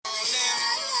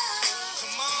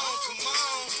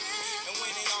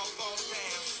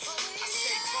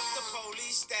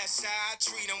police, that's how I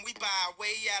treat them. We buy our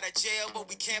way out of jail, but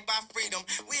we can't buy freedom.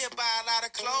 We'll buy a lot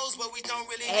of clothes, but we don't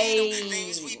really need them.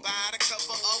 Things we buy to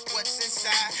cover up what's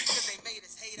inside, 'cause they made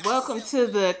us hate. Welcome to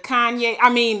the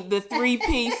the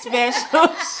 3P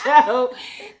special show.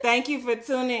 Thank you for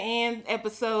tuning in.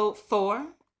 Episode 4.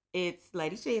 It's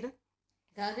Lady Cheetah.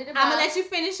 I'm gonna let you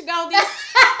finish, Goldie.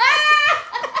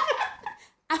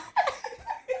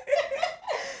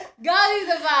 Goldie's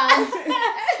the boss.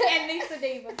 And Lisa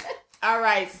Diva. All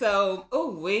right, so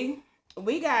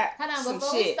we got Hold on, some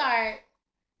before shit. we start,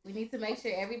 we need to make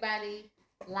sure everybody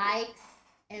likes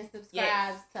and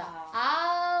subscribes to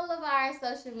all of our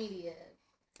social media.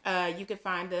 You can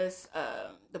find us.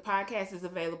 The podcast is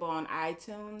available on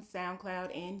iTunes,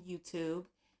 SoundCloud, and YouTube.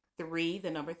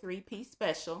 3P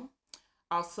special.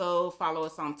 Also follow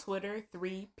us on Twitter,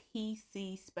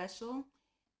 3PC special.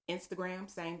 Instagram,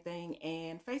 same thing,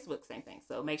 and Facebook, same thing.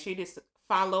 So make sure you just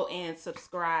follow and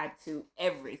subscribe to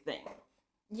everything.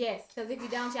 Yes, because if you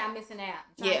don't, y'all missing out.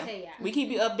 I'm trying to tell y'all. We keep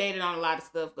you updated on a lot of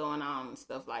stuff going on and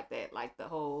stuff like that, like the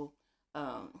whole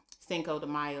Cinco de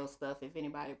Mayo stuff. If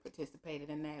anybody participated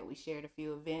in that, we shared a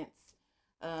few events.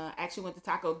 Actually went to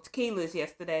Taco Tequila's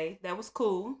yesterday. That was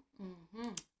cool.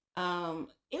 Mm-hmm.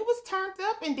 It was turned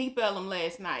up in Deep Ellum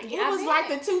last night. Yeah, it was like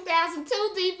the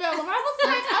 2002 Deep Ellum. I was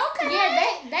like, okay.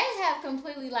 Yeah, they have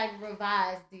completely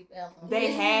revised Deep Ellum.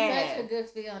 They have such a good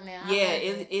feel now. Yeah,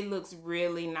 it looks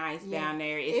really nice down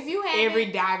there. It's, if you have every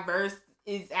diverse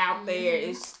is out there.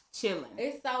 It's chilling.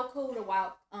 It's so cool to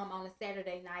walk on a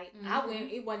Saturday night. I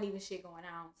went. It wasn't even shit going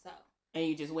on. So and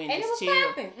you just went and just it was chill.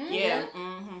 popping. Mm-hmm.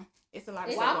 Yeah. It's a lot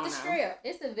of stuff walk going the on. strip.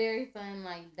 It's a very fun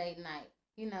date night.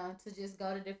 You know, to just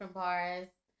go to different bars.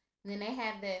 And then they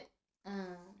have that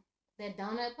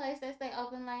donut place that stay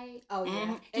open late. Oh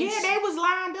yeah, yeah. They was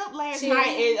lined up last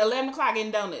night at 11 o'clock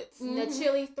getting donuts. The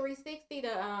Chili's 360,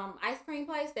 the ice cream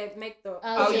place that make the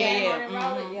morning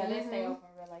roll. Yeah, they stay open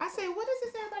real late. I said, what is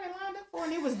this everybody lined up for?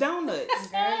 And it was donuts.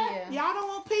 Yeah. Y'all don't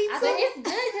want pizza? I think it's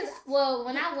good because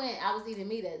when I went, I was eating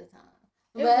meat at the time.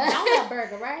 It was a donut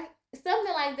burger, right?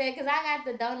 Something like that, because I got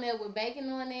the donut with bacon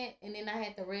on it, and then I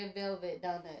had the red velvet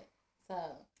donut. So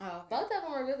both of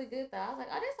them were really good though. I was like,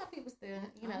 oh, that's how people still,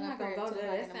 I'm not gonna go to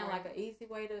that. That sounds like an easy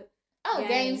way to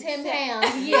gain 10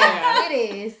 pounds. Yeah, it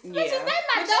is. Yeah. Which is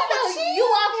not you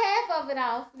walk half of it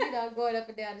off, going up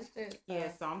and down the street.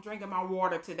 Yeah, so I'm drinking my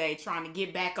water today, trying to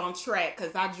get back on track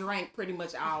because I drank pretty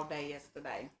much all day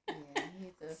yesterday. Yeah,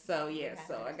 me too. So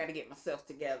I got to get myself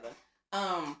together.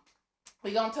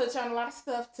 We're going to touch on a lot of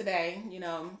stuff today,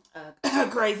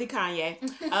 crazy Kanye.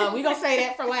 We're going to say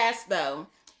that for last, though.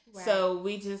 Right. So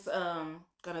we just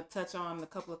going to touch on a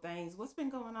couple of things. What's been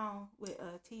going on with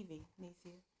TV,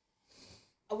 Nicia?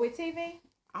 With TV?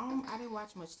 I didn't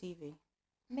watch much TV.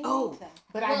 Me neither.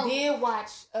 But I did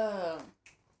watch,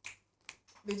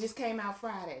 it just came out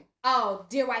Friday. Oh,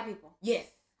 Dear White People. Yes.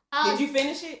 Did you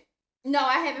finish it? No,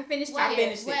 I haven't finished it. I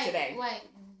finished it today. Wait.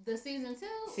 The season 2?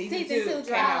 Season 2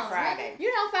 came out Friday.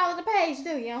 You don't follow the page,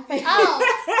 do you? On Facebook?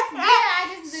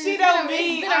 I just did. She don't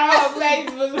be on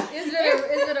Facebook.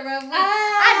 It's been a rough week.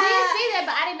 I did see that,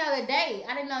 but I didn't know the date.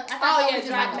 I didn't know. I thought it was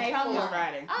just like a promo.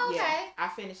 Friday. Oh, okay. Yeah, I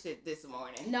finished it this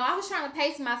morning. No, I was trying to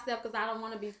pace myself because I don't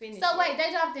want to be finished. So wait,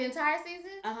 they dropped the entire season?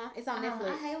 It's on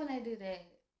Netflix. I hate when they do that.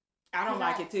 I don't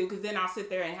like it too, because then I'll sit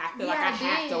there and I feel like I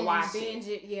have to watch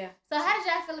it. Yeah. So how did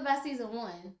y'all feel about season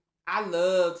 1? I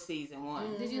loved season 1.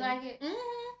 Mm-hmm. Did you like it?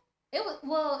 Mm-hmm. It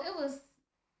was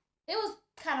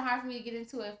kind of hard for me to get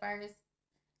into it first,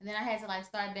 and then I had to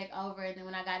start back over. And then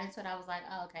when I got into it, I was like,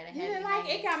 oh, okay, they had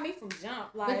it got me from jump.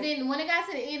 But then when it got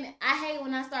to the end, I hate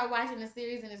when I start watching the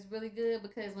series and it's really good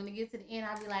because when it gets to the end,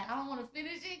 I'll be like, I don't want to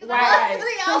finish it. Right.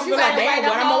 Because you gotta wait a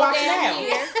whole watch damn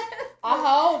year. A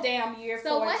whole damn year.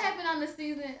 So what happened on the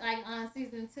season, on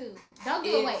season 2? Don't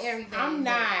give away everything. I'm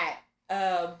not.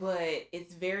 But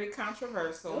it's very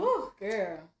controversial. Ooh,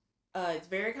 girl. It's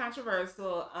very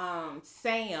controversial.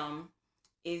 Sam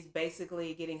is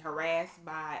basically getting harassed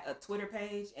by a Twitter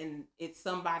page, and it's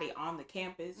somebody on the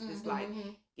campus just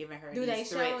giving her these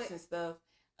threats and stuff.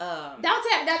 Don't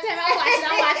tell me. I'm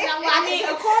watching. I mean,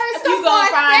 of course, you're going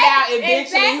to find out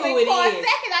eventually who it is. For a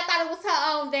second, I thought it was her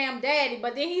own damn daddy,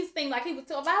 but then he seemed like he was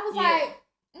tough. I was like,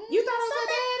 you thought it was her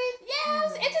daddy?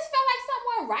 Yes, it just felt like something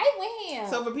went right with him.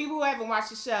 So for people who haven't watched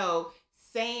the show,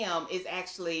 Sam is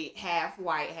actually half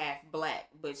white, half black,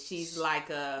 but she's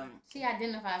like she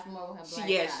identifies more with her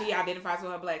black side. She identifies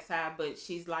with her black side, but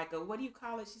she's like a, what do you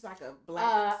call it? She's like a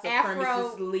black supremacist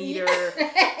Afro leader,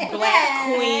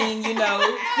 black queen,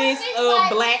 fist of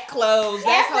black clothes.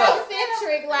 That's her.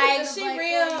 Afrocentric, like she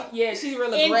real. Yeah, she's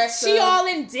real aggressive. She all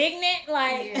indignant,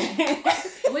 like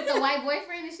with the white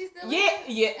boyfriend. Is she still? Yeah.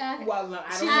 Okay. Well, no, I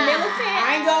don't She's know. militant.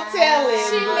 I ain't gonna tell it.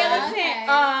 She's militant.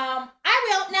 Okay.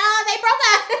 They broke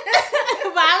up,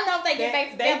 but I don't know if they get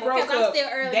back together because I'm still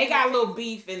early. They got a little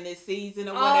beef in this season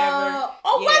or whatever.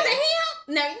 Was it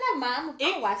him? No, never mind.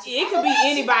 I'll watch it. It could be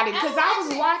anybody because I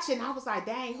was watching. I was like,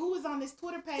 dang, who is on this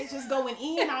Twitter page just going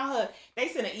in on her? They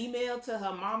sent an email to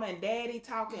her mama and daddy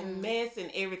talking mess and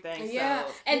everything. Yeah,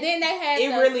 so and then they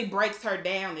had really breaks her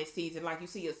down this season. Like you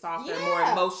see a softer, more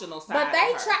emotional side. But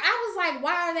they of her. try. I was like,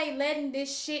 why are they letting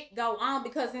this shit go on?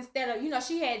 Because instead of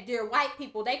she had dear white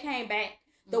people, they came back.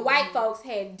 The white folks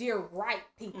had dear white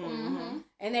people,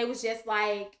 and they was just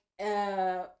like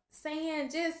saying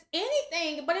just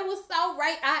anything, but it was so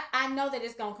right. I know that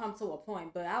it's gonna come to a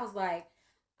point, but I was like,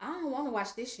 I don't want to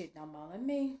watch this shit no more. Let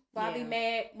me, I'll be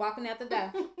mad walking out the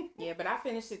door. Yeah, but I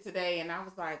finished it today, and I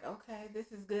was like, okay,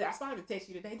 this is good. I started to text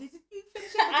you today. Did you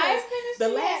finish it? I finished the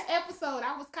last episode.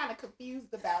 I was kind of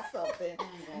confused about something,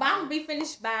 but I'm gonna be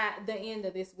finished by the end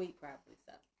of this week, probably.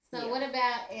 So what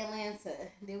about Atlanta?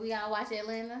 Did we all watch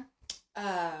Atlanta?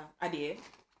 I did.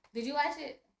 Did you watch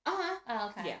it? Oh,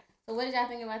 okay. Yeah. So what did y'all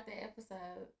think about the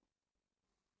episode?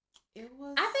 I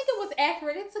think it was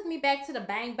accurate. It took me back to the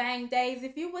Bang Bang days.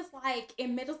 If you was like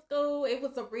in middle school, it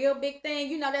was a real big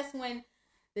thing. That's when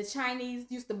the Chinese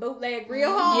used to bootleg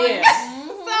real hard. Yeah.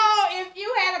 So if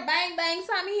you had a Bang Bang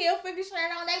Tommy Hilfiger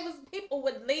shirt on, people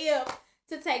would live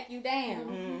to take you down.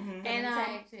 Mm-hmm. And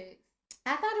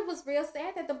I thought it was real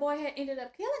sad that the boy had ended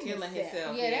up killing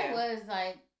himself. Yeah,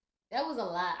 that was a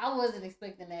lot. I wasn't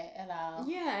expecting that at all.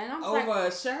 Yeah, and I'm over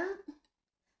a shirt.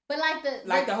 But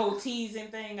the whole teasing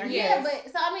thing. I guess. Yeah,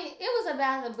 but so I mean, it was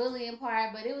about the bullying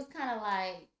part, but it was kind of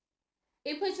like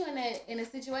it put you in a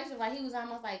situation like he was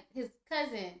almost like his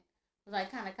cousin was like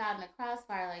kind of caught in a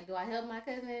crossfire. Like, do I help my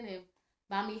cousin? And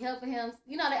by me helping him,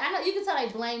 I know you can tell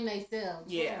they blame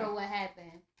themselves for what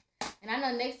happened. And I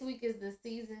know next week is the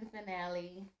season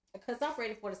finale. Because I'm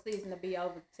ready for the season to be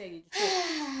over, to tell you the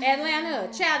truth.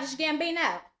 Atlanta, Childish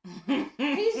Gambino.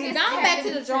 He's just gone back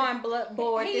to the drawing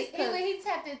board. He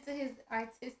tapped into his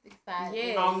artistic side.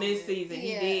 Yeah. On this season,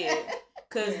 he did.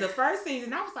 Because the first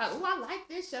season, I was like, oh, I like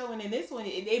this show. And then this one,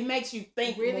 it makes you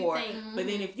think really more. But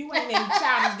then if you ain't in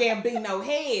Childish Gambino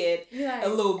head a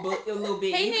little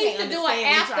bit, he you needs can't to do an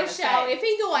after show. If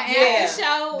he do an after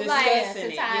show,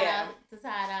 to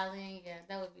tie it all in,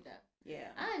 that would be dope. Yeah,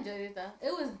 I enjoyed it though.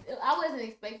 I wasn't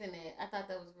expecting it. I thought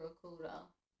that was real cool though.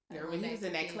 Yeah, when he was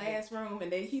in that classroom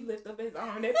and then he lifted up his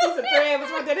arm, that piece of thread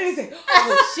was right there. He said,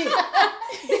 "Oh shit!"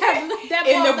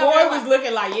 And the boy was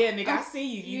looking like, "Yeah, nigga, I see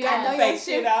you. You got the fake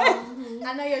shit out."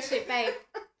 I know your shit fake.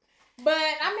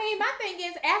 But I mean, my thing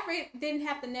is, Alfred didn't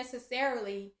have to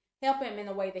necessarily help him in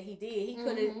the way that he did. He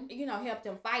could have, helped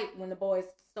him fight when the boys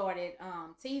started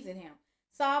teasing him.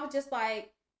 So I was just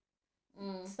like.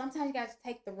 Sometimes you got to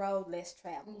take the road less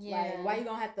traveled. Yeah. Like, why you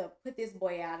gonna have to put this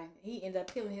boy out and he ended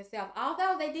up killing himself?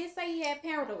 Although they did say he had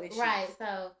parental issues. Right.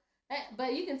 So,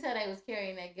 but you can tell they was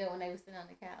carrying that guilt when they was sitting on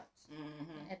the couch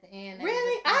at the end.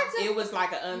 Really? It was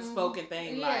like an unspoken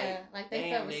thing. Yeah, like they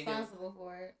felt responsible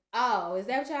for it. Oh, is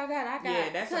that what y'all got? I got. Yeah,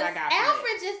 that's what I got.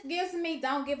 Alfred just gives me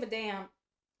don't give a damn.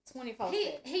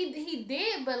 24/7. He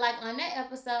did, but like on that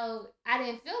episode, I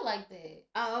didn't feel like that.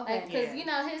 Oh, okay. Because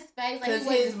his face, like he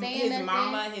wasn't saying his nothing.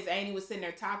 mama, his auntie was sitting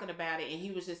there talking about it, and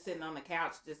he was just sitting on the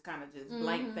couch, just kind of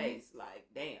blank face, like,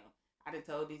 damn. I done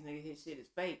told these niggas his shit is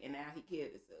fake, and now he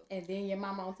killed himself. And then your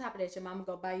mama, on top of that, your mama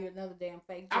go buy you another damn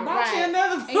fake dress. I bought you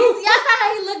another food. Y'all saw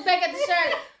how he looked back at the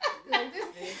shirt. Like, this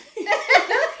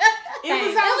it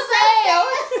was on sale.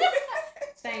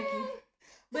 Thank you.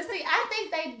 But see, I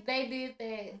think they did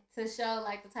that to show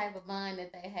like the type of bond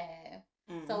that they have.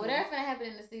 Mm-hmm. So whatever's gonna happen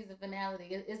in the season finale,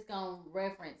 it's gonna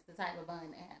reference the type of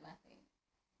bond they have. I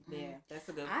think. Yeah, that's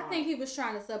a good point. I think he was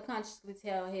trying to subconsciously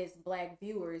tell his black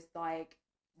viewers like,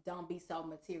 don't be so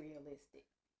materialistic.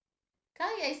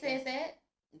 Kanye says that.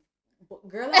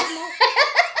 Girl, I know.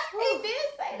 He did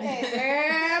say that.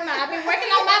 Girl, I've been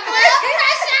working on my black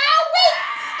pressure all week,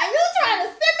 and you trying to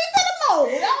send me to the moon.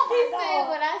 He said,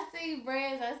 "When I see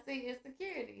brands, I see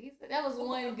insecurity." He said that was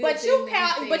one good. But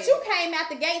you came out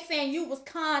the gate saying you was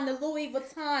con the Louis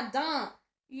Vuitton Don.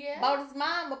 Yeah. Bought his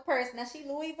mom a purse. Now she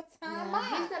Louis Vuitton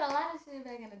mom. He said a lot of shit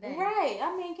back in the day. Right.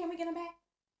 I mean, can we get him back?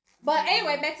 But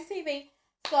anyway, back to TV.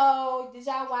 So, did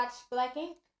y'all watch Black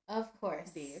Ink? Of course.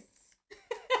 Did.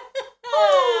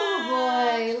 Oh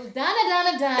boy,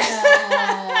 Donna.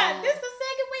 This the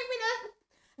second week we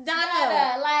done.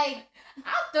 Donna, like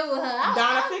I'm through with her.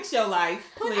 Donna, fix your life,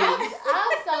 please.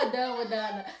 I'm so done with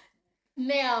Donna.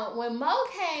 Now, when Mo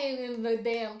came in the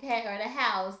damn cat or the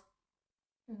house,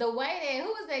 the way that who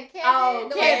was that Kevin? Oh,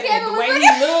 the Kevin, The way he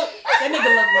looked, that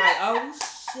nigga looked like, oh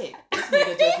shit, this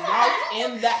nigga just walked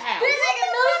in the house. This nigga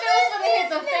knew she was gonna hit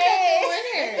the fan.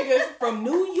 Niggas from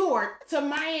New York to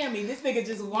Miami, this nigga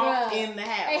just walked in the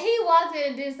house. And he walked in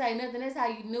and didn't say nothing. That's how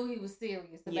you knew he was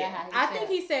serious about how he I felt. think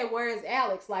he said, "Where's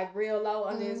Alex?" Like real low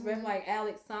under his breath, like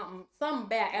Alex something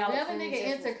about Alex. Whenever and nigga it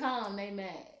just was- intercom, they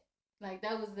mad. Like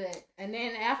that was it. And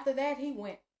then after that, he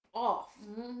went off.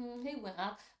 He went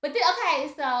off. But then,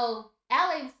 okay, so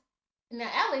Alex,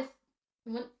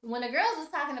 when the girls was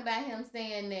talking about him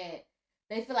saying that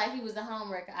they feel like he was a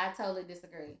homewrecker, I totally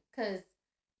disagree. Because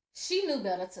she knew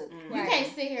better too. Mm-hmm. You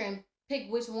can't sit here and pick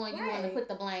which one you want to put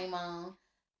the blame on.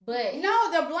 But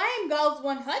No, the blame goes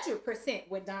 100%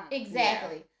 with Donna.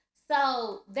 exactly. Yeah.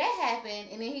 So that happened,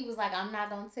 and then he was like, I'm not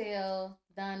going to tell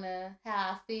Donna how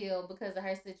I feel because of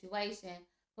her situation.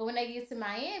 But when they get to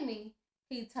Miami,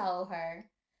 he told her.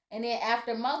 And then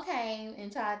after Mo came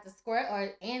and tried to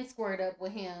squirt up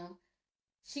with him,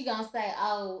 she gonna say,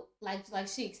 oh, like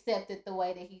she accepted the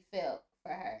way that he felt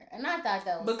for her. And I thought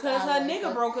that was because her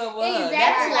nigga broke up with her. Exactly.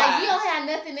 That's Like why. you don't have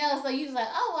nothing else, so you just like,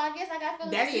 oh, well, I guess I got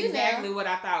feelings That's for you exactly now. what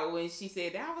I thought when she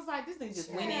said that. I was like, this nigga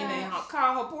just went in and Yeah.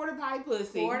 called her porta potty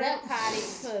pussy. Porta potty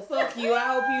pussy. Fuck you, I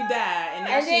hope you die. And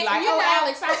now And she then, like, you oh, know-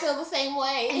 Alex, I feel the same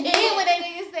way. And then when that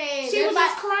nigga said, She was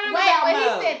just crying about when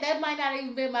Mo. he said that might not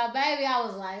even been my baby, I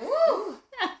was like, woo.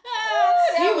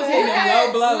 He was hitting them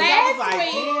low blows. I Last was like,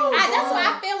 week, damn, that's boy.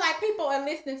 why I feel like people are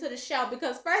listening to the show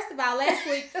because first of all, last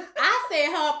week I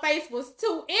said her face was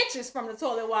 2 inches from the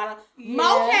toilet water.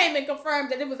 Mo came and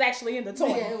confirmed that it was actually in the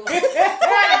toilet. Yeah, it was.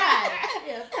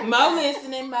 Yeah. Mo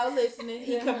listening.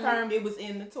 He confirmed it was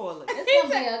in the toilet. It's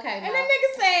gonna be okay, And Mo. that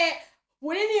nigga said,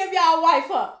 would any of y'all wife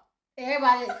her?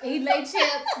 Everybody eating their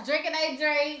chips, drinking their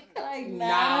drink. Like,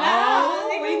 No,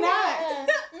 we nigga, not.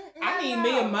 I need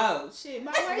me a Mo. Shit,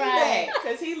 Mo, where he at?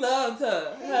 Because he loved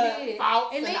her. Her He did. faults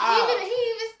And and then all. he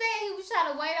even said he was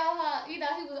trying to wait on her. You know,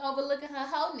 he was overlooking her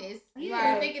wholeness.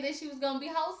 Right. Thinking that she was gonna be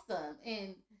wholesome,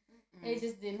 and it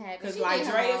just didn't happen. Because She like did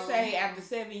her Drea own. say, after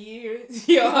 7 years,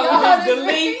 your Your husband husband-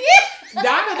 delete.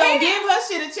 Donna don't give her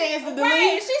shit a chance to delete.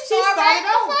 Right, she started started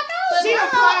over. But She no.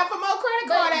 applied for more credit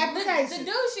But card the applications.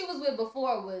 dude she was with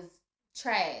before was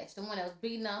trash. The one that was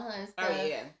beating on her and stuff. Oh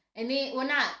yeah. And then,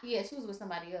 she was with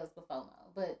somebody else before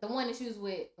Mo. But the one that she was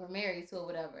with or married to or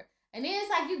whatever. And then it's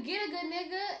like you get a good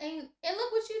nigga and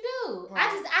look what you do.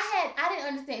 Right. I didn't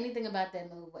understand anything about that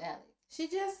move with Alex. She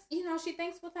just, she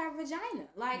thinks with her vagina.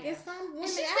 Like, it's some women And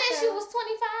she out said there- she was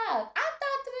 25. I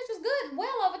thought the bitch was good,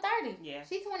 well over 30. Yeah.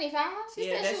 She 25? She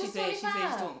Yeah, said that she was 25. She said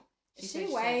she's doing. She said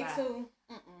she's way 25. too.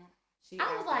 She I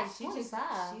was out like, there. She just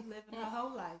 25. she living her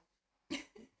whole life.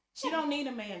 She don't need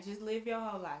a man. Just live your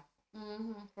whole life.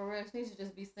 For real. She needs to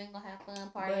just be single, have fun,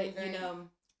 party. But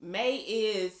May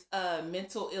is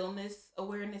Mental Illness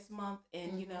Awareness Month,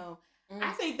 and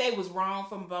I think they was wrong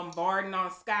from bombarding on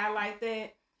Sky like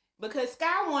that because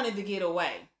Sky wanted to get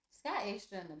away. Sky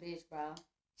extra in the bitch, bro.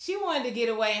 She wanted to get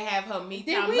away and have her me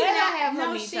Did time. we Let not her have her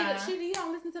no, me she time. you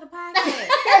don't listen to the podcast.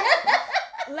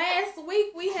 Last week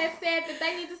we had said that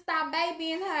they need to stop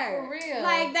babying her. For real.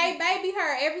 Like they baby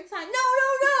her every time.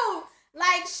 No.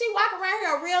 Like she walk around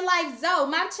here a real life Zoe.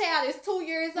 My child is 2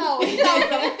 years old. He goes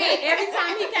to fit every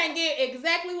time he can't get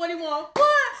exactly what he wants.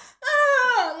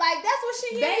 Like that's what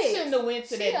she They is. shouldn't have went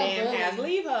to that a damn bully. house.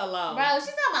 Leave her alone. Bro, she's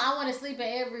talking about I want to sleep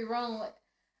in every room.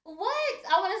 What?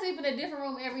 I want to sleep in a different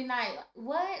room every night.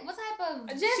 What? What type of...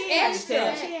 Just She had to extra.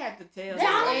 tell. She had to tell. Don't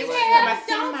her. tell- Don't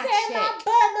tell my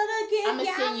butler to give I'm gonna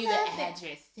y'all send you the nothing.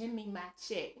 address. Send me my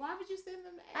check. Why would you send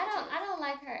them the I address? don't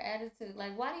like her attitude.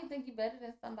 Like, why do you think you better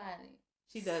than somebody?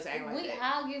 She does act like that.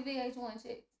 I'll give VH1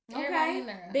 chicks. Everybody Okay. in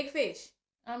there. Big fish.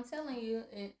 I'm telling you,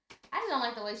 I just don't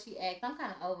like the way she acts. I'm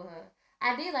kind of over her.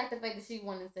 I did like the fact that she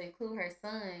wanted to include her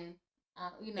son.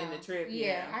 In the trip.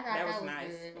 Yeah, I thought that was nice.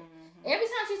 good. Mhm. Every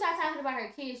time she starts talking about her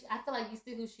kids, I feel like you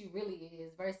see who she really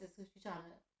is versus who she's trying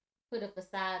to put a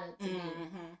facade up to be.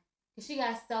 Mhm. Cause she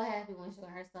got so happy when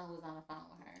her son was on the phone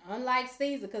with her. Unlike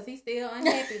Caesar, because he's still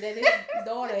unhappy that his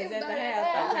daughter is at the house.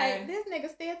 I'm like, this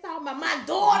nigga still talking about my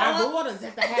daughter. My daughter's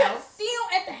at the house. Still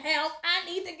at the house. I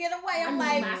need to get away. I'm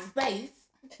I need like, my space.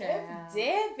 Child.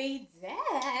 Debbie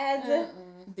Dad.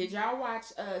 Did y'all watch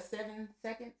 7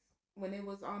 Seconds when it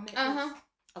was on Netflix? Uh-huh.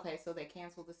 Okay, so they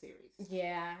canceled the series.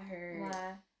 Yeah, I heard.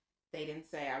 Why? They didn't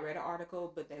say. I read an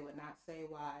article, but they would not say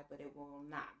why. But it will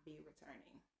not be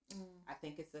returning. I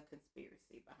think it's a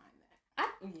conspiracy behind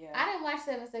that. I didn't watch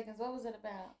 7 Seconds. What was it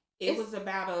about? It was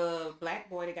about a black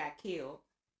boy that got killed.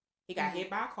 He got hit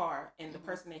by a car, and the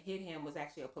person that hit him was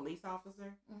actually a police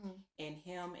officer. And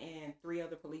him and 3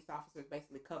 other police officers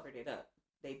basically covered it up.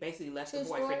 They basically left the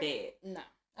boy for dead. No.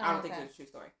 I don't think it's a true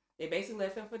story. They basically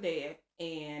left him for dead,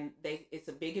 and it's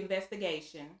a big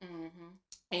investigation.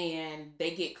 And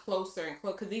they get closer and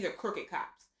closer, because these are crooked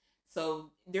cops.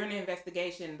 So during the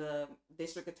investigation, the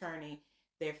district attorney,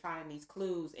 they're finding these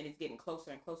clues, and it's getting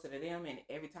closer and closer to them. And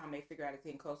every time they figure out it's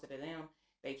getting closer to them,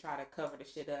 they try to cover the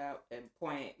shit up and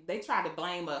point. They try to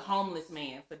blame a homeless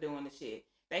man for doing the shit.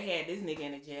 They had this nigga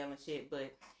in the jail and shit,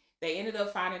 but they ended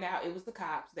up finding out it was the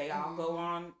cops. They all go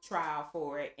on trial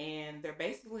for it, and they're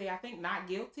basically, I think, not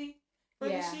guilty for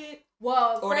the shit.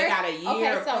 Well, or they got a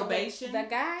year of probation. The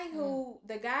guy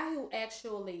who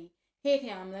actually hit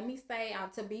him, let me say,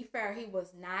 to be fair, he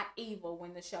was not evil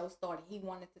when the show started. He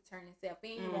wanted to turn himself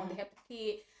in. He wanted to help the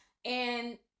kid,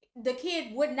 and the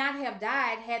kid would not have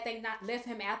died had they not left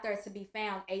him out there to be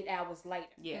found 8 hours later.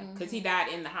 Yeah, because he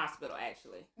died in the hospital,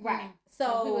 actually. Right.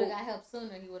 So if he would have got help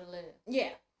sooner, he would have lived. Yeah.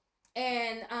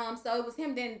 And so it was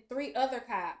him, then 3 other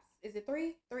cops. Is it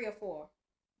 3? 3 or 4?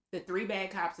 The 3 bad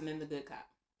cops and then the good cop.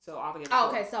 So all together. Oh,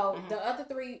 okay, so the other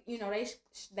 3, you know,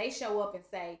 they show up and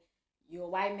say, "You're a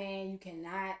white man. You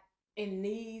cannot, in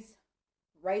these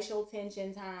racial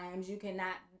tension times, you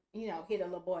cannot, you know, hit a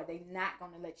little boy. They're not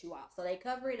going to let you off." So they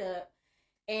cover it up,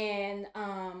 and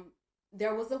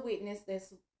there was a witness.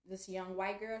 This young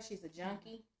white girl. She's a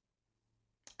junkie.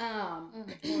 Horrible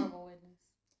witness.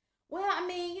 Well, I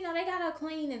mean, you know, they got her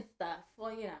clean and stuff.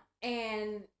 Well, you know,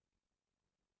 and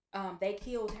they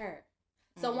killed her.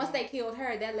 So once they killed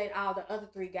her, that let all the other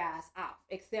 3 guys off,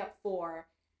 except for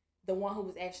the one who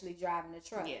was actually driving the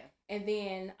truck. Yeah. And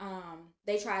then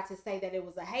they tried to say that it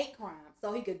was a hate crime,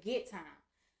 so he could get time.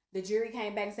 The jury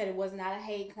came back and said it was not a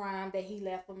hate crime, that he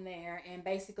left them there, and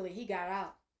basically he got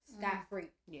out scot-free.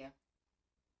 Yeah.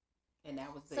 And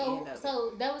that was the end of it.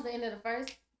 So that was the end of the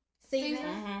first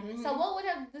season? So what would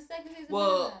have the second season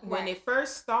been? When it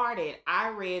first started, I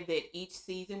read that each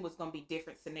season was going to be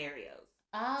different scenarios.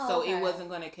 Oh, so it wasn't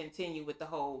going to continue with the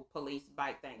whole police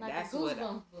bite thing. Like that's what.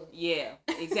 Yeah,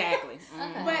 exactly.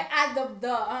 But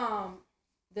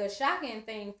the shocking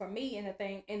thing for me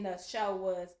in the show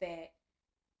was that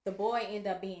the boy ended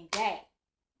up being gay.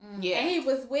 Yeah, and he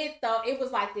was with it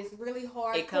was like this really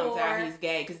hardcore. It comes out he's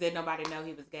gay because did nobody know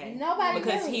he was gay. Nobody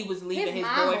because knew. He was leaving his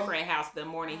boyfriend's house the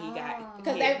morning he got.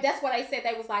 Because that's what they said.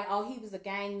 They was like, oh, he was a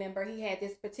gang member. He had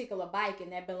this particular bike,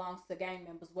 and that belongs to gang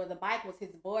members. Well, the bike was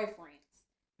his boyfriend's.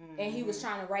 And he was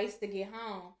trying to race to get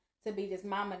home to beat his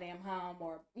mama them home,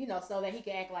 or you know, so that he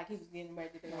could act like he was getting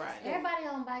ready to do right. Everybody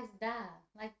on bikes died.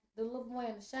 Like the little boy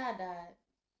in the shot died.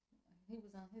 He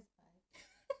was on his bike.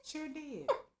 Sure did.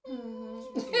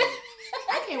 Sure did.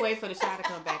 I can't wait for the shot to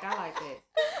come back. I like that.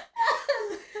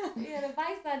 Yeah, the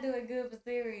bike's not doing good for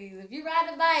series. If you ride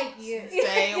the bike,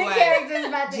 stay your away. Character's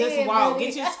about to just end, walk. buddy.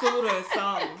 Get your scooter or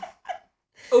something.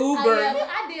 Uber. Oh, yeah, but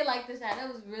I did like the shot. That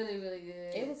was really, really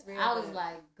good. It was really I good. was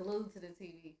like glued to the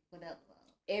TV when that was on.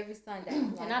 Every Sunday.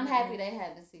 And I'm happy they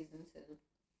have the season 2.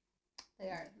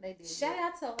 They did. Shout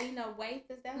out to Lena Waithe.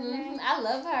 Is that her name? I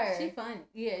love her. She funny.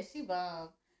 Yeah, she bomb.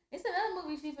 It's another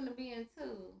movie she's gonna be in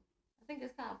too. I think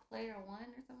it's called Player One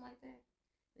or something like that.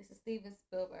 It's a Steven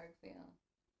Spielberg film.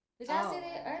 Did y'all see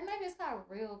that? Or maybe it's called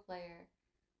Real Player.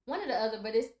 One or the other,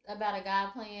 but it's about a guy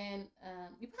playing.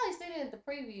 You probably seen it at the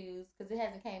previews because it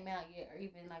hasn't came out yet, or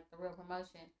even like the real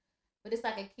promotion. But it's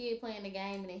like a kid playing the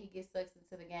game, and then he gets sucked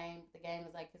into the game. The game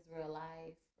is like his real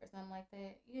life or something like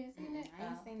that. You didn't see that? I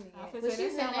ain't seen it yet. But she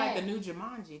sound like the new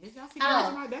Jumanji. Did y'all see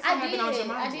Jumanji? That's what happened on Jumanji.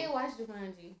 I did watch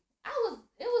Jumanji.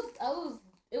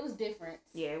 It was different.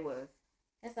 Yeah, it was.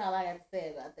 That's all I got to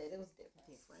say about that. It was different.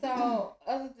 So,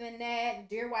 other than that,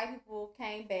 Dear White People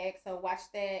came back, so watch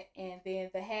that. And then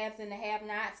The Haves and the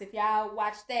Have-Nots, if y'all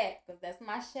watch that, because that's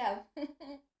my show.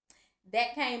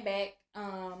 That came back.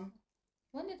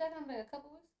 When did that come back? A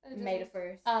couple weeks? May the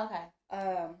 1st. Oh,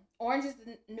 okay. Orange is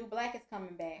the New Black is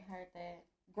coming back. I heard that.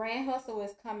 Grand Hustle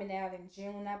is coming out in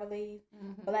June, I believe.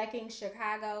 Mm-hmm. Black Ink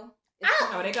Chicago.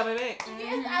 Oh, they coming back.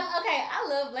 Yes, I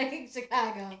love Black Ink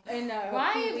Chicago. And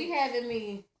Ryan be having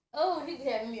me. Oh, he be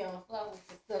having me on the floor with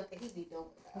the stuff that he be doing.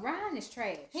 Ryan is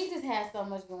trash. He just has so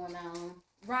much going on.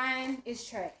 Ryan is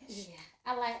trash. Yeah,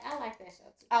 I like that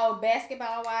show too. Oh,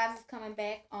 Basketball Wives is coming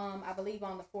back. I believe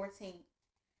on the 14th,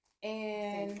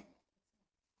 and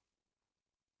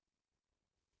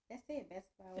that's it.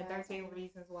 Basketball Wives. The 13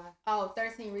 Reasons Why. Oh,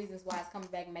 13 Reasons Why is coming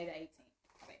back May the 18th.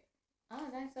 Oh,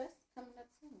 that's coming up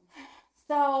soon.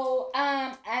 So,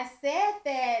 I said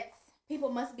that people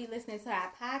must be listening to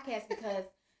our podcast because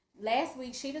last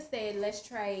week Sheeta said let's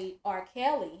trade R.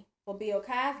 Kelly for Bill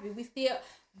Cosby. We still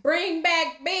bring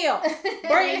back Bill.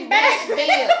 Bring back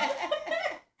Bill.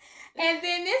 And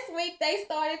then this week they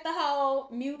started the whole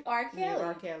mute R.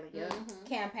 Kelly, yeah.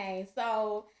 campaign.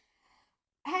 So,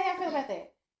 how y'all feel about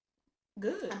that?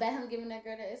 Good. I bet him giving that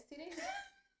girl the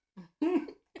STD.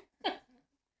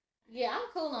 Yeah, I'm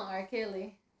cool on R.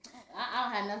 Kelly. I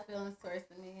don't have no feelings towards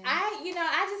the man.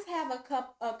 I just have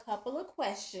a couple of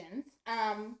questions.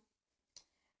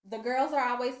 The girls are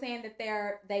always saying that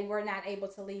they were not able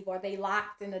to leave or they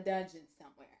locked in a dungeon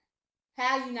somewhere.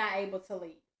 How you not able to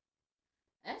leave?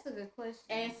 That's a good question.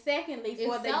 And secondly,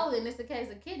 then it's a case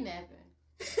of kidnapping.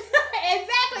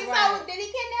 Exactly. Right. So did he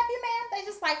kidnap you, ma'am? They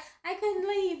just like, I couldn't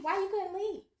leave. Why you couldn't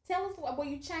leave? Tell us, were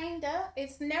you chained up?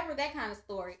 It's never that kind of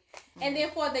story. And then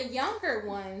for the younger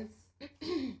ones,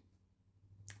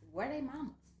 where they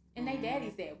mamas and they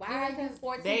daddies at? Why are they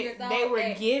 14 years old? They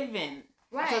were given.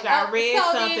 Right. Because I read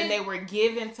something, they were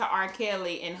given to R.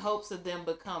 Kelly in hopes of them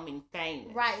becoming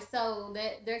famous. Right. So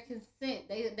that their consent,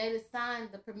 they signed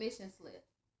the permission slip.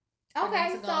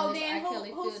 Okay, so then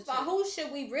who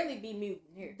should we really be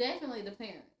muting here? Definitely the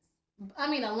parents. I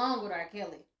mean, along with R.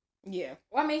 Kelly. Yeah.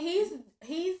 Well, I mean,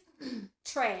 he's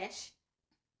trash.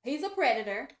 He's a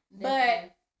predator.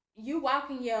 Definitely. But you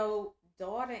walking your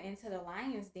daughter into the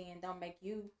lion's den don't make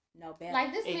you no better.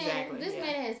 Like this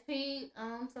man has peed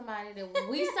on somebody that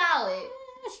we saw it.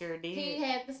 Sure did. He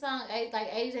had the song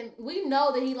like Asian. We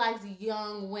know that he likes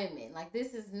young women. Like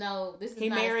this is He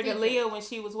married Aaliyah when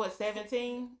she was what,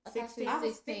 17? 16?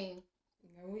 16.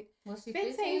 Was she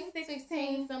 15,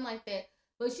 16, something like that.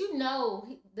 But you know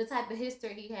the type of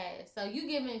history he has. So you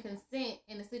giving consent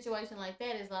in a situation like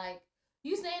that is like,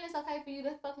 you saying it's okay for you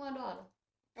to fuck my daughter.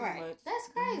 Right. That's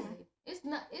crazy.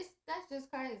 That's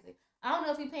just crazy. I don't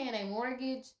know if he paying a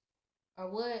mortgage or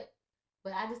what,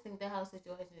 but I just think that whole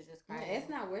situation is just crazy. Yeah, it's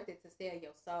not worth it to sell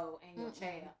your soul and your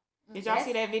child. Did y'all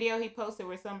see that video he posted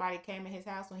where somebody came in his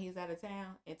house when he was out of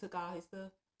town and took all his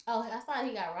stuff? Oh, I thought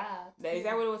he got robbed. Is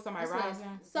that what it was? Somebody robbed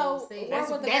him? So that's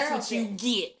what you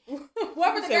get.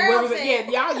 What were the girls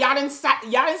saying? Yeah, y'all didn't save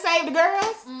the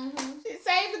girls? Mm-hmm.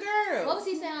 Save the girls. What was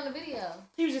he saying on the video?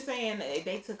 He was just saying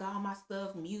they took all my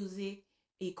stuff, music,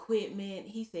 equipment.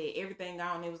 He said everything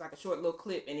gone. It was like a short little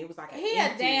clip, and it was like he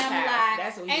a damn lie.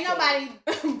 That's what he Ain't said.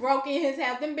 nobody broke in his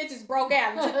house. Them bitches broke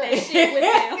out and took that shit with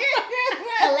them.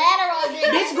 Collateral,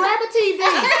 bitch, grab a TV.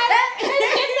 Get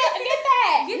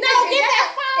that. Get that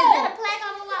phone. Is that a plaque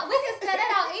on the wall? We can sell that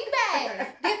on eBay.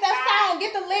 Get that song.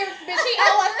 Get the lyrics, bitch. He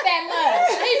owe us that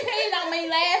much. He peed on me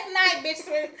last night, bitch.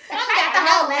 I got the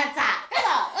whole laptop. Come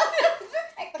on.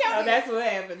 Oh, that's what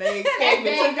happened. They escaped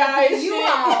and took all his shit.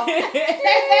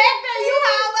 They backed the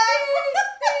U-Haul up.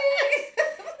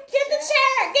 Get the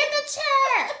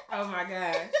chair. Oh my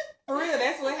gosh. For real,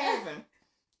 that's what happened.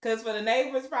 Because for the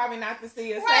neighbors probably not to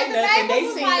see us say nothing, they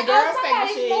seen the girls take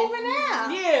shit. Moving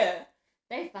out. Yeah.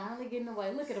 They finally getting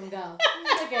away. Look at them go.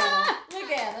 Look at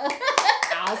her.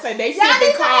 I don't say they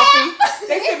sipping coffee.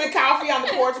 They sipping coffee on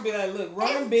the porch and be like, look,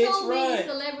 run, bitch, too run. many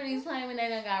celebrities claiming they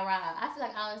done got robbed. I feel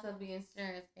like all this stuff be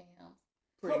insurance scams.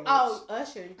 Pretty much. Oh,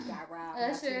 Usher got robbed.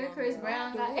 Usher, Chris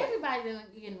Brown got everybody done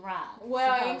getting robbed.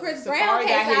 Well, in Chris Brown Safari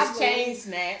case, got his chain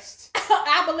snatched.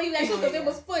 I believe that too because it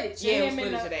was footage. Yeah, it was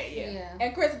footage of that. Yeah.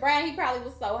 And Chris Brown, he probably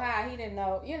was so high he didn't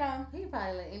know. You know, he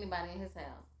probably let anybody in his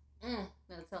house.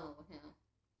 No telling with him.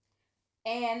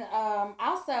 And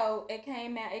also it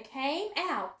came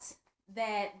out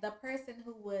that the person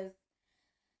who was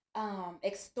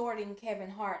extorting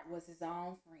Kevin Hart was his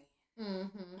own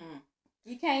friend.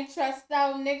 You can't trust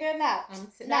no nigga, no.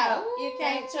 You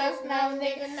can't trust no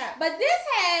nigga, no. But this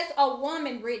has a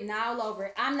woman written all over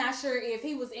it. I'm not sure if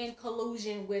he was in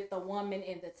collusion with the woman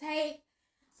in the tape.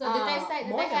 So did they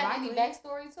have any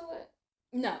backstory to it?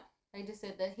 No. They just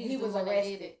said that he was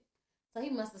arrested. Did it. So he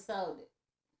must have sold it.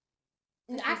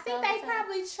 I think they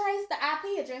probably traced the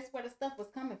IP address where the stuff was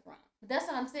coming from. That's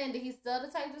what I'm saying. Did he sell the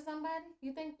tape to somebody?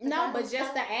 You think? No, but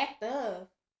just the act of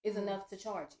is enough to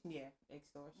charge you. Yeah,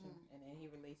 extortion. And then he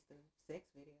released the sex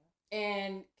video.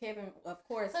 And Kevin, of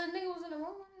course. So the nigga was in the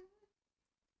room.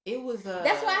 It was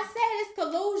That's why I said it's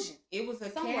collusion. It was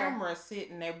a camera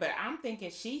sitting there, but I'm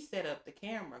thinking she set up the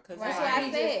camera because that's what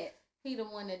I said. He the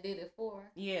one that did it for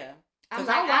her. Yeah. Because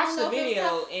I watched the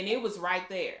video and it was right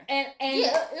there. And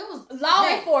yeah, it was law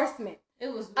enforcement.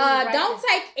 It was. Don't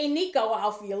take Eniko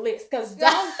off your list, because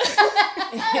don't.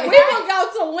 We will go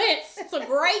to lengths, to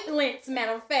great lengths,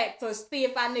 matter of fact, to see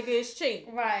if our nigga is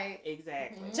cheating. Right.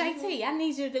 Exactly. JT, I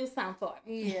need you to do something for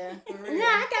me. Yeah. Nah,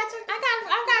 I got you.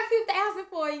 I got a few thousand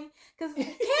for you. Cause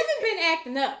Kevin been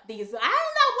acting up these. I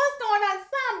don't know what's going on.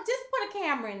 Some just put a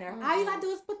camera in there. All you gotta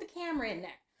do is put the camera in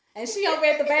there. And she over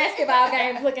at the basketball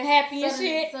game looking happy as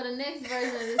shit. So the next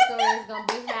version of this story is gonna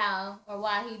be how or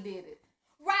why he did it.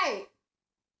 Right.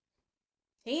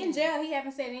 He in jail. He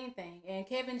haven't said anything, and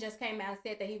Kevin just came out and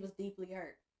said that he was deeply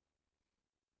hurt.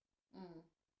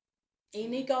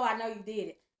 Nico, I know you did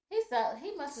it.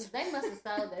 They must have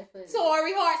sold that footage.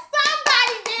 Tory Hart,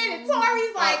 somebody did it.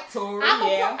 Tory's like, Tory,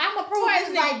 I'm a prove Tory's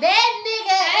this like, nigga. that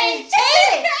nigga ain't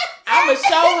cheating. I'ma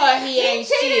show her he ain't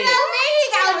cheated shit. on me. He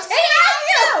gonna cheat on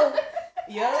you.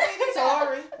 Yo,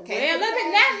 Tory. Well, look at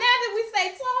now that we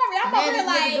say Tory, I'm Now over this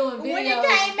nigga here doing like, when it videos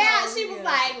came and out, stuff, she was yeah.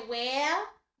 like, well,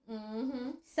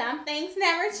 some things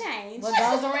never change. What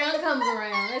goes around comes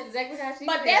around. That's exactly how she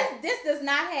But feels. this does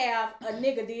not have a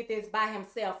nigga did this by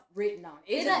himself written on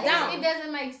it. It just It don't.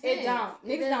 doesn't make sense. It don't. It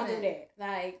Niggas don't do doesn't. that.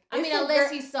 Like, I it's mean, some unless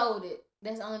girl- he sold it.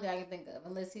 That's the only thing I can think of.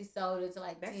 Unless he sold it to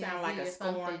like That TMZ sound like or a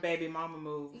something. scorned baby mama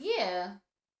move. Yeah.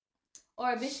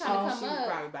 Or a bitch trying to She come was up.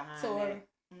 probably behind Tory.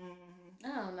 that.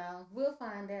 I don't know. We'll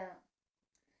find out.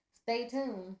 Stay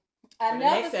tuned. For the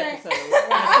Another next thing. episode,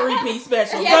 a 3-piece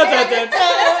special. Yeah, Dun, dun, dun,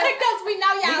 dun. because we know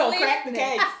We y'all gonna crack the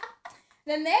listening. case.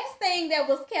 The next thing that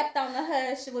was kept on the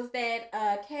hush was that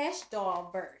Cash Doll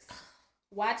verse.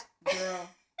 Watch, girl.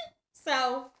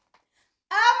 So,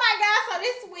 oh my God! So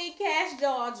this week, Cash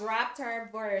Doll dropped her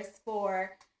verse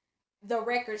for the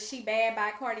record "She Bad"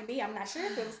 by Cardi B. I'm not sure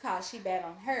if it was called "She Bad"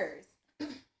 on hers,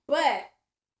 but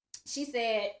she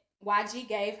said YG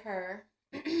gave her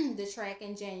the track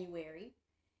in January,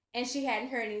 and she hadn't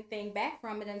heard anything back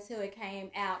from it until it came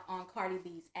out on Cardi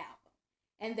B's album.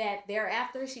 And that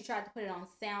thereafter, she tried to put it on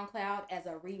SoundCloud as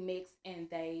a remix, and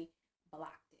they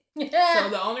blocked it. So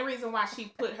the only reason why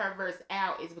she put her verse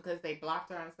out is because they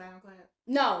blocked her on SoundCloud?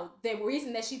 No, the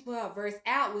reason that she put her verse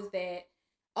out was that,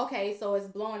 okay, so it's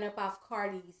blowing up off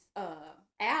Cardi's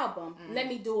album. Let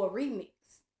me do a remix.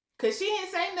 Because she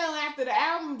didn't say nothing after the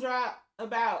album dropped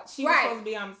about she was supposed to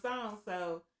be on the song,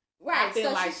 so... Right, I feel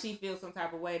so like she feels some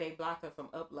type of way. They blocked her from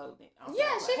uploading it. On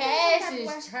Yeah, SoundCloud. she- Cash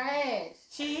is trash.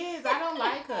 She is. I don't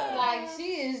like her. Like, she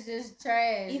is just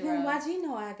trash. Even bro. YG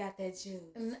know I got that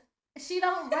juice. She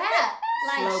don't rap.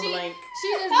 Like Slow she blink.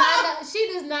 she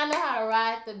does not know how to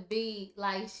ride the beat.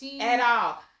 Like she At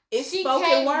all. It's She spoken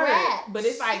can't word, rap. but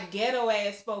it's like ghetto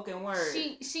ass spoken word.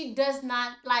 She does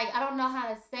not, like, I don't know how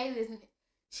to say this.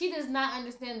 She does not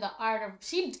understand the art of.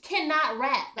 She cannot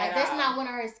rap. Like At that's all. not one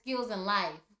of her skills in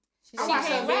life. I She watched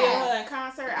a can't video of rap. her in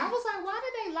concert. I was like, why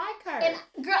did they like her?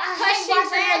 And girl, I Cause hate she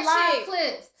watching her live ratchet.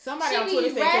 clips. Somebody she on be Twitter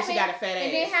said because she rapping got a fat ass.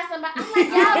 And then have somebody. I'm like,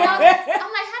 y'all know.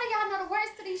 I'm like, how do y'all know the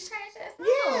words to these trash ass songs?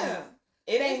 Yeah.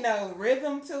 It ain't no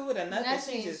rhythm to it or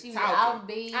nothing. She just She talking.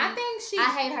 offbeat. I think she I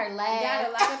hate her laugh. got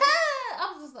a lot of.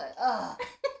 I was just like, ugh.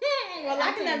 Well,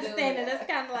 I can can't do understand it. it. That's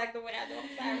kind of like the way I do.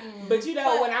 I'm sorry. But you know,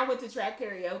 But- when I went to trap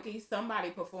karaoke, somebody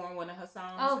performed one of her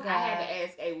songs. Oh, God. I had to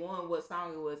ask A1 what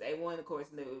song it was. A1, of course,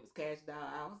 knew it was Cash Doll.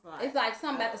 I was like, It's like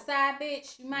something about the side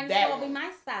bitch. You might as That well be one.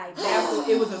 my side.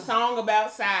 it was a song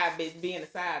about side bitch being a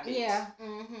side bitch. Yeah.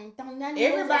 Mm-hmm. Don't none of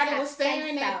Everybody those was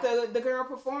staring say at so. the girl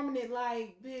performing it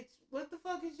like, bitch, what the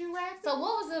fuck is you rapping? So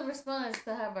what was the response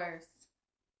to her verse?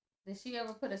 Did she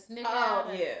ever put a snippet Oh, out?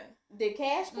 Or- Yeah. Did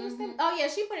Cash put it? Mhm. Oh yeah,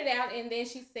 she put it out, and then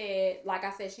she said, like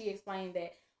I said, she explained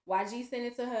that YG sent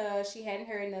it to her. She hadn't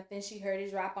heard nothing. She heard it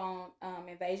drop on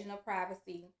Invasion of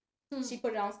Privacy. She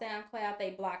put it on SoundCloud.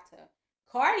 They blocked her.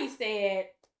 Cardi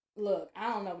said, "Look, I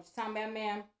don't know what you're talking about,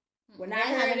 ma'am. When I That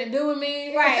had heard nothing it, to do with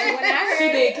me. right? When I heard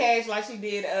She did it, Cash like she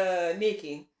did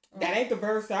Nicki. That ain't the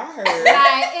verse I heard.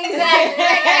 Right, exactly.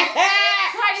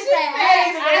 Cardi She said,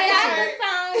 said, I got "I the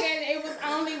song and it was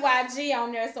only YG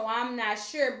on there, so I'm not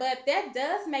sure." But that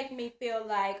does make me feel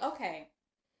like, okay.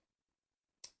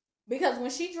 Because when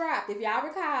she dropped, if y'all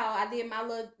recall, I did my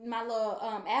little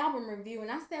album review,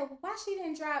 and I said, well, why she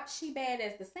didn't drop "She Bad"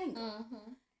 as the single?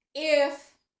 Mm-hmm.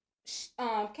 If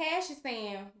Cash is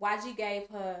saying YG gave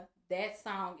her that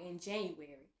song in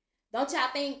January, don't y'all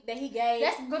think that he gave?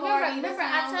 That's Cardi the remember song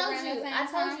I around told that you same I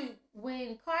told time? you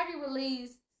when Cardi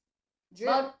released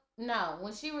Drip.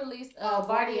 when she released Bartier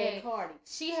Bartier, Cardi.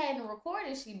 she hadn't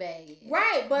recorded She Bad yet.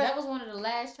 Right, but that was one of the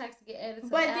last tracks to get added to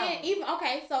But the then album. even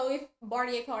okay, so if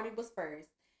Bartier Cardi was first,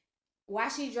 why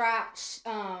she dropped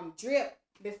Drip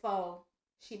before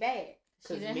She Bad?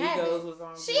 She Because didn't have it. Migos was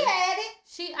on She there. had it.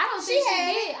 I don't She think she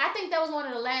had did. I think that was one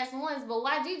of the last ones, but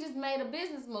YG just made a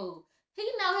business move. He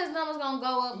know his numbers gonna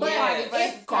go up. But Yeah,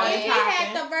 if Cardi he popping.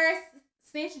 had the verse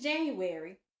since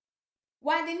January,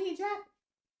 why didn't he drop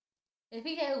If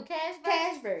he had who Cash it?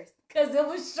 Cash verse? because it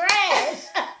was trash.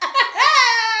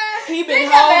 He been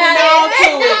holding on to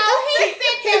No, it.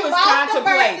 he He was both the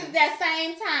contemplating. verses that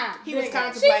same time. He was She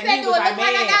contemplating. said, He "Do was it like, look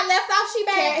like I man. got left off? She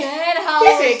bad." That He hoe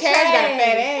said was Cash got a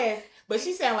fat trash. ass. But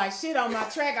she sound like shit on my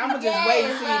track. I'ma just Yes, wait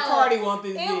and see if bro. Cardi want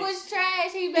this It bitch. was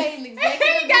trash. He made an executive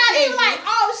He got decision. him like,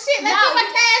 "Oh shit, let's see what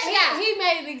Cash got." He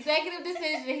made an executive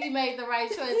decision. He made the right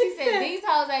choice. He said these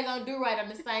hoes ain't gonna do right on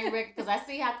the same record because I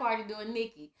see how Cardi doing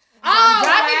Nicki. So I'm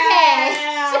dropping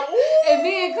Cash, and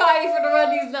me and Cardi for to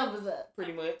run these numbers up.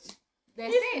 Pretty much.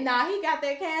 That's it. Nah, he got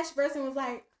that Cash verse and was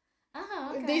like,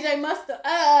 Okay. DJ Mustard.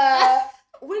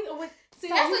 We See,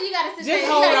 that's what you gotta sit Just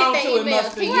there. hold You gotta on get to the it, emails.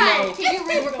 Mustard, Can you know. Can you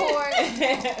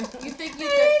re-record? You think you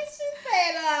could? She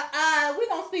said, we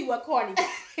gonna see what Cardi got.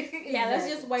 Yeah, let's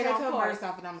just wait Take on her Cardi. verse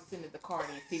off and I'm gonna send it to Cardi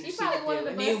and see what She she probably can wanted do. to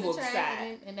And bust then we'll the track,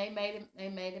 decide. and they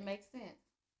made it make sense.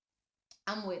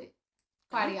 I'm with it.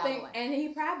 Cardi I all the think- way. And he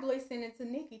probably sent it to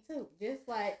Nicki too. Just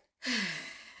like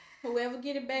whoever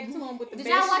get it back to him with the Did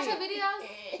best y'all watch shit. her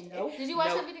videos? Nope. Did you watch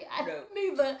her Nope. video? I Nope.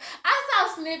 neither. I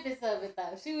saw snippets of it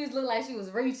though. She was looked like she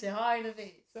was reaching hard in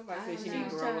it. Somebody I said she don't need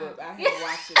to know. grow up. I haven't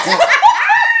watched it.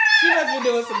 She must be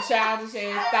doing some childish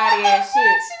ass, thotty ass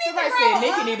shit. Somebody grow said up.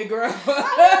 Nicki need to grow up.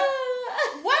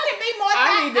 What could be more?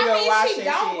 I need to go watch she that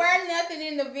don't shit. wear nothing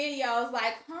in the videos.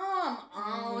 Like, come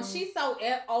on, she's so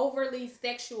overly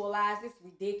sexualized. It's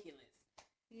ridiculous.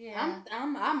 Yeah.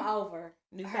 I'm over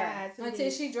New her vibes and until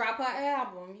this. she drop her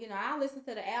album. You know, I listen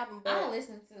to the album, I but don't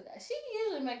listen to that. She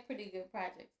usually make pretty good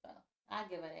projects though. I'll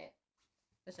give her that.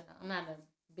 For sure. I'm not a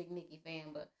big Nicki fan,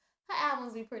 but her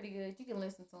albums be pretty good. You can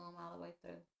listen to them all the way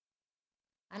through.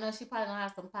 I know she probably gonna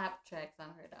have some pop tracks on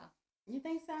her though. you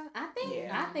think so? I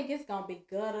Yeah. think it's gonna be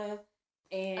gutter.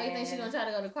 And Oh, you think she's gonna try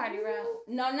to go the Cardi route?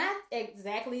 No, not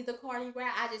exactly the Cardi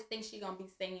route. I just think she's gonna be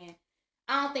singing.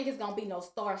 I don't think it's gonna be no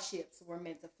starships we're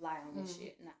meant to fly on this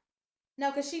shit. No,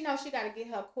 because she knows she got to get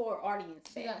her core audience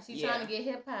back. She's trying to get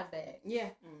hip hop back. Yeah.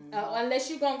 Mhm. Unless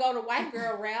you're gonna go the white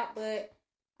girl route, but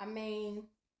I mean,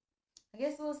 I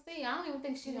guess we'll see. I don't even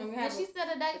think she You don't did. have She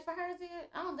set a date for hers yet?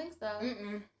 I don't think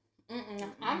so.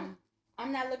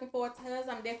 I'm not looking forward to hers.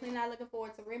 I'm definitely not looking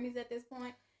forward to Remy's at this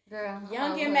point. Girl,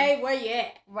 Young I'm and over. May, where you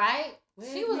at? Right?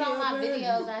 She was on my Where you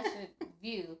videos I should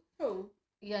view. Who?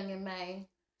 Young and May.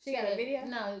 She got a video?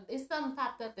 No, it's something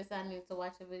popped up that I need to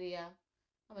watch a video.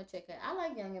 I'm gonna check it. I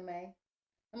like Young and May.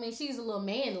 I mean, she's a little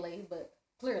manly, but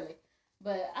clearly,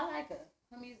 but I like her.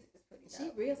 Her music is pretty She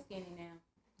dope. real skinny now.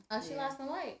 Oh, she Yeah. lost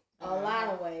some weight. A lot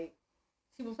of weight.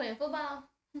 She been playing football.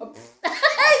 Oh, I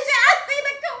see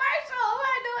the commercial. What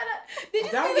I doing? Did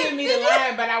you Don't see give me the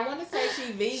line, but I want to say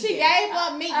she vegan. She gave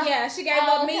up meat. Yeah, she gave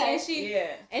up meat,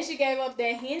 okay. and she gave up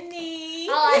that Henny.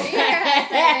 Oh, I did hear her say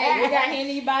that. We got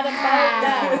Henny by the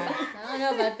boat. I don't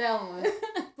know about that one.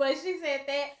 But she said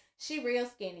that she real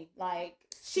skinny. Like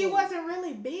She wasn't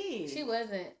really big. She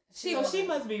wasn't. So she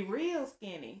must be real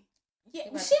skinny. Yeah, she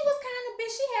was kind of big.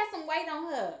 She had some weight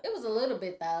on her. It was a little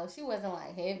bit though. She wasn't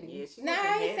like heavy. Yeah, she Nah, wasn't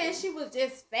I ain't saying heavy. she was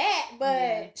just fat, but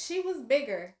Yeah. she was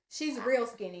bigger. She's real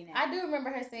skinny now. I do remember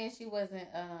her saying she wasn't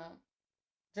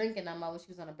drinking no more when she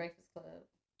was on the Breakfast Club.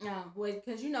 No,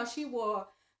 because you know she wore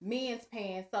men's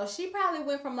pants, so she probably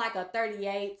went from like a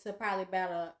 38 to probably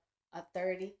about a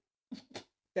 30.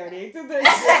 38 to 30. That's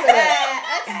 8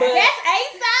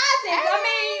 sizes. I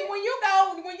mean, when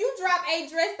you drop 8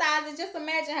 dress sizes, just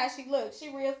imagine how she looks. She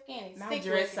real skinny. Not thick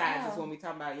dress looking. sizes when we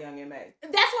talk about Young and May.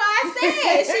 That's why I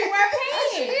said she wear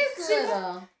pants. She is good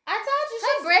though. I told you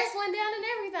Her breasts went down and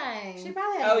everything. She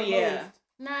probably had Oh, them yeah. moved.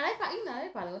 Nah, they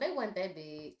probably they wasn't that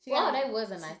big. She Well, got- they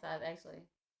was a nice size actually.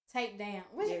 Take down.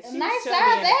 Yeah, she Nice was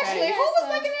chubby in size, the actually. face. Who was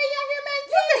Yes, looking at Young and May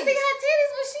You can see titties? her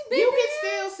titties when she big. You can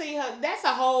still see her. That's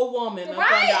a whole woman up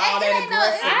Right, under all and that it ain't no-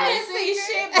 aggressiveness. I didn't see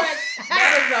shit, but That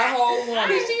is a whole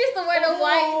woman. She used to wear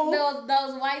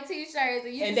those white t-shirts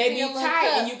and you And can they see be a little tight,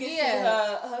 cup. and you can see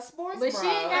her sports But bra. she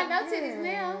ain't got no titties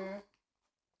now.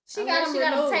 She got them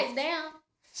them removed. taped down.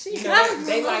 She You know,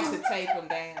 they like to tape them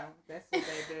down. That's what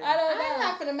they do. I don't I'm know.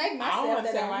 not gonna make I don't myself want to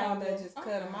that say why uncomfortable. they just cut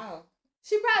them off.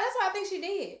 She probably, that's what I think she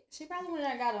did. She probably went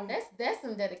and got them. That's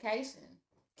some dedication.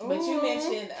 But you Ooh.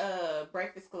 mentioned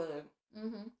Breakfast Club,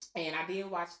 Mm-hmm. and I did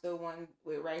watch the one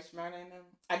with Ray Schmurda and them.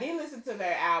 I did listen to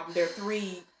their album, their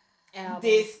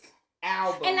 3-disc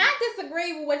album. And I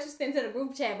disagree with what you sent to the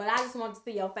group chat, but I just wanted to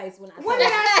see your face when I What said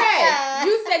did it. I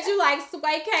You said you like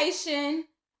Swaycation,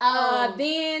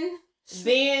 then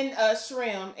Then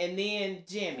Shrimp, and then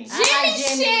Jimmy. I like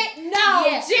Jimmy Jimmy. shit. No,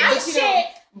 Yeah, Jimmy but you know, shit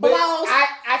But blows. I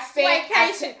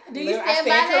Swaycation. Do you stand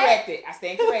by that? corrected. I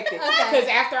stand corrected. Okay. Because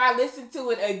after I listened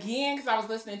to it again, because I was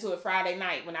listening to it Friday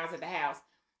night when I was at the house,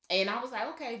 and I was like,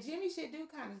 okay, Jimmy shit do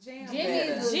kind of jam.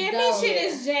 Jimmy shit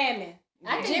is jamming.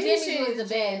 I think Jimmy Jimmy's was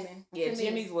the best. Yeah,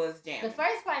 Jimmy's was jamming. The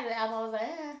first part of the album, I was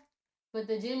like, But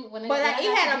the Jimmy, but like, he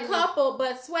had a couple,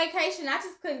 but Swaycation, I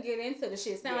just couldn't get into the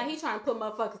shit. Sound like he trying to put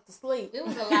motherfuckers to sleep. It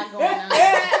was a lot going on.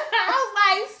 I was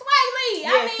like, Sway Lee.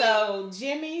 Yeah, so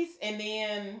Jimmy's, and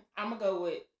then I'm gonna go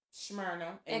with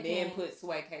Smyrna, and then put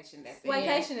Swaycation.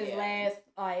 Swaycation is last.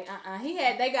 Like,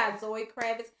 they got Zoe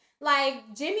Kravitz.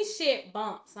 Like, Jimmy shit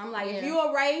bumps. I'm like, if you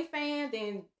a Ray fan,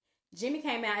 then Jimmy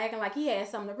came out acting like he had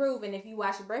something to prove, and if you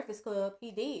watch the Breakfast Club,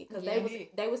 he did, because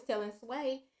they was telling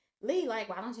Sway Lee, like,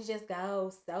 why don't you just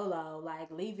go solo? Like,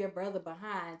 leave your brother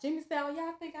behind. Jimmy said, well,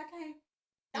 y'all think I can't?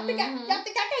 Y'all think I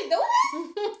can't do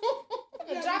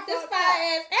this? Drop this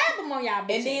fire ass album on y'all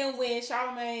bitches. And then when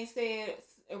Charlamagne said,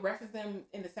 referenced them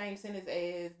in the same sentence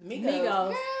as Migos.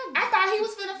 Girl, I thought he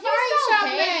was finna fight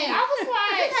Charlamagne. I was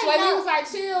like, so he was like,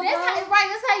 chill,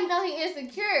 That's how you know he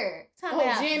insecure.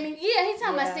 Jimmy? Yeah, he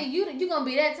talking about, see, you gonna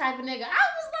be that type of nigga. I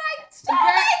was like,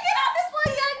 Charlamagne, get out this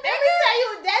one young nigga. Let me tell you,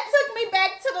 that took me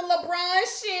back to the LeBron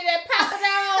shit at Papa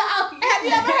Down. Have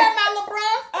you ever heard my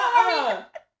LeBron story?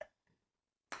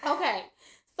 Okay,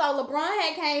 so LeBron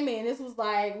had came in. This was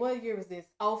like, what year was this?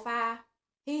 05.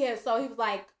 He was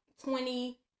like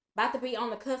 20, about to be on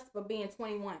the cusp of being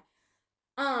 21.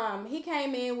 He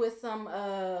came in with some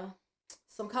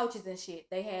coaches and shit.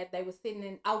 They was sitting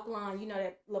in Oakland, you know,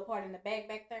 that little part in the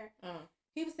back there.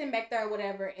 He was sitting back there or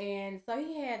whatever, and so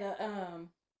he had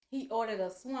he ordered a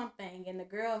Swamp Thing, and the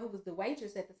girl who was the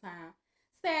waitress at the time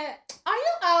said, "Are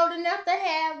you old enough to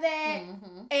have that?"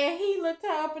 Mm-hmm. And he looked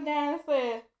her up and down and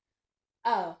said,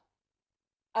 "Oh,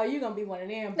 you gonna be one of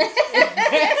them bitches." I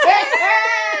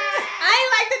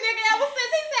ain't like the nigga ever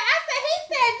since. He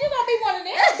said you gonna be one of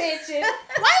them bitches.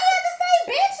 Why you have to say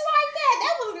bitch like that?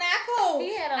 That was not cool.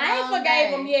 I ain't forgave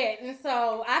him yet, and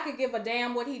so I could give a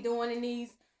damn what he doing in these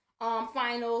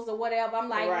finals or whatever. I'm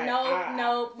like,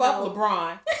 no, fuck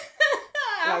LeBron.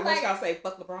 Like, what y'all say?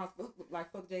 Fuck LeBron.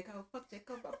 Like, fuck J. Cole. Fuck J.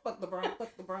 Cole. Fuck LeBron.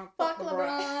 Fuck LeBron. Fuck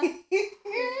LeBron.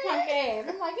 Punk ass.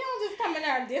 I'm like, you don't just come in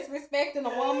there disrespecting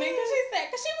a woman.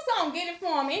 Because she was going to get it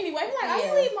for him anyway. He's like, are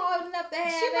you even old enough to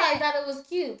have She probably thought it was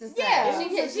cute to say.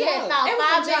 Yeah. She had thought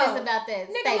 5 minutes about that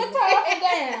nigga looked her up and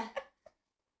down.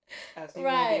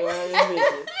 Right.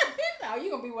 Oh,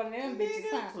 you gonna be one of them bitches,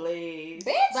 huh? Please.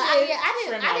 Bitches. But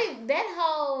I didn't. That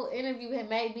whole interview had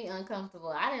made me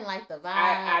uncomfortable. I didn't like the vibe.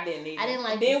 I didn't either. I didn't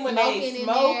like then when they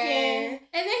smoking,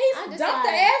 and then he dumped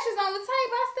the ashes on the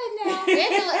table. I said, "No."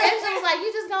 Angela was like,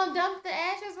 "You just gonna dump the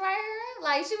ashes right here?"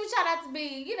 Like she was trying not to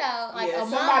be, you know, like a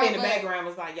somebody mama, in the background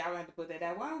was like, "Y'all have to put that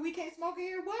out. Why we can't smoke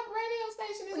here? What radio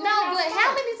station is?" No, but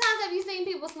how many times have you seen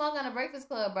people smoke on a Breakfast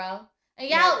Club, bro? And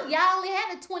y'all only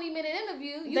had a 20-minute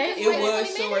interview. It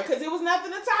was short because it was nothing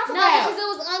to talk about. No, because it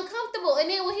was uncomfortable. And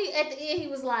then when at the end, he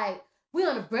was like, "We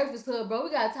on the Breakfast Club, bro.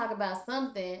 We gotta talk about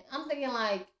something." I'm thinking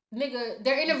like, nigga,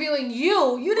 they're interviewing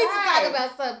you. You need to talk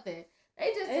about something.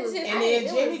 They just and then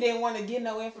Jimmy didn't want to get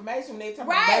no information when they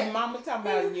talking about baby mama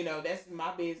talking about, you know, that's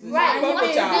my business. Right.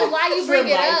 Why you bring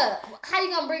it up? How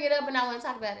you gonna bring it up and not want to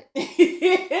talk about it? Girl,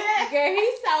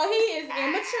 he is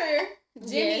immature.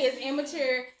 Jimmy is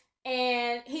immature.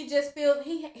 And he just feels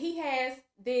he has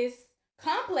this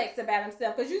complex about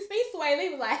himself. Because you see Sway Lee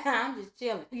was like, I'm just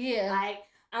chilling. Yeah. Like,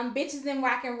 I'm bitches in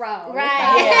rock and roll.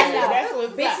 Right. Yeah, that's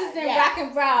what's bitches in rock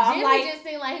and roll. Jimmy just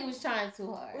seemed like he was trying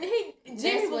too hard.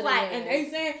 Jimmy was like, and they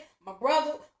saying, my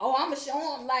brother, I'm going to show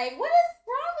him. Like, what is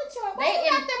wrong with you? Why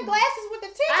you got them glasses with the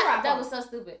teardrop? That was so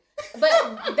stupid.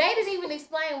 But they didn't even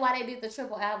explain why they did the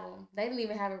triple album. They didn't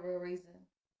even have a real reason.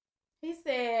 He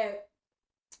said,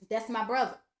 that's my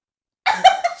brother.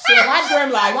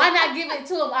 Why not give it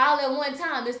to him all at one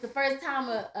time? It's the first time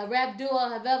a rap duo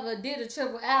have ever did a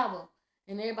triple album,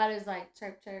 and everybody's like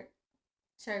chirp chirp,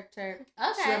 chirp chirp.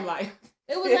 Okay,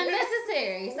 it was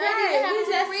unnecessary. So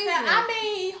I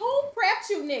mean, who prepped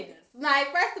you niggas?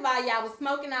 Like, first of all, y'all was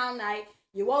smoking all night.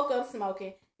 You woke up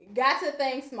smoking. Got to the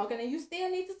thing smoking, and you still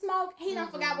need to smoke. He done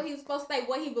forgot what he was supposed to say.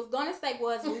 What he was gonna say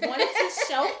was we wanted to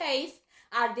showcase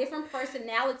our different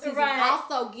personalities and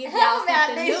also give y'all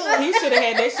something new. He should have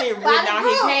had that shit written on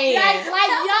his hand.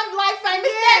 Like young, like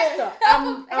famous Dexter.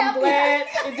 I'm glad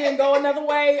it didn't go another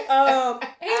way.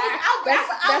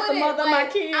 That's the mother of my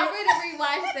kids. I really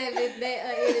rewatched that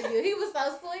interview. He was so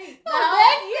sweet.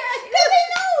 Because he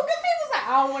knew. Because he was like,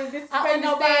 I don't want to disrespect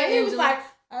nobody. He was like,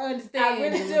 I understand. I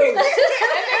really do. And then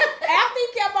after he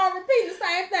kept on on repeating the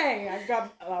same thing.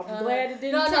 I'm glad it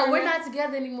didn't. No, we're not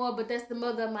together anymore. But that's the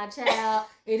mother of my child.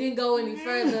 It didn't go any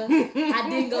further. I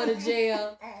didn't go to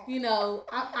jail. You know,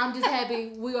 I'm just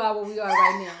happy we are where we are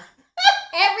right now.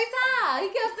 Every time he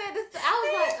kept saying this, I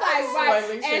was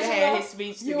right. Should have had his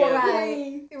speech together.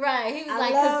 Right. He was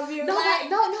like, love you.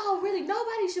 No, really,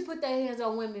 nobody should put their hands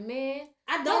on women, man.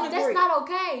 I don't agree. That's not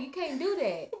okay. You can't do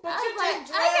that. But I you was like,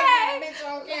 just dragged that bitch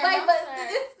on camera. Wait, but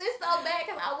it's so bad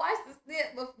because I watched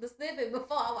the snippet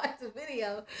before I watched the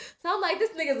video. So I'm like,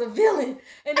 this nigga's a villain.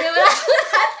 And then when I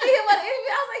see him on the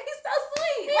interview, I was like, he's so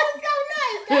sweet. He was so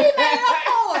nice.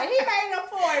 He made it up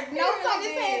for it. No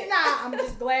talking saying, nah. I'm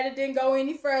just glad it didn't go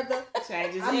any further.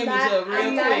 Change his image up real quick.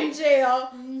 I'm not in jail.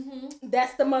 Mm-hmm.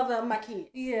 That's the mother of my kids.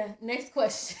 Yeah. Next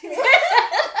question.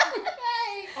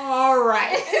 All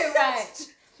right. Right.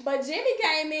 But Jimmy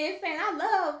came in saying, I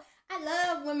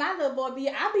love when my little boy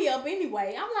I be up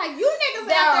anyway. I'm like, you niggas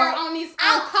out there on these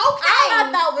cocaine. I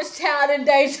thought was child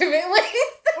endangerment.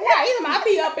 Right, I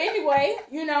be up anyway,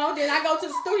 you know. Then I go to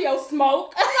the studio,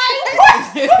 smoke. I'm like,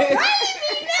 what? Crazy,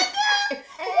 nigga.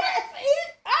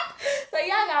 So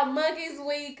y'all got monkeys,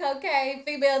 weed, cocaine,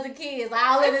 females, and kids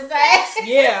all in the same.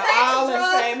 Yeah, all in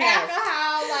the same house.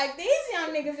 Alcohol, like these young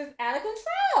niggas is out of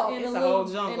control. It's a whole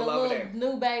jungle over there.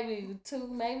 New baby, 1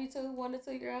 to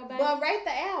 2 year old baby. But rate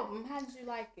the album. How did you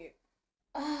like it?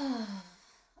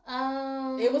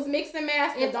 It was mixed and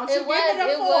mastered. Don't you give it a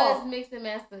 4? It was mixed and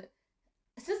mastered.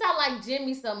 Since I like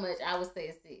Jimmy so much, I would say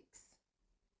a 6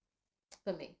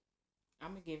 for me.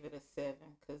 I'm gonna give it a 7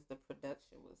 because the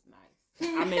production was nice.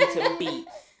 I'm into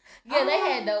beats. Yeah, they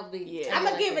had dope beats. Yeah. I'm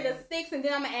gonna give it a 6, and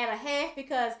then I'm gonna add a half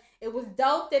because it was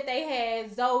dope that they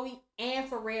had Zoe and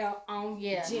Pharrell on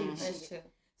Jimmy. That's true.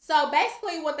 So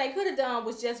basically, what they could have done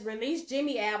was just release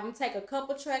Jimmy album, take a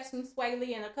couple tracks from Sway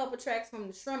Lee and a couple tracks from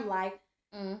the Shrimp Life,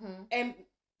 and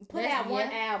put out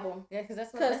one album. Yeah, because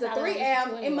the 3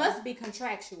 albums, anyway. It must be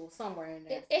contractual somewhere in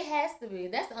there. It has to be.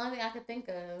 That's the only thing I could think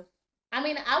of. I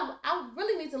mean, I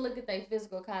really need to look at their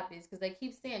physical copies because they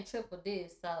keep saying triple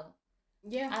disc. So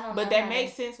yeah, I don't know. But that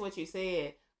makes sense what you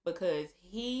said because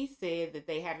he said that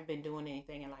they haven't been doing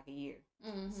anything in like a year,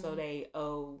 so they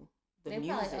owe the music. They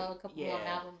probably owe a couple more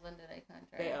albums under their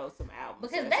contract. They owe some albums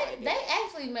because they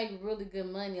actually make really good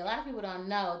money. A lot of people don't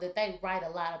know that they write a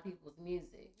lot of people's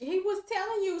music. He was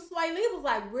telling you, Sway Lee was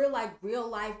like real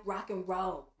life rock and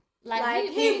roll. Like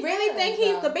he really think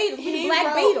he's the Beatles. He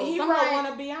Black wrote, Beatles. He wrote one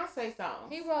of Beyonce songs.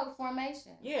 He wrote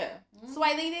Formation. Yeah.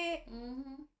 Sway Lee did?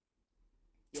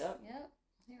 Yep.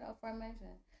 He wrote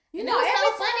Formation. You and know, it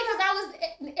was so funny because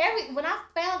when I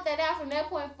found that out from that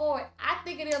point forward, I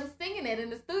think of them singing it in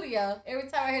the studio every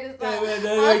time I hear this song. Get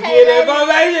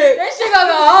information. That shit gonna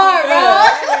go hard, bro.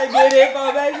 Get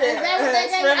information. Is that what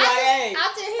they gave?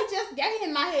 He just got it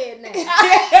in my head now.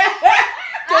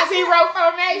 Because he wrote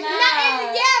Formation.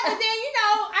 But then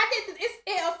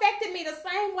it affected me the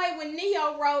same way when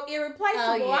Neo wrote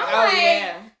Irreplaceable.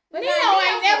 But Neo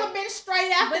ain't never been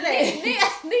straight after that.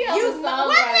 What nigga is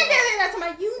that?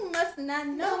 Somebody, you must not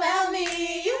know about me.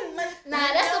 You must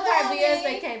not. That's the part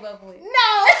Beyonce came up with.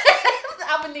 No,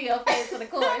 I'm a Neo fan to the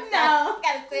chorus. No,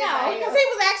 because he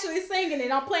was actually singing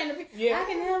it. I'm playing the. Yeah. I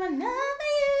can never know you.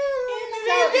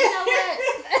 So you know what?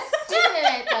 Speaking of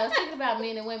that though, speaking about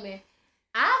men and women,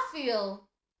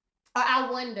 I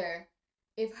wonder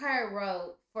if her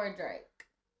wrote for Drake.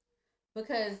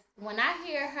 Because when I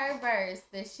hear her verse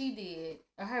that she did,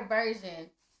 or her version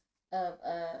of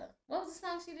what was the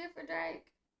song she did for Drake?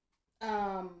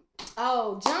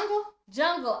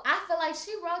 Jungle. I feel like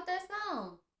she wrote that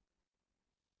song.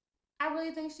 I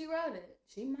really think she wrote it.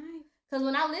 She might. Because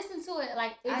when I listen to it,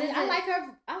 like I like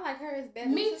her. I like her as better.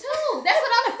 Me too. That's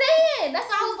what I'm saying. That's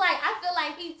why I was like, I feel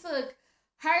like he took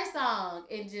her song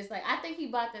and just like I think he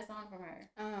bought that song from her.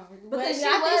 Because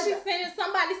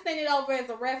somebody sent it over as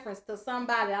a reference to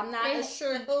somebody. I'm not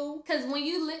sure who. Because when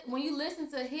you listen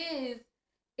to his,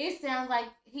 it sounds like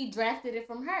he drafted it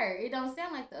from her. It don't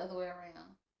sound like the other way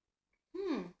around.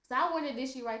 So I wondered, did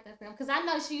she write that for him? Because I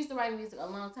know she used to write music a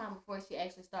long time before she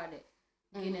actually started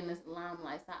getting in the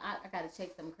limelight. So I gotta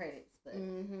check them credits. But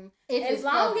as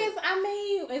long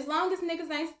as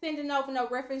niggas ain't sending over no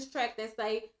reference track that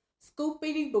say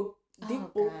Scoopity boop.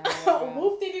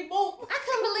 Whoop diddy boop. I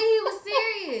couldn't believe he was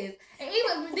serious. And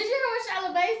even did you hear what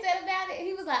Charlamagne said about it?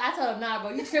 He was like, I told him, nah, bro,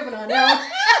 you tripping on that.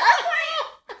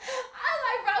 I was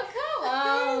like, bro, come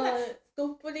on.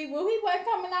 Scoopity boop. He wasn't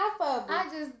coming off of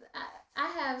it. I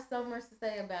have so much to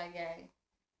say about Ye.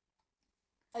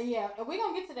 Yeah, and we're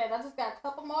gonna get to that. I just got a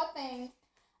couple more things.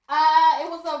 It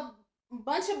was a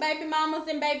bunch of baby mamas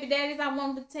and baby daddies I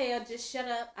wanted to tell. Just shut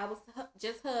up. I was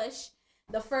just hush.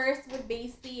 The first would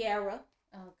be Sierra.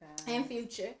 Oh God. and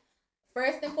Future.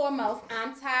 First and foremost,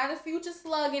 I'm tired of Future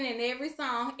slugging in every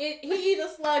song. He either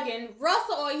slugging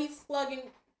Russell or he's slugging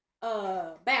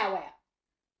Bow Wow.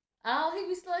 Oh,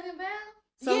 he be slugging Bow?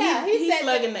 So yeah, he's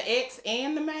slugging the ex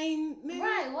and the main nigga?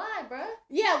 Right, why, bro?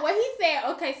 Yeah, what he said,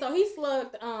 okay, so he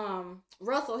slugged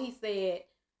Russell. He said,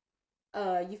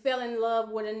 you fell in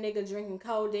love with a nigga drinking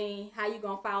codeine. How you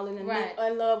gonna fall in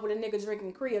love with a nigga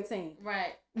drinking creatine?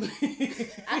 Right.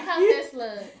 I caught that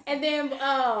slug. And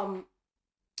then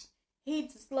he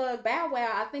slugged Bow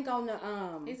Wow, I think on the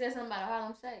He said something about a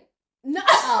Harlem Shake. No.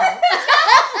 Oh.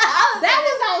 That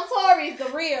was on Tory's, the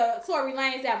real Tory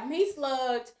Lanez album. He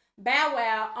slugged Bow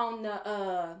Wow on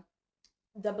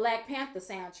the Black Panther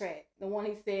soundtrack. The one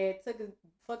he said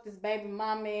fucked his baby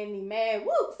mama and he mad.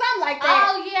 Woo, something like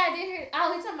that. Oh yeah, I did hear.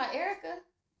 Oh, he talking about Erica.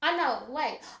 I know.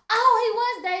 Wait. Oh, he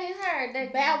was dating her.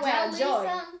 That Bow Wow,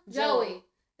 Joey.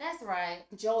 That's right.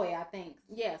 Joy, I think.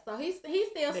 Yeah. So he's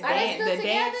still the together?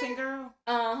 dancing girl.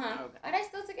 Okay. Are they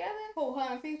still together? Who, her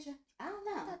and Future? I don't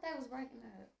I know. thought they was breaking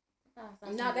up.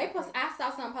 No, they I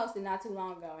saw something posted not too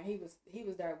long ago, and he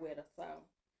was there with her.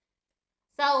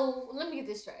 So let me get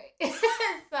this straight.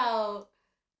 So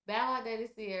Bow Wow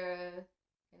dated Sierra,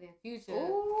 and then Future.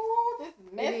 Ooh, this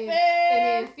is messy. And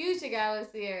then Future got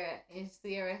with Sierra, and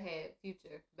Sierra had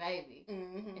Future baby.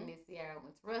 Mm-hmm. And then Sierra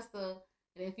went to Russell,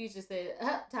 and then Future said,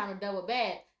 "Time to double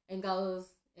back," and goes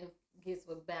and gets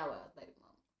with Bow Wow's baby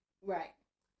mama. Right.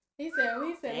 He said,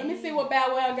 let me see what Bow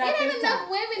Wow got. It ain't enough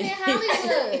women in Hollywood.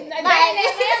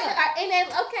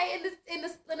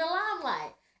 in the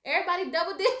limelight. Everybody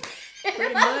double dip.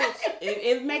 Pretty much.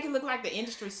 It make it look like the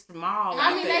industry's small.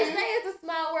 I mean, they say it's a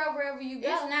small world wherever you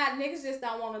go. It's not. Niggas just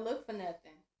don't want to look for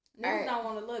nothing. Niggas don't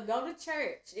want to look. Go to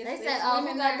church. They said, "Oh,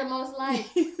 who got the most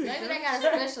likes?" Maybe they got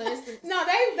a specialist. No,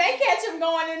 they catch him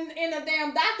going in a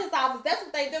damn doctor's office. That's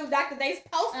what they do. Dr. Dace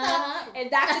post up in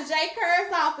Dr. J.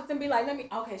 Kerr's office and be like,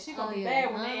 she gonna be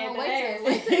bad when they end the day.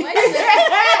 Wait till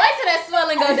that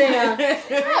swelling go down.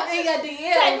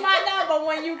 Take my number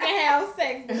when you can have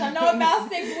sex. Because I know about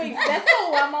 6 weeks. That's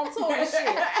cool. I'm on tour and shit.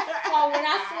 So when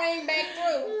I swing back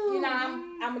through,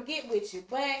 I'm going to get with you.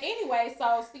 But anyway,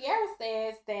 so Sierra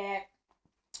says that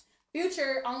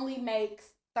Future only makes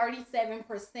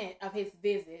 37% of his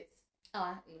visits.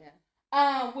 Oh,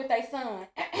 yeah. With a son,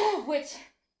 which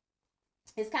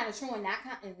is kind of true and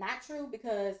not true,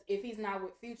 because if he's not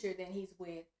with Future, then he's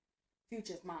with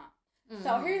Future's mom. Mm-hmm.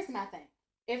 So here's my thing.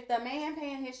 If the man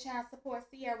paying his child support,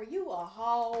 Sierra, you a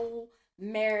whole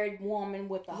married woman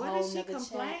with a whole nother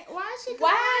child. Why is she complaining?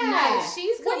 Why? No,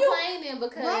 she's complaining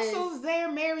because Russell's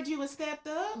there, married you, and stepped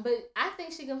up. But I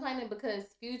think she complaining because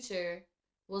Future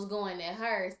was going at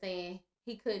her saying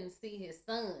he couldn't see his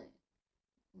son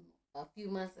a few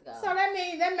months ago. So that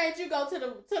made you go to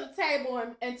the table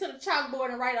and to the chalkboard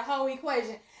and write a whole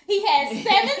equation. He had 17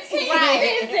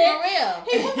 visits. For real.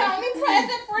 He was only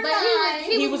present for 9.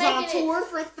 He was on tour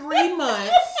for 3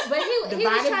 months. But he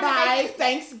divided was by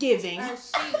Thanksgiving.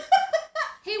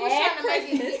 He was trying to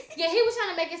make it. Yeah, he was trying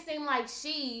to make it seem like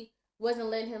she wasn't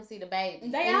letting him see the baby.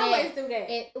 They always do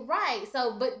that. Right.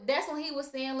 So, but that's when he was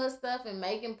saying little stuff and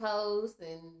making posts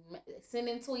and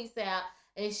sending tweets out.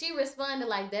 And she responded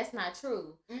like, that's not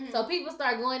true. Mm-hmm. So people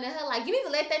start going to her like, you need to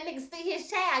let that nigga see his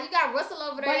child. You got Russell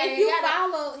over there. But if you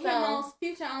follow him on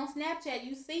Future on Snapchat,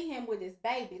 you see him with his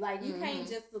baby. Like, you can't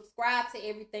just subscribe to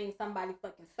everything somebody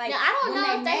fucking say. Yeah, I don't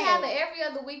know if they have an every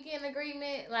other weekend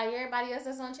agreement like everybody else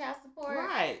that's on child support.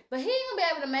 Right. But he ain't gonna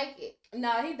be able to make it.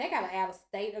 No, they got an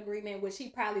out-of-state agreement, which he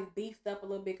probably beefed up a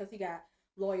little bit because he got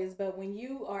lawyers. But when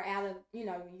you are out of, when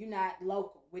you're not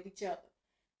local with each other,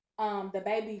 the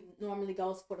baby normally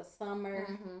goes for the summer,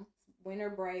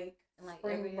 winter break, like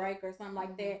spring break or something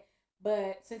like that.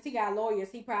 But since he got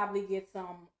lawyers, he probably gets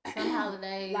some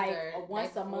holidays, like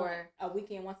once a month, a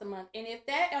weekend once a month. And if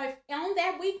on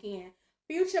that weekend,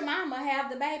 Future mama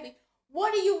have the baby,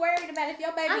 what are you worried about if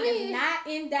your baby is not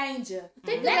in danger?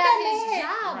 Think about his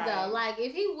job though. Like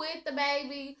if he with the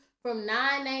baby from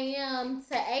 9 a.m.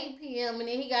 to 8 p.m. and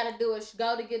then he got to do a show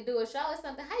or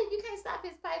something. Hey, you can't stop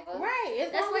his paper. Right.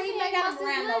 That's where he make most of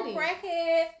his money. No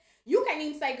crackheads. You can't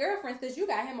even say girlfriends because you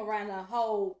got him around a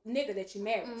whole nigga that you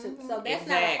married to. So that's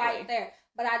not a fight there.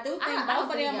 But I do think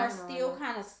both of them are still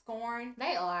kind of scorned.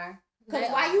 They are. Because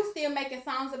why you still making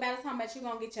songs about it, talking about you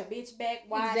going to get your bitch back?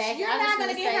 Why? Exactly. You're not going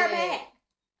to get her back.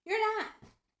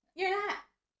 You're not.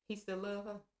 He still love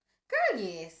her? Girl,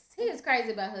 yes. He is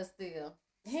crazy about her still.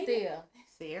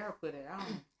 Sierra put it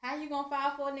on. How you gonna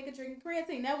fall for a nigga drinking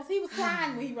creatine? He was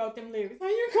crying when he wrote them lyrics. How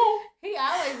you gonna? He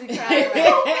always be crying.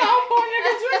 Right? Fall for a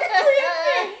nigga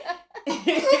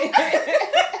drinking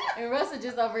creatine. And Russell just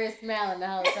just over here smiling the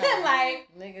whole time. Like,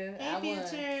 nigga, Hey, I won.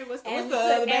 Future. What's the and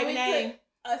other we baby took name?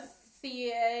 a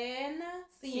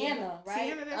Sienna, right?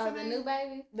 Sienna, that's her The name? new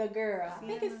baby? The girl. I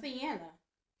think it's Sienna. Sienna.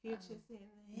 Future Sienna.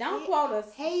 Don't Hey, quote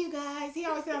us. Hey, you guys. He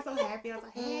always sounds so happy. I was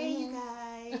like, hey, you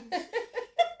guys.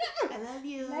 I love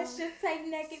you. Let's just take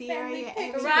naked Sierra, family you're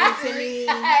pictures. everything to me.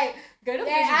 Hey, Girl, them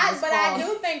yeah, pictures was but I false.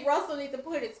 do think Russell needs to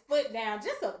put his foot down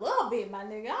just a little bit, my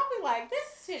nigga. I'll be like, this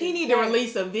shit. He is need to great.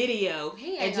 release a video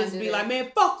He ain't and gonna just do be that. like,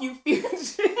 man, fuck you, Future. He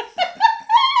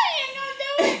ain't gonna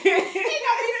do it. He gonna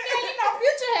be scared. You know,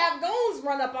 Future have goons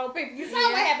run up on people. You saw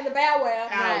what happened to Bow Wow.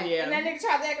 Oh, yeah. And that nigga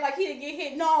tried to act like he didn't get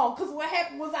hit. No, because what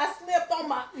happened was I slipped on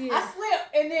my. Yeah. I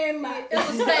slipped and then my. It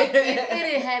was fake. It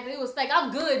didn't happen. It was fake.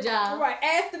 I'm good, y'all. Right.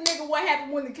 Ask the nigga what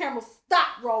happened when the camera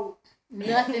stopped rolling.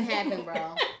 Nothing happened, bro.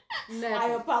 I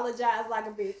Nothing. apologize like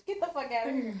a bitch. Get the fuck out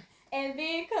of here. And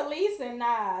then Khalees and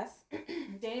Nas.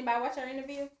 Did anybody watch her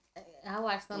interview? I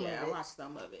watched some Yeah, of I it. watched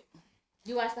some of it.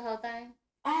 You watched the whole thing?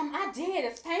 I did.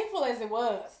 As painful as it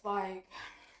was, like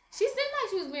She seemed like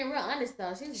she was being real honest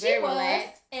though. She was she very was,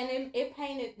 relaxed. and it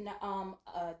painted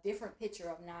a different picture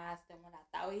of Nas than what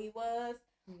I thought he was.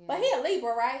 Yeah. But he a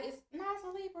Libra, right? Is Nas a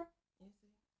Libra?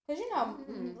 Cause you know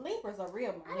Mhm. Libras are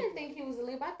real. I didn't think he was a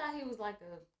Libra. I thought he was like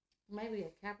maybe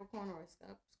a Capricorn or a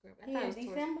Scorpio. I He thought in it was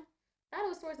December. thought it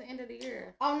was towards the end of the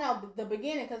year. Oh no, the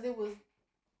beginning, cause it was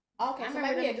okay. I So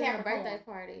remember maybe a them doing a Capricorn. birthday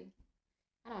party.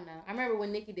 I don't know. I remember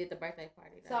when Nikki did the birthday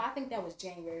party. So I think that was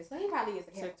January. So he probably is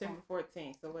a Capricorn. September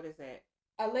 14th. So what is that?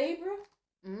 A Libra.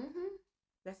 mm-hmm.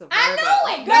 That's a Virgo. I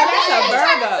know it, No, girl. that's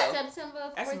a Virgo. September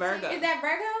 14th. That's Virgo. Is that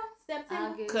Virgo? September.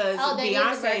 August. Because Oh, that is a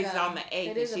Beyonce's Virgo. on the 8th That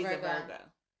and is she's a a Virgo. Virgo.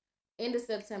 End of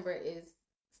September is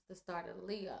the start of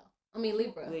Leo. I mean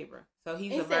Libra. Libra. So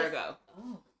he's It a says- Virgo.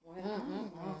 Oh, well, I Mm-hmm.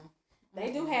 don't know.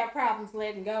 They do have problems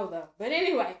letting go though. But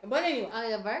anyway. Oh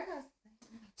yeah, Virgo.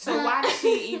 So why did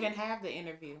she even have the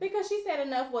interview? Because she said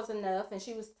enough was enough, and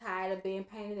she was tired of being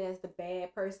painted as the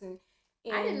bad person.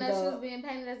 I didn't know she was being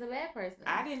painted as a bad person.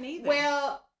 I didn't either.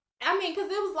 Well, I mean,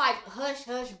 because it was like hush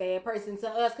hush bad person to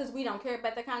us, because we don't care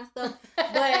about that kind of stuff.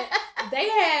 But they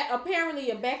had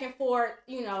apparently a back and forth,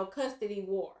 custody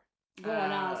war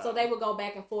going on. So they would go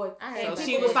back and forth. I heard And about so that.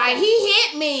 she people was would like, say- he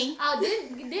hit me. Oh,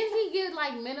 didn't he get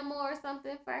like minimal or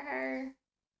something for her?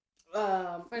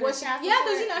 well, For the she, child yeah,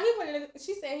 because support? he went in.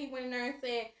 She said he went in there and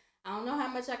said, "I don't know how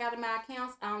much I got in my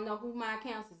accounts. I don't know who my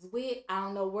accounts is with. I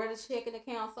don't know where the checking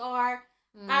accounts are.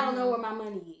 I don't know where my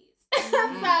money is."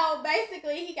 So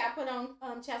basically, he got put on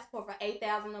child support for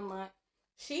 $8,000 a month.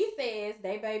 She says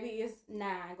they baby is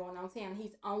 9, going on 10.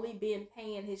 He's only been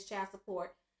paying his child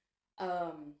support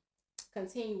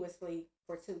continuously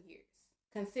for 2 years,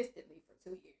 consistently for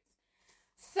 2 years.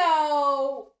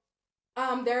 So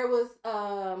there was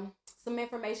some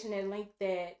information that linked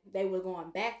that they were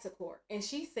going back to court, and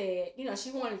she said,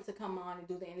 she wanted to come on and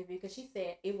do the interview because she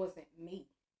said it wasn't me.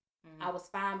 Mm-hmm. I was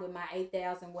fine with my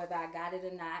 $8,000 whether I got it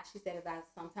or not. She said if I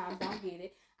sometimes don't get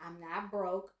it, I'm not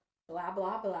broke, blah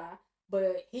blah blah.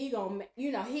 But he gonna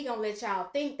let y'all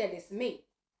think that it's me,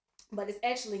 but it's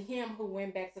actually him who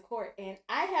went back to court. And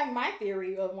I have my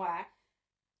theory of why.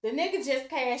 The nigga just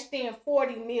cashed in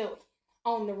 $40 million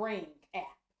on the Ring app.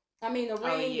 I mean the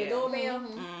Ring, yeah. the doorbell.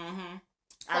 Mm-hmm.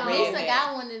 So Lisa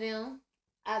got one of them.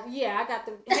 I got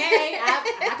the. Hey,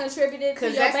 I contributed to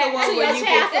 'Cause your that's the one where you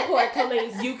child can- support,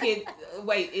 Khalees. You could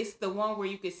wait. It's the one where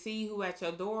you could see who at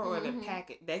your door or the Mhm.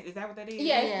 packet. Is that what that is?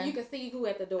 Yes, Yeah. you can see who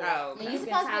at the door. Oh, And okay. you can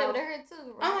supposed to be talk. able to hear it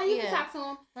too, right? You can talk to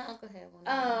him. My uncle had one.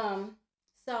 of them.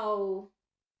 So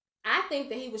I think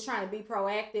that he was trying to be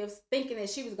proactive, thinking that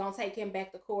she was gonna take him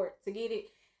back to court to get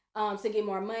it, to get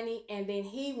more money, and then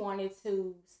he wanted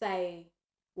to say,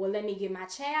 "Well, let me give my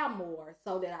child more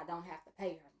so that I don't have to pay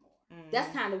her more." Mhm.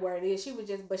 That's kind of where it is. She was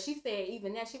just, but she said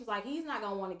even that she was like, he's not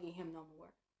gonna want to get him no more.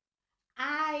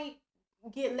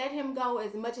 Let him go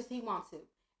as much as he wants to,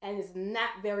 and it's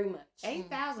not very much.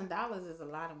 $8,000 is a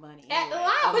lot of money. A Anyway,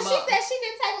 lot, a but she month. said she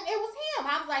didn't take him. It was him.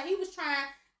 I was like, he was trying.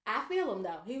 I feel him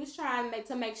though. He was trying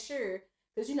to make sure,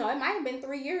 because it might have been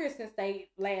 3 years since they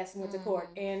last went to court,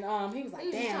 and he was like, He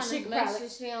was damn, trying she to could make probably, sure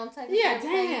she don't take yeah,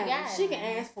 everything he damn, got. she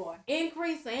can ask for an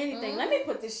increase or anything. Let me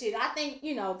put this shit. I think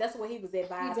that's what he was He's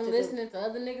advised been to listening to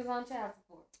other niggas on child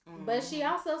support. Mhm. But she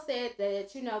also said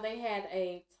that they had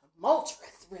a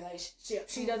tumultuous relationship.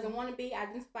 She doesn't want to be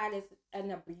identified as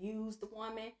an abused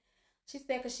woman. She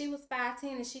said because she was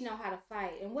 5'10" and she know how to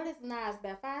fight. And what is Nas,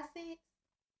 about 5'6"?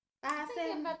 I think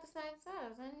they're 5'7"? about the same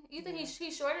size, ain't he? You think he's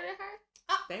shorter than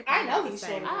her? They I know probably he's the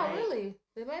same shorter. Oh, Right. really?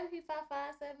 Then maybe he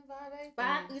 5'5", 7'5",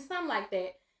 8". Something like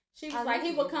that. She was I like, he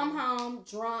like would it. come home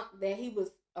drunk, that he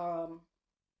was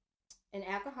an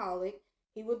alcoholic.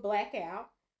 He would black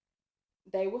out.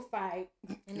 They would fight.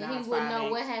 And Nah, then it's he wouldn't 5'8". know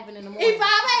what happened in the He 5'8". morning.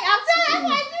 I'm telling you, I'm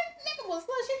like, this nigga was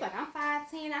look. She's like, I'm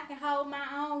 5'10". I can hold my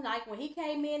own. Like when he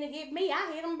came in and hit me,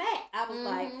 I hit him back. I was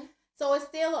like, so it's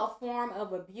still a form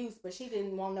of abuse, but she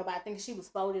didn't want nobody to think she was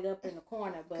folded up in the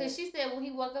corner. But because she said when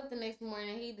he woke up the next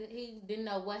morning, he didn't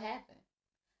know what happened.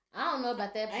 I don't know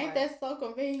about that part. ain't that so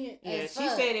convenient? Yeah, As she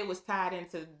fuck. said it was tied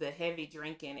into the heavy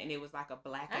drinking, and it was like a I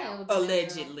blackout, ain't never been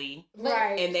allegedly.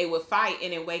 Right. And they would fight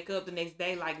and then wake up the next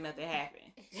day like nothing happened.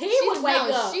 He would wake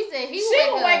up. She said She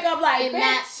would wake up like, and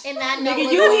bitch. not know Nigga,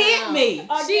 what's you going hit on. me.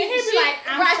 He'd be she- like,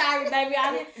 I'm right. sorry, baby.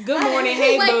 I didn't. Good I morning, didn't-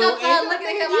 hey He wake boo. up And looking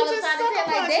at him you all the just time sucker and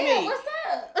like, punched damn, me. what's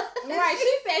up? Right.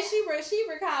 She said she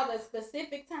recalled a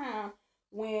specific time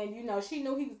when, you know, she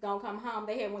knew he was gonna come home.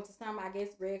 They had went to some, I guess,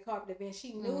 red carpet event.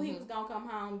 She knew he was gonna come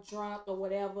home drunk or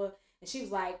whatever, and she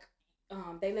was like,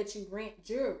 they let you rent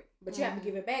jewelry, but you have to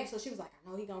give it back. So she was like, I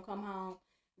know he gonna come home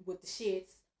with the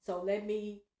shits, so let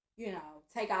me, you know,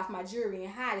 take off my jewelry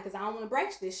and hide it because I don't want to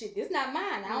break this shit. This not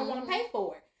mine. I don't want to pay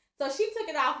for it. So she took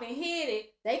it off and hid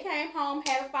it. They came home,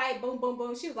 had a fight, boom, boom,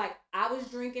 boom. She was like, I was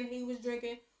drinking, he was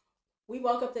drinking. We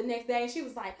woke up the next day and she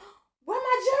was like, where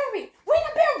my jewelry? We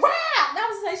done been robbed. That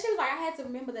was like, she was like, I had to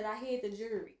remember that I hid the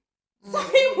jewelry. So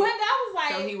he went, I was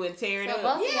like, So he would tear it So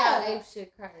up. both of Yeah. y'all ape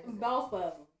shit crazy. both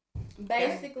of them.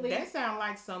 Basically. That sounds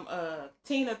like some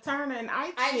Tina Turner and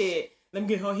Ike Ike shit. Let me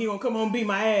get her. He gonna come home and beat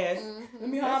my ass. Let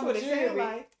me That's have what my it sounds jewelry.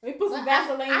 like. Let me put some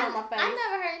Vaseline on my face. I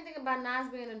never heard anything about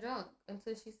Nas being a drunk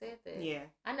until she said that. Yeah,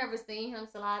 I never seen him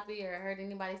sloppy or heard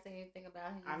anybody say anything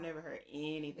about him. I've never heard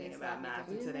anything Yes, about I Nas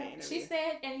haven't. until that interview. She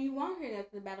said, and you won't hear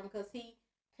nothing about him because he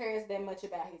cares that much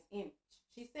about his image.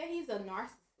 She said he's a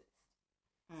narcissist.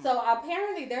 Mm. So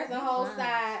apparently there's a He's whole nice.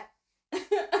 side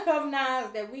of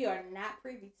Nas that we are not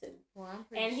privy to. Well, I'm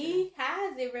pretty And sure. he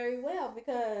hides it very well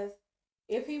because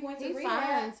if he went to He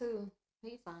rehab, fine too.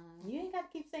 He fine. you ain't got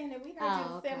to keep saying that. We heard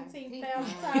Oh, you okay. 17,000 He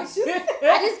times.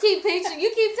 I just keep picturing.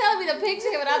 You keep telling me to picture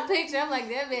him, and I picture. I'm like,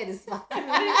 that man is fine.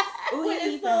 with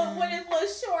his little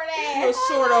short ass. Little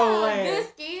short old Good ass.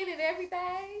 skin and everything.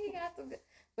 He got some good.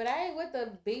 But I ain't with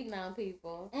the beating on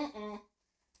people.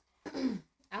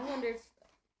 I wonder if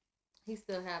he's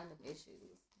still having them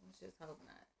issues. Let's just hope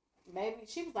not. Maybe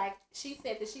she was like, she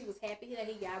said that she was happy that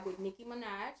he got with Nicki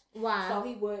Minaj, Why?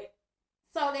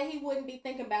 so that he wouldn't be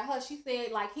thinking about her. She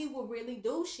said like he would really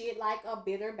do shit like a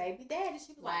bitter baby daddy.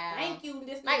 She was Wow. like, thank you.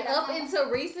 This like nigga, up I'm- until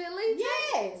recently?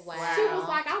 Yes. Wow. She was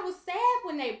like, I was sad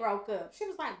when they broke up. She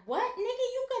was like, what, nigga?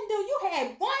 You couldn't do. You had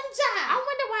one I job.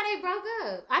 wonder why they broke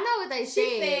up. I know what they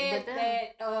She said, said but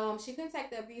that she couldn't take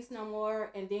the abuse no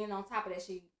more, and then on top of that,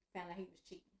 she found out he was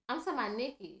cheating. I'm talking about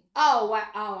Nikki. Oh wow!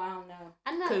 Oh, I don't know.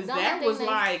 I know Because the only that thing was they-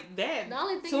 like that. the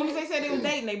only As thing soon as they said they was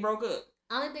dating, they broke up.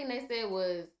 only thing they said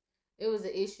was it was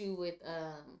an issue with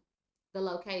the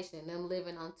location, them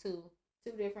living on two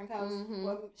different coasts. Mhm.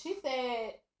 Well, she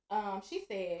said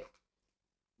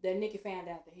that Nikki found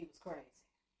out that he was crazy.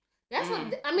 That's Mm.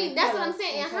 what I mean. That's what I'm Until-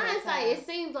 saying. In until that hindsight, time. it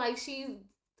seems like she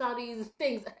saw these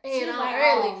things She head was on like,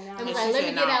 early, oh, no. and And was she like, "Let me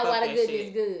said, get nah, out fuck while the that good shit.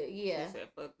 is good." Yeah. She said,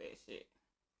 fuck that shit.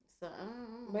 So, I don't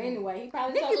know. But anyway, he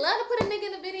probably Nikki told- love to put a nigga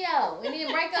in the video and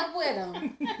then break up with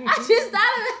him. I just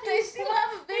thought of that. She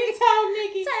love a He video. told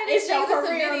Nikki, Turn these it's your niggas into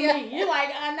career video. or me. You're like,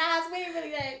 Nas, we ain't really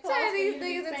that close. Turn to these you to be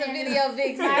niggas into saying video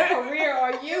vixens. my career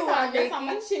or you. Come on, I guess I'm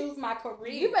Nikki. gonna choose my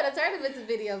career. You better turn them into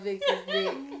video vixens,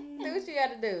 bitch. Do what you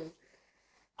gotta do.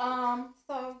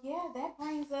 So yeah, that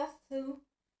brings us to,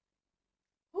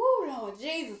 oh Lord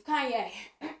Jesus, Kanye.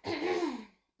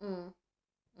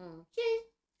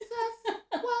 Jesus,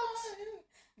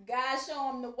 God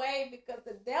show him the way because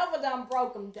the devil done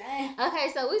broke him down.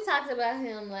 Okay, so we talked about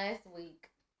him last week,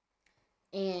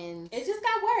 and It just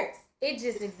got worse. it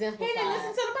just He exemplified. didn't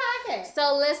listen to the podcast.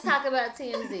 So let's talk about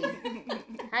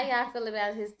TMZ. How y'all feel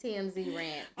about his TMZ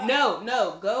rant?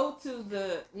 No, go to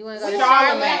the You want to go to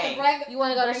Charlamagne. Charlotte? You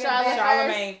want to go to Bring it back.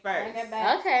 Charlotte Charlamagne Bring first. it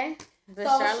back. Okay. The So,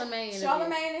 Charlamagne interview.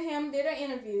 Charlamagne and him did an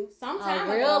interview sometime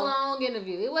A real ago. long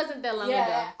interview. It wasn't that long Yeah,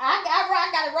 ago. I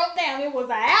got it wrote down. It was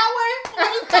an hour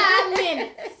and 45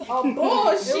 minutes of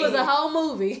bullshit. It was a whole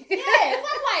movie. Yes,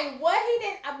 I'm like, what he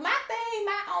didn't.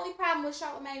 My only problem with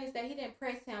Charlamagne is that he didn't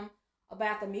press him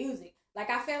about the music. Like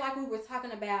I felt like we were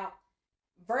talking about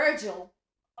Virgil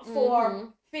for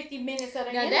 50 minutes of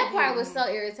the Now interview. that part was so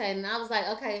irritating. I was like,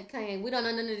 okay, Kanye, we don't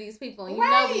know none of these people, and you know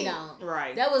Right. we don't.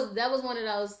 Right. That was one of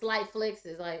those slight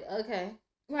flexes. Like, okay,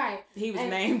 right. He was And-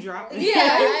 name dropping.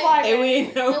 Yeah, It's like, And we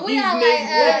didn't know And we these all like,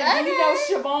 niggas. you know,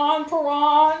 Siobhan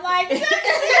Perron, like, I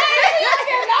didn't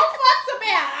give no fucks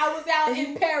about. I was out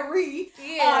in Paris,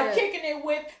 yeah. kicking it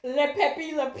with Le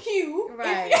Pepe Le Pew.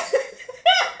 Right.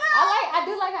 I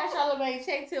do like how Charlamagne Charlamagne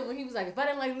checked him when he was like, if I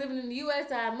didn't like living in the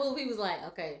U.S., I'd move. He was like,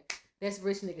 okay, that's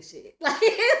rich nigga shit. Like,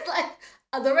 it's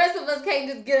like the rest of us can't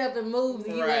just get up and move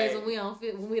the U.S.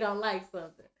 when we don't like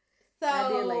something. So I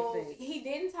did like that. He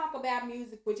didn't talk about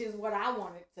music, which is what I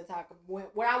wanted to talk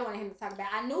about. What I wanted him to talk about.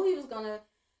 I knew he was gonna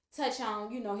touch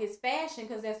on, his fashion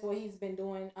because that's what he's been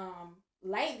doing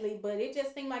lately. But it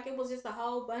just seemed like it was just a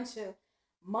whole bunch of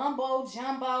mumbo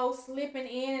jumbo, slipping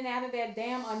in and out of that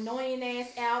damn annoying ass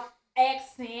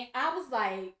accent. I was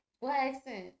like, what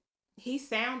accent? He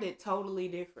sounded totally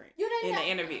different in the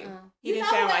interview. He didn't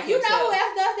sound like himself. You know who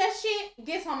else does that shit?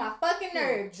 Gets on my fucking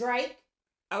nerve. Drake.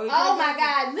 Oh my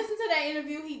God! Listen to that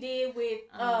interview he did with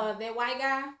that white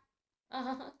guy.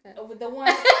 Okay. With the one.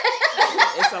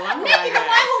 It's a lot of white guys. The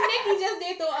one who Nikki just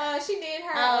did she did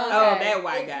her. That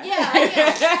white guy.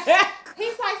 Yeah.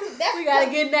 He's like, that's we got a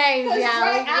good name, y'all.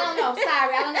 Drake, I don't know.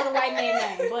 Sorry, I don't know the white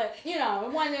man's name,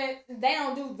 but one that they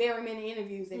don't do very many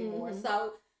interviews anymore. Mm-hmm.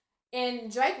 So, and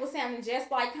Drake was sounding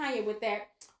just like Kanye with that.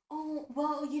 Oh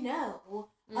well, I'm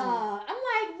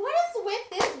like, what is with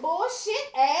this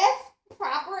bullshit ass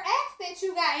proper accent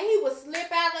you got? And he would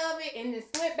slip out of it and then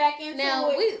slip back into it. Now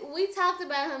we talked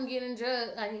about him getting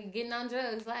drugs, like getting on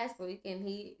drugs last week, and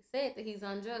he said that he's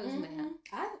on drugs now.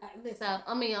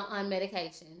 On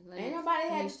medication. Ain't nobody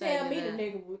had to tell me the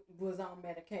nigga was on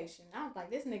medication. I was like,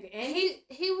 this nigga, and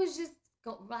he was just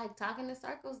talking in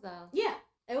circles though. Yeah,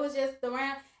 it was just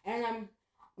around, and I'm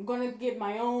gonna get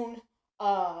my own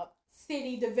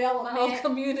city development, my own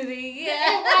community,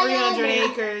 300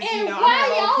 acres, and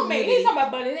Wyoming. He's talking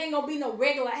about, but it ain't gonna be no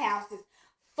regular houses,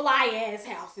 fly ass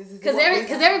houses. Because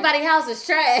everybody's house is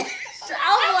trash. I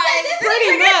was like,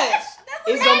 pretty much.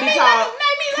 It's gonna be called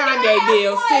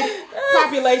Kanyeville. City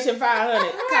population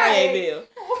 500. Kanyeville.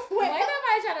 Ain't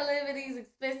nobody trying to live in these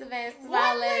expensive ass,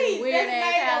 small ass, weird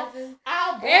ass houses.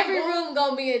 Every room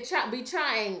gonna be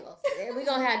triangles. We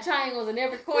gonna have triangles in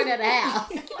every corner of the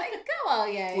house. Like, come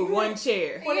on, yeah. With one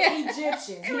chair. For the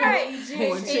Egyptians. Right.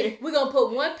 One chair. We're gonna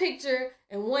put one picture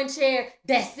and one chair.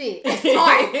 That's it. It's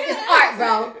art. It's art,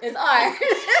 bro. It's art.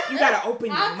 You gotta open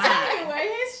your mind. I'm telling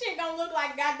you, his shit gonna look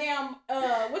like goddamn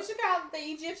what you call the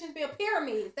Egyptians build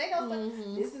pyramids. They gonna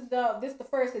this is the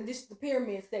first and this is the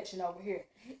pyramid section over here.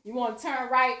 You want to turn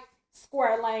right,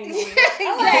 square lane.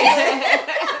 I'm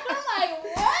like,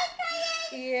 what?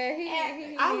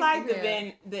 Yeah, I liked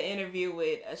the interview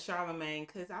with Charlamagne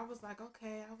because I was like,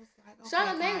 okay.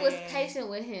 Charlamagne was patient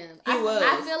with him.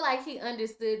 I feel like he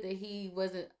understood that he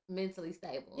wasn't mentally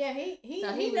stable. Yeah, he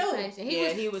was patient.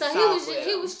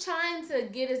 He was trying to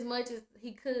get as much as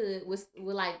he could with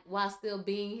while still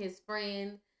being his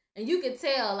friend. And you could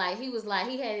tell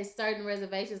he had his certain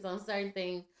reservations on certain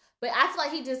things. But I feel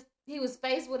like he was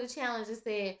faced with a challenge and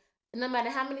said, no matter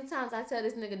how many times I tell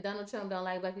this nigga Donald Trump don't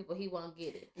like black people, he won't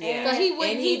get it. Yeah. So he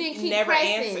didn't keep never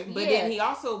pressing. Answered. But then he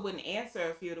also wouldn't answer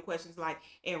a few of the questions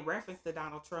in reference to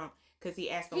Donald Trump because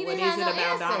he asked him, what is it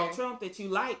about Donald Trump that you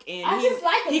like? And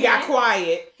he got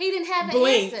quiet. He didn't have an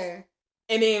answer.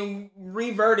 And then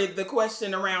reverted the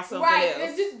question around something else.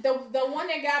 It's just the one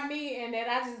that got me and that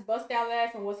I just bust out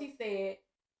laughing was he said,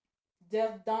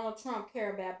 does Donald Trump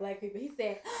care about black people? He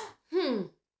said,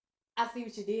 I see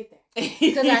what you did there.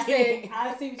 Because I said,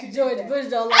 I see what you did George there. Bush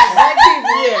don't like black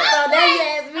people. Yeah. So now you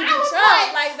asked me to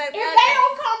Trump. If they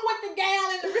don't come with the gown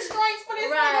and the restraints for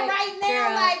this nigga right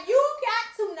now, you got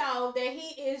to know that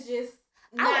he is just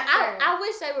not I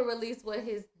wish they would release what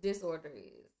his disorder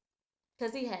is.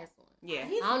 Because he has one. Yeah.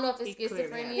 I don't know if it's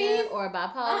schizophrenia or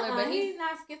bipolar, but he's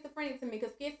not schizophrenic to me.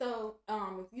 Because schizo,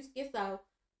 if you schizo,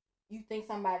 you think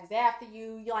somebody's after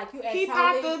you. You act he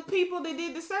thought the people that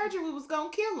did the surgery was gonna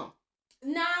kill him.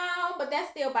 No, but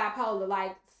that's still bipolar.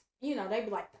 They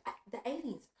be like, the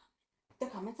aliens are coming. They're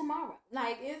coming tomorrow.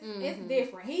 It's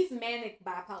different. He's manic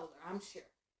bipolar, I'm sure.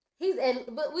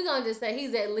 But we're gonna just say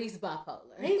he's at least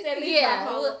bipolar. He's at least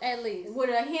bipolar. At least. With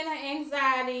a hint of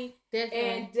anxiety.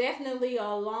 And definitely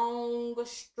a long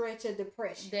stretch of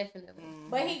depression. Definitely. Mm-hmm.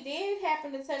 But he did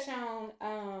happen to touch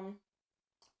on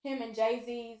him and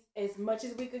Jay-Z's as much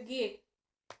as we could get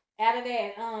out of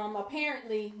that.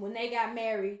 Apparently when they got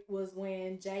married was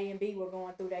when Jay and B were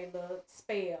going through their little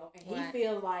spell, and he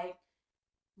feels like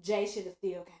Jay should have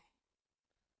still came.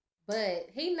 But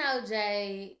he know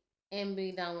Jay and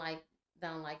B don't like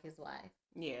his wife.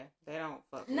 Yeah, they don't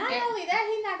fuck. Not only that,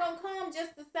 he's not gonna come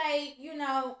just to say,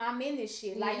 I'm in this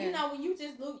shit. When you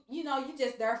just look, you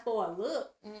just there for a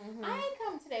look. Mm-hmm. I ain't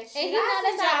coming to that shit. And he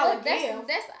know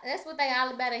that's what they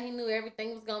all about. And he knew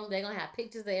everything was they gonna have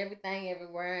pictures of everything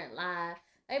everywhere and live.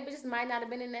 They just might not have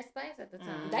been in that space at the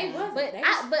time. They wasn't.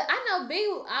 But I know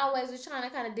B always was trying to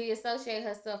kind of deassociate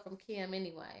herself from Kim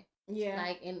anyway. Yeah.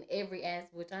 Like in every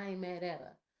aspect, which I ain't mad at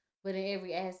her. But in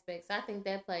every aspect. So I think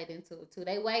that played into it too.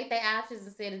 They weighed their options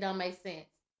and said it don't make sense.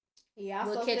 He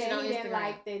also said he didn't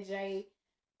like that Jay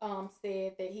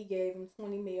said that he gave him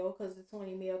 20 mil because the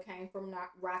 20 mil came from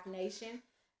Rock Nation.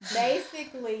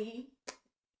 Basically,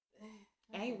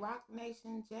 ain't Rock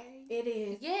Nation Jay? It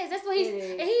is. Yes, that's what he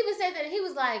said. And he even said that he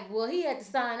was like, well, he had to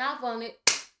sign off on it.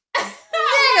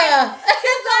 Nigga.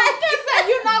 It's like,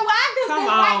 you know why? Come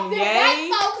on, Jay. White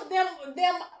folks,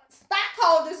 them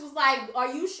stockholders was like,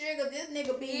 are you sure? Because this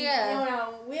nigga be, you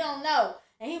know, we don't know.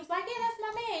 And he was like, yeah, that's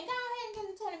my man. Go ahead and give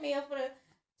him 20 mil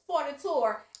for the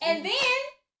tour. And then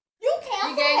you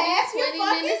canceled half your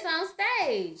 20 minutes on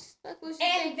stage. Fuck what you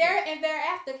and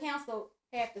thereafter canceled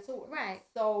half the tour. Right.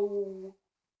 So,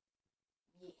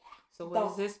 yeah. So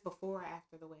was this before or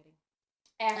after the wedding?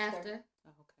 After.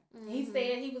 Oh, okay. He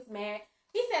said he was mad.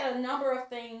 He said a number of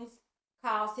things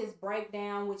caused his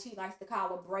breakdown, which he likes to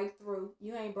call a breakthrough.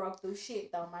 You ain't broke through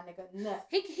shit though, my nigga. Nothing.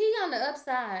 He on the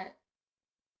upside.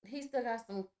 He still got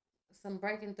some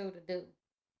breaking through to do.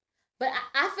 But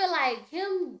I feel like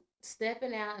him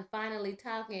stepping out and finally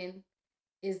talking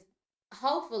is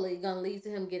hopefully gonna lead to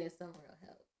him getting some real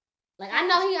help. Like I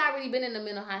know he already been in the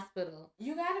mental hospital.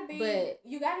 You gotta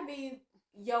be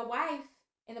your wife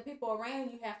and the people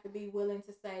around you have to be willing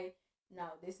to say, no,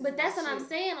 this is. But that's what I'm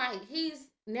saying. Like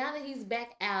now that he's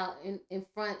back out in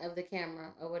front of the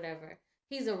camera or whatever,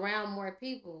 he's around more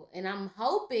people. And I'm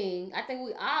hoping, I think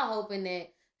we all hoping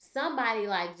that somebody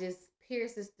like just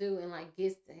pierces through and like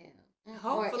gets to him.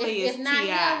 Hopefully if not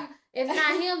him, if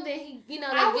not him, then he, they get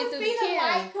through the the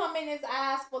light come in his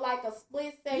eyes for like a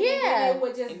split second, and it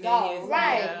would just go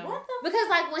right. What the because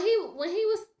like when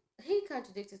he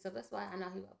contradicted himself. That's why I know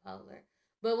he was bipolar.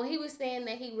 But when he was saying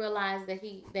that he realized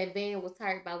that Van was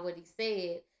hurt by what he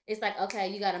said, it's like, okay,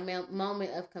 you got a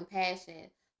moment of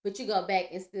compassion, but you go back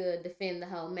and still defend the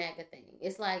whole MAGA thing.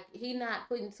 It's like he not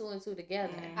putting two and two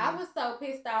together. Mm-hmm. I was so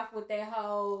pissed off with the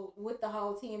whole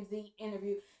TMZ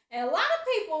interview. And a lot of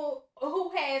people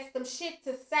who had some shit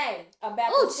to say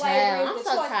about the slavery. I'm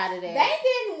so tired of that. They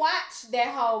didn't watch that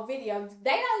whole video.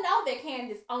 They don't know that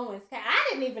Candace Owens came. I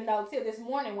didn't even know till this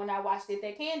morning when I watched it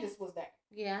that Candace was there.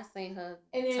 Yeah, I seen her.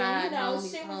 And then,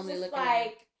 she was just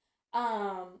like,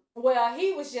 well,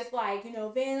 he was just like,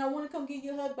 Van, I want to come give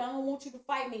you a hug, but I don't want you to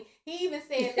fight me. He even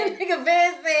said that. Nigga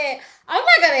Van said, I'm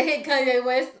not going to hit Kanye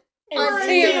West on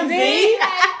TMZ.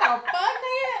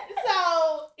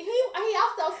 So he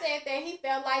also said that he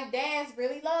felt like Daz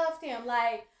really loved him.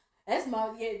 Like, that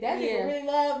nigga really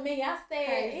loved me. I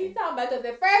said, he talking about, because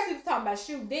at first he was talking about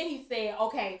shoot. Then he said,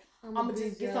 okay, I'm going to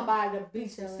just get somebody to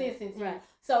beat some sense into you. Right.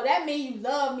 So that means you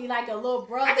love me like a little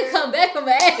brother. I can come back from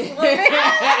my ass. I was like,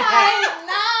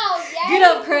 no, get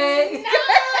up, Craig.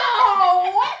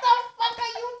 No, what the fuck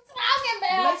are you talking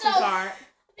about? Bless his heart.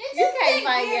 You can't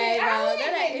fight Ye, bro.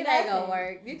 It ain't gonna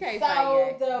work. You can't fight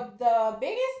Ye. So the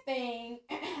biggest thing,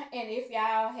 and if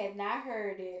y'all have not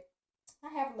heard it,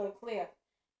 I have a little clip.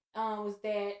 Was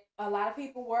that a lot of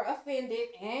people were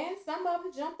offended, and some of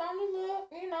them jumped on the little,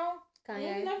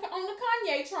 Kanye. On the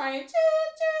Kanye train.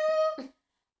 Choo choo.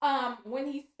 When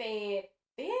he said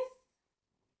this.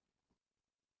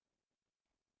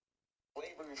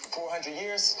 Slavery for 400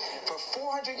 years? For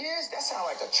 400 years? That sounds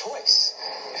like a choice.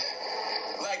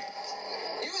 Like,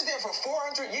 you was there for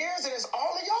 400 years and it's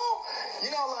all of y'all?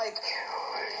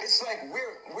 It's like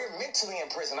we're mentally in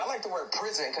prison. I like the word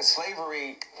prison because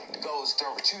slavery goes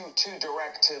too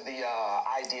direct to the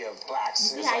idea of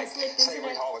blacks. It's like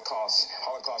slavery,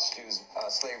 Holocaust Jews,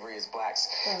 slavery is blacks.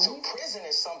 So prison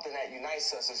is something that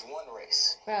unites us as one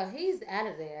race. Bro, he's out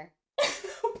of there.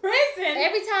 Prison.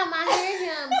 Every time I hear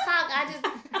him talk,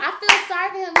 I feel sorry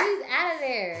for him. He's out of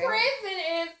there. Prison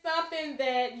is something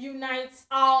that unites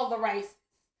all the races.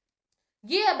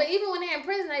 Yeah, but even when they're in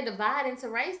prison, they divide into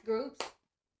race groups.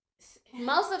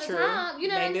 Most of the time, you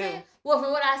know what I'm saying? Well,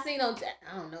 from what I've seen on,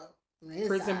 I don't know.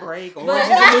 Prison Break, Orange is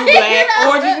the New Black,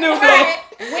 Orange is the New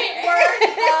Black. Wentworth,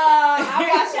 I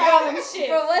watch all them shit.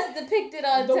 For what's depicted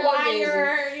on the television.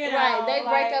 Wire, right, they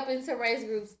break up into race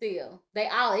groups still. They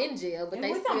all in jail, but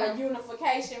they still. We're talking about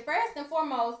unification. First and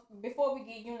foremost, before we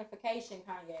get unification,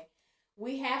 Kanye,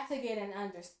 we have to get an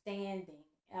understanding,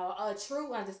 a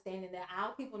true understanding that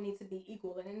all people need to be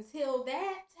equal. And until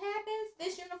that happens,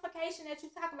 this unification that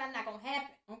you're talking about not going to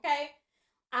happen, okay?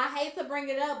 I hate to bring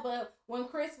it up, but when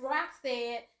Chris Rock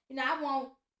said, I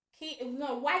want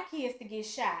white kids to get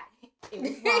shot, it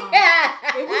was wrong.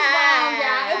 It was wrong,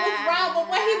 y'all. It was wrong. But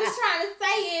what he was trying to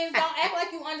say is, don't act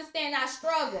like you understand our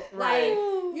struggle. struggle. Right. Like,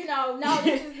 you know, no,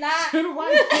 this is not. The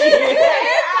white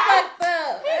It's fucked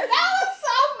up. That was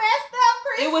so messed up,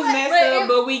 Chris. It was messed up,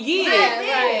 but we get it.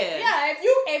 Right. Yeah,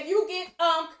 if you get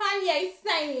Kanye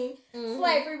saying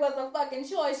slavery was a fucking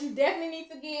choice, you definitely need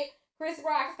to get Chris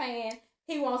Rock saying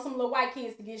he wants some little white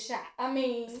kids to get shot. I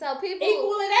mean, so people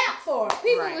equal it out for it.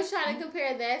 People was trying to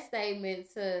compare that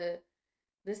statement to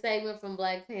the statement from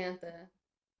Black Panther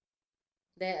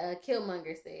that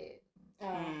Killmonger said.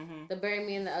 To bury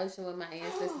me in the ocean with my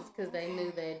ancestors because they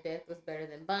knew that death was better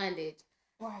than bondage.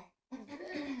 Right.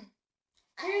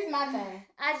 Here's my thing.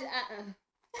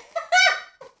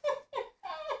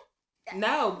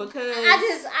 No, because I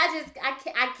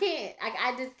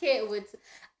just can't with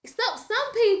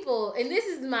some people, and this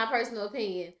is my personal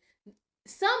opinion.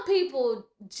 Some people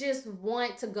just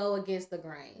want to go against the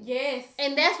grain. Yes.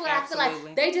 And that's what absolutely. I feel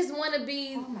like. They just want to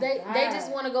be, they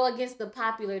just want to go against the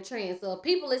popular trend. So if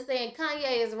people are saying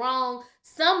Kanye is wrong,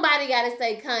 somebody got to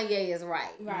say Kanye is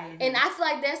right. Right. And I feel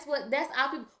like that's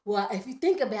our people. Well, if you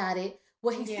think about it,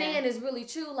 what he's saying is really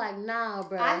true. Like, nah,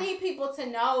 bro. I need people to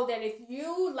know that if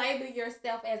you label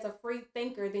yourself as a free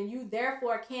thinker, then you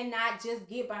therefore cannot just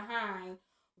get behind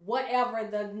whatever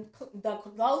the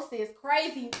closest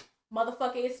crazy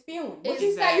motherfucker is spewing. What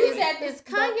you say? You said it's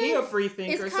Kanye. He a free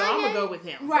thinker, so I'm gonna go with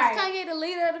him. Right? Is Kanye the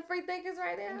leader of the free thinkers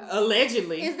right now?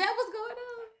 Allegedly. Is that what's going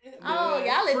on? Oh,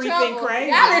 y'all in free trouble. Think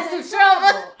crazy. Y'all in some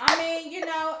trouble. I mean, you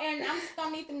know, and I'm just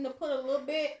gonna need them to put a little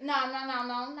bit. No. A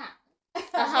whole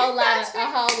lot. This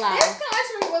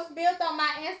country was built on my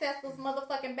ancestors'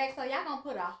 motherfucking back, so y'all gonna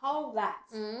put a whole lot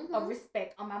of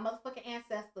respect on my motherfucking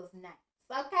ancestors' names,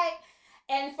 okay?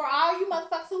 And for all you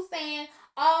motherfuckers who saying,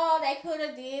 oh, they could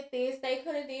have did this, they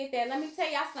could have did that, let me tell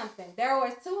y'all something. There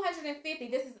was 250,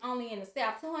 this is only in the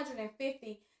South,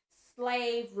 250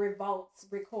 slave revolts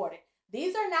recorded.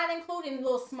 These are not including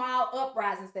little small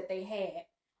uprisings that they had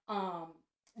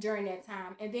during that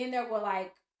time. And then there were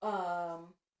like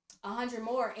 100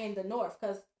 more in the North,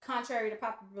 because contrary to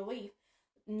popular belief,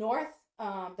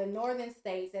 the northern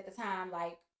states at the time,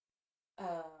 like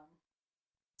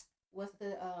what's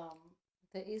the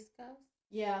East Coast?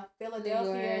 Yeah,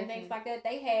 Philadelphia and things like that.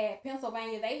 They had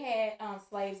Pennsylvania. They had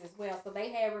slaves as well, so they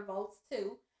had revolts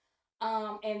too.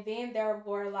 And then there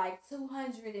were like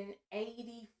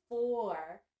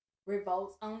 284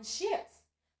 revolts on ships.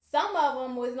 Some of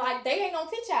them was like, they ain't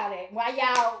gonna teach y'all that. Why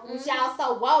y'all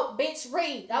so woke, bitch,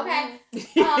 read, okay?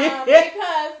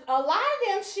 Because a lot of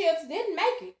them ships didn't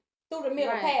make it through the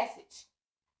Middle Passage.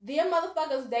 Them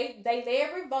motherfuckers, they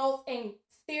led revolts and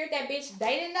steered that bitch.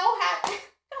 They didn't know how.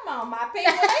 Come on, my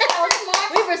people. They so smart.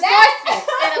 We resourceful.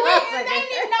 They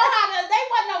didn't know how to. They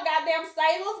wasn't no goddamn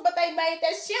sailors, but they made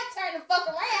that ship turn the fuck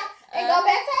around and go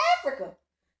back to Africa.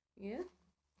 Yeah.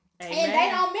 Amen. And they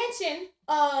don't mention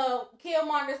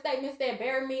Killmonger's statements that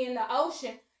bury me in the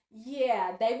ocean.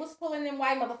 Yeah, they was pulling them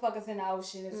white motherfuckers in the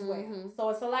ocean as well. So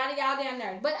it's a lot of y'all down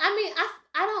there. But I mean,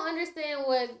 I don't understand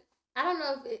I don't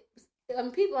know if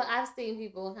I've seen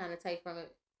people kind of take from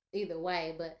it either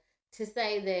way, but to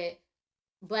say that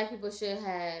Black people should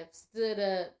have stood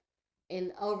up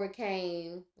and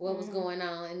overcame what was going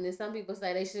on, and then some people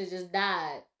say they should have just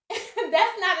died.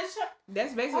 That's not a show.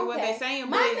 That's basically what they're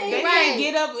saying. But they can't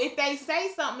get up if they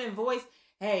say something and voice,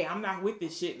 hey, I'm not with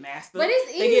this shit, master. But it's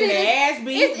easy. They get their ass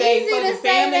beat. They fucking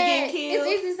family get killed.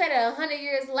 It's easy to say that 100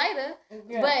 years later.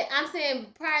 Yeah. But I'm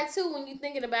saying prior to, when you're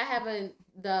thinking about having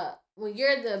when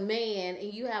you're the man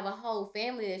and you have a whole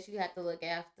family that you have to look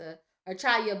after or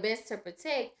try your best to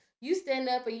protect, you stand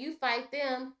up and you fight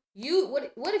them.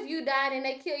 What if you died and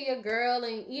they kill your girl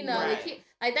and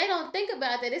they don't think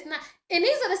about that. It's not, and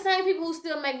these are the same people who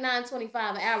still make $9.25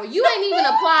 an hour. You ain't even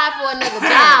applied for another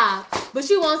job, but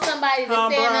you want somebody to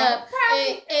stand up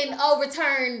and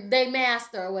overturn their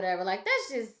master or whatever. Like, that's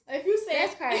just,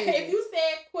 that's crazy. If you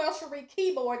said Quelchery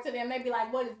keyboard to them, they'd be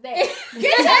like, what is that? Get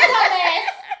your dumb ass.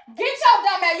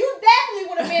 You definitely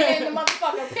would have been in the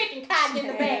motherfucker picking cotton in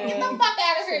the bag. Get the fuck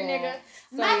out of here, nigga.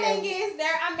 So, my thing is,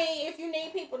 if you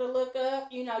need people to look up,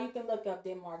 you can look up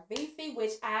Denmark Vesey,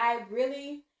 which I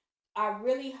really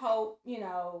hope,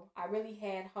 I really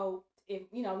had hoped, if,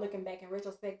 looking back in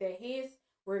retrospect, that his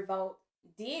revolt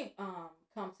did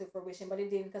come to fruition, but it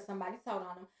didn't, because somebody told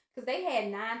on him, because they had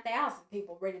 9,000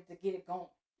 people ready to get it going.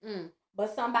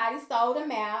 But somebody sold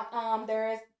them out.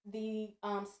 There is the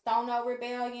Stono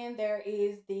Rebellion. There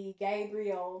is the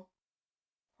Gabriel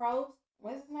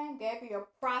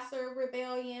Prosser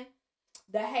Rebellion,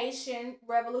 the Haitian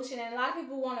Revolution, and a lot of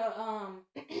people want to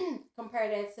compare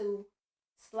that to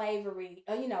slavery.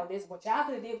 This what y'all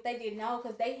could have did, but they didn't know,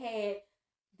 because they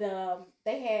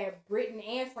had Britain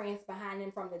and France behind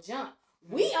them from the jump.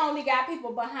 We only got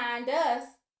people behind us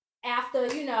after,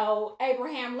 you know,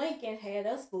 Abraham Lincoln had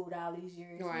us fooled all these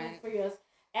years. Right. For us.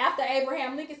 After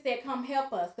Abraham Lincoln said, come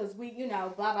help us, because we, you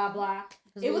know, blah, blah, blah.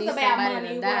 It was about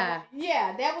money.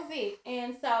 Yeah, that was it.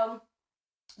 And so,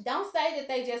 don't say that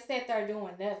they just sat there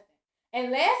doing nothing.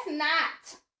 And let's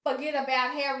not forget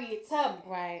about Harriet Tubman.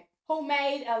 Right. Who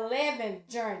made 11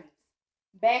 journeys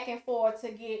back and forth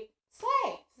to get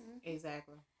slaves.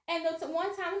 Exactly. And the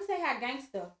one time, let me say how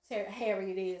gangster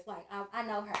Harriet is. Like, I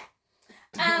know her.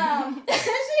 Hey,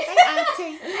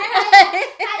 auntie.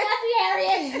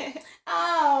 Harriet.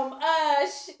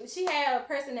 She had a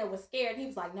person that was scared. He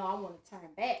was like, "No, I want to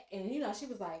turn back." And you know, she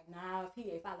was like, "Nah,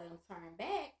 if I let him turn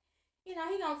back, you know,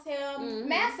 he gonna tell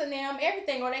Massa and them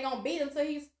everything, or they gonna beat him till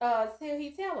he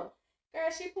tell him."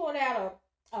 Girl, she pulled out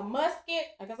a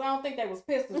musket, because I don't think they was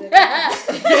pistols. She loved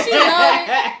it.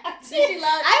 She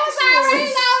loved it. I was already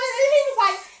loaded, and he was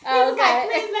like,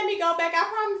 "Please let me go back. I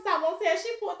promise I won't tell."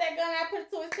 She pulled that gun out, put it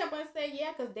to his temple, and said,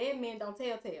 "Yeah, because dead men don't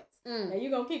tell tales. Now you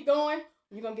gonna keep going,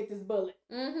 you gonna get this bullet."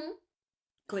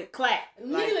 Click, clack.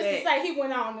 Needless to say, he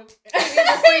went on. I'm a mind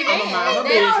my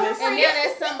business. And now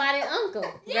that's somebody's uncle,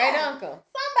 great uncle.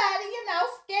 Somebody, you know,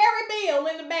 Scary Bill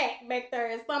in the back there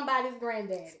is somebody's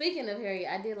granddad. Speaking of Harriet,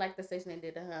 I did like the section they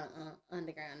did to her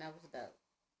Underground. That was dope.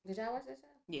 Did y'all watch that show?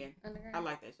 Yeah, Underground. I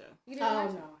like that show. You didn't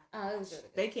watch no. it? Oh, it was really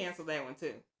good. They canceled that one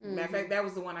too. Matter of fact, that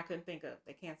was the one I couldn't think of.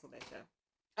 They canceled that show.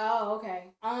 Oh,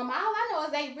 okay. All I know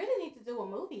is they really need to do a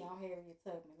movie on Harriet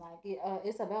Tubman. Like,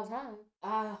 it's about time.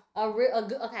 a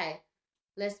good. Okay,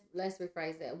 let's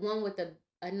rephrase that. One with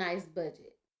a nice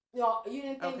budget. You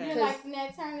didn't think you didn't like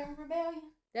Nat Turner Rebellion?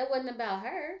 That wasn't about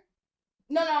her.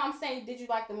 No, I'm saying, did you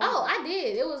like the movie? Oh, I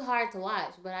did. It was hard to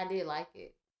watch, but I did like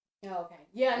it. Oh, okay.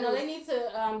 Yeah, no, they need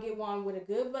to get one with a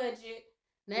good budget.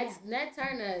 Nat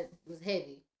Turner was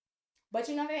heavy. But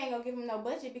you know they ain't gonna give him no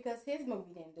budget because his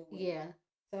movie didn't do well. Yeah.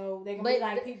 So they're gonna be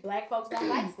like, black folks don't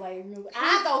like slave movies.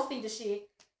 I go see the shit.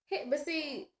 But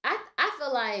see, I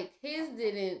feel like his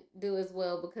didn't do as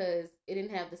well because it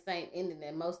didn't have the same ending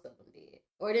that most of them did.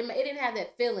 Or it didn't have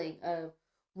that feeling of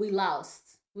we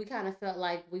lost. We kind of felt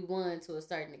like we won to a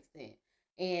certain extent.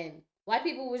 And white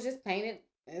people was just painted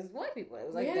as white people. It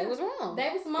was like, they was wrong. They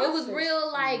was monsters. It was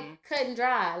real, like, cut and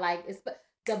dry. Like, it's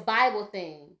the Bible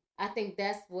thing. I think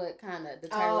that's what kind of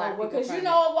deterred a lot of people. Because you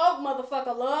know a woke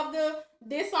motherfucker love to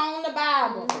disown the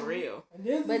Bible. For real.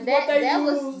 But that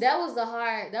was a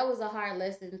hard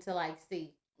lesson to like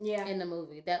see. Yeah. In the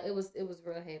movie. That it was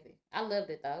real heavy. I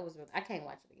loved it though. I can't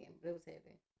watch it again, but it was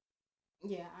heavy.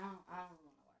 Yeah, I don't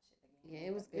want to watch it again. Yeah,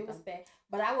 it was good. It was bad.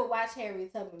 But I would watch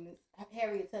Harriet Tubman's movie.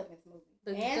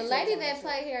 The lady that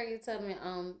played Harriet Tubman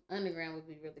on Underground would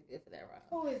be really good for that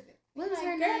role. Who is it? What was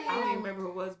her name? I don't even remember who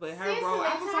it was, but her role.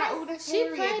 I was like, "Oh, that's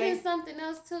Harriet." She played in something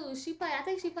else too. I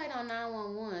think she played on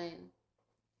 911.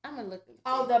 I'm gonna look.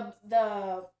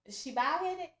 She bald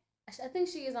headed. I think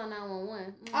she is on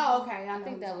 911. Oh, okay. I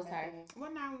think that was her.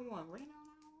 What 911? Reno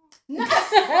 911? No.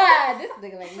 This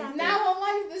nigga like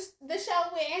 911 is the show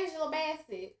with Angela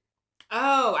Bassett.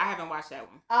 Oh, I haven't watched that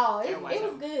one. Oh, it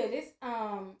was good. It's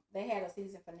they had a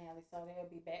season finale, so they'll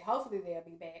be back. Hopefully they'll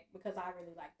be back because I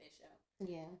really like that show.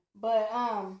 Yeah. But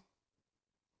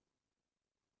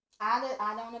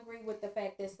I don't agree with the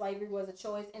fact that slavery was a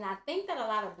choice, and I think that a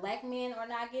lot of black men are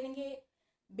not getting it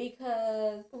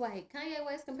because Kanye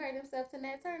West compared himself to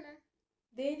Nat Turner.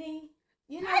 Did he?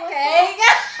 You know what? I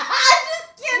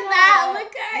just cannot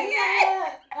look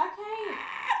Kanye. I can't.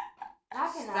 I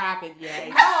cannot. Stop it,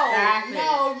 yeah.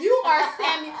 No, you are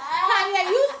Kanye,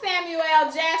 you Samuel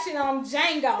L. Jackson on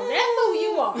Django. That's who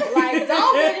you are. Like,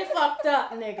 don't get it fucked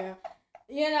up, nigga.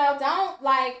 You know,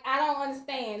 I don't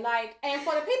understand. Like, and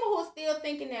for the people who are still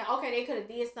thinking that, okay, they could have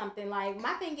did something, like,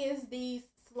 my thing is these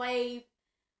slave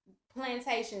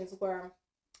plantations were,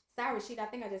 sorry, shit, I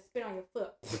think I just spit on your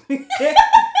foot.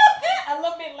 A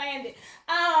little bit landed.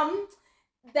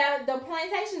 The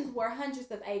plantations were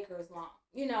hundreds of acres long,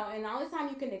 you know, and the only time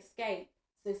you can escape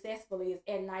successfully is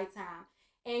at nighttime.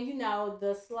 And, you know,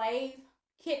 the slave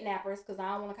kidnappers, because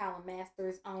I don't want to call them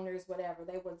masters, owners, whatever,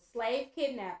 they were slave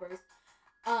kidnappers,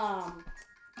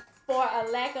 for a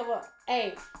lack of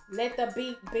a, let the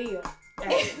beat build.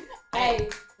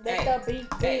 Let the beat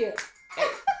build.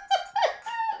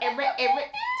 Every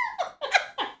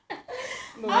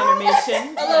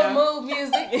intermission. A little mood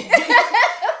music.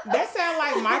 That sounds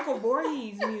like Michael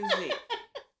Voorhees music.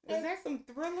 Is that some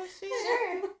Thriller shit?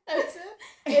 Sure.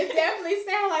 It definitely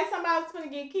sounds like somebody's going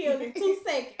to get killed in 2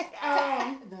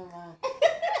 seconds.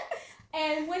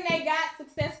 And when they got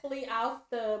successfully off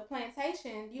the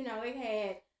plantation, you know, they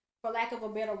had, for lack of a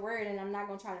better word, and I'm not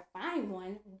going to try to find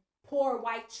one, poor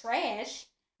white trash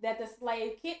that the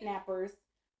slave kidnappers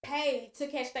paid to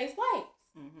catch their slaves.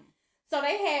 Mm-hmm. So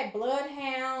they had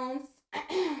bloodhounds,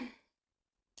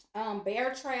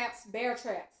 bear traps,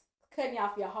 cutting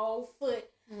off your whole foot.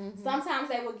 Mm-hmm. Sometimes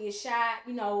they would get shot,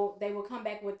 you know, they would come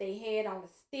back with their head on a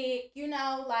stick, you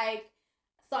know, like,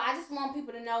 so I just want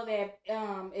people to know that,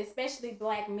 especially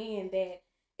black men, that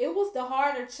it was the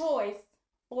harder choice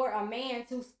for a man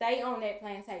to stay on that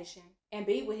plantation and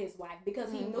be with his wife,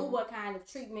 because he knew what kind of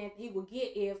treatment he would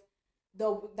get if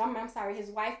his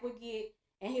wife would get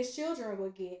and his children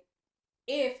would get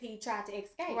if he tried to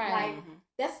escape. Right. Like,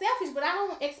 that's selfish, but I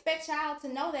don't expect y'all to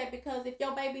know that, because if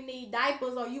your baby need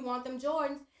diapers or you want them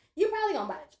Jordans, you probably gonna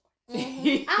buy the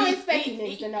Jordans. I don't expect you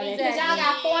niggas to know that, because y'all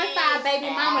got 4 and 5 baby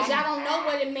mamas. Y'all don't know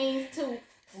what it means to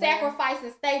sacrifice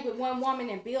and stay with one woman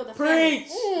and build a family.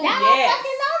 Y'all don't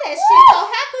fucking know that shit. So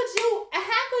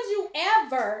how could you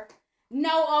ever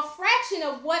know a fraction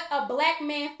of what a black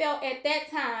man felt at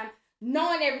that time,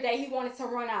 knowing every day he wanted to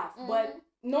run off, but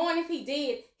knowing if he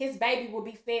did, his baby would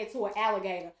be fed to an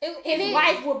alligator. His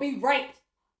wife would be raped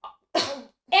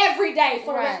every day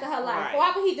for the rest of her life. Right.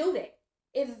 Why would he do that?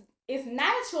 It's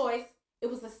not a choice. It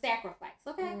was a sacrifice.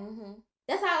 Okay? Mm-hmm.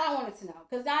 That's all I wanted to know.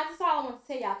 Because that's all I want to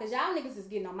tell y'all. Because y'all niggas is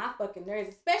getting on my fucking nerves.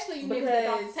 Especially you niggas that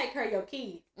don't take care of your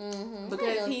kids. Mm-hmm.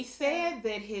 Because he said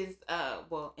that his,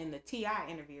 in the T.I.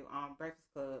 interview on Breakfast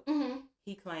Club,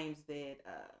 he claims that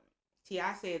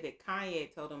T.I. said that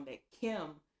Kanye told him that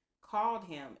Kim called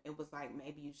him and was like,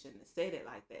 maybe you shouldn't have said it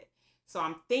like that. So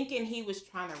I'm thinking he was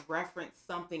trying to reference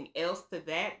something else to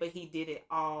that, but he did it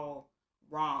all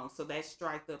wrong. So that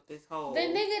striked up this whole... The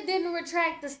nigga didn't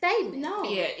retract the statement. No.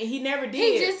 Yeah, he never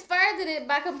did. He just furthered it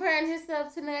by comparing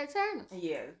himself to Nat Turner.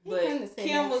 Yeah, but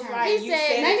Kim was like, he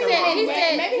said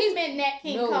maybe he meant Nat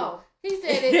King Cole. He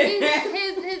said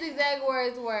his exact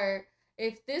words were,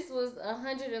 if this was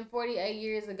 148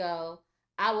 years ago,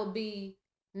 I would be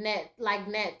Nat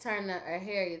Turner or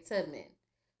Harriet Tubman.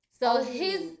 So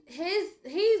he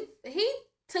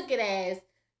took it as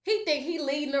he think he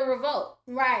leading a revolt.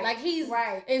 Right. Like he's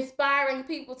inspiring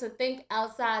people to think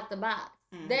outside the box.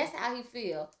 Mm-hmm. That's how he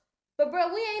feel. But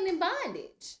bro, we ain't in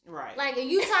bondage. Right. Like, and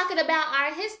you talking about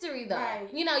our history though. Right.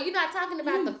 You know, you're not talking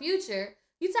about the future.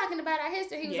 You talking about our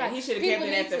history. He was like, he should have kept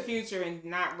it at the future and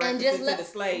not reference it to the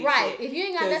slave. Right. If you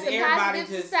ain't got nothing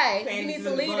positive to say, you need to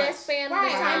leave that span of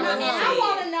time. And I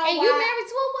want to know and why. You married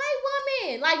to a white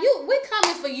woman. Like, we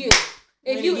coming for you.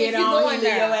 If you leave your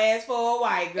ass for a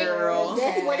white girl.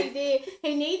 That's what he did.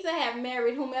 He needs to have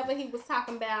married whomever he was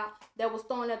talking about that was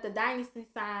throwing up the dynasty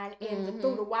sign in the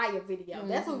Through the Wire video. Mm-hmm.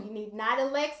 That's who you need. Not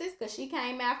Alexis, because she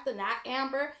came after. Not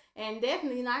Amber, and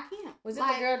definitely not Kim. Was it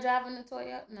the girl driving the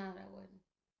Toyota? No, that wasn't.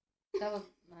 That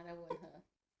wasn't her.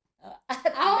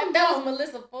 That was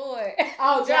Melissa Ford.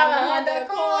 Oh, driving a Honda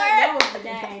Accord. That was the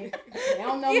game. They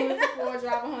don't know Melissa Ford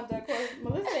driving a Honda Accord.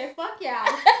 Melissa said, "Fuck y'all."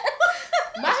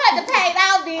 My Honda paid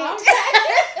out, bitch.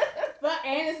 Okay. But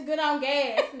and it's good on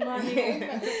gas money.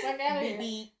 Get the fuck out of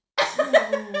here.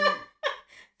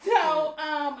 So,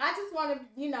 I just want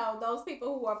to, those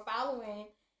people who are following,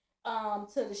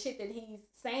 to the shit that he's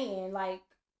saying, like,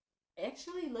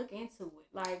 actually look into it.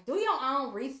 Like, do your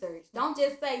own research. Don't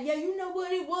just say, yeah, you know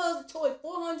what, it was a choice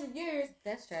 400 years.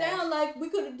 That's true. Sound like we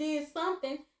could have did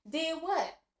something. Did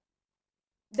what?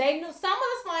 They knew, some of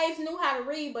the slaves knew how to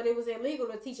read, but it was illegal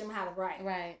to teach them how to write.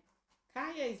 Right.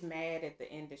 Kanye's mad at the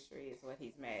industry is what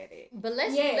he's mad at. But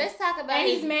let's talk about and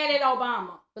he's mad at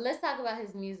Obama. But let's talk about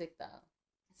his music though.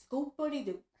 Scoop what he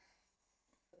do.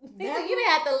 You didn't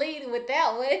have to lead with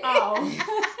that one. Oh.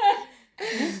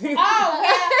 Oh,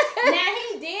 well, now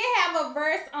he did have a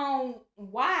verse on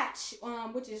Watch,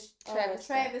 which is Travis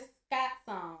Scott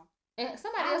song. And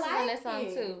somebody else was on that song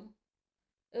too.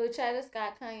 It was Travis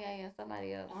Scott, Kanye, and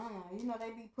somebody else. I don't know. You know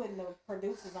they be putting the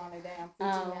producers on their damn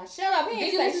feature now. Shut up.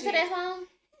 Did you listen to that song,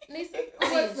 Lisa?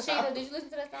 Sheena, did you listen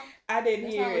to that song? I didn't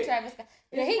hear it. With Travis Scott.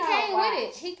 Yeah, he came with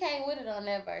it. He came with it on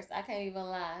that verse. I can't even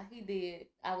lie. He did.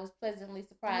 I was pleasantly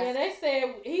surprised.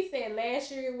 Yeah, he said last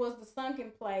year it was the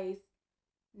sunken place.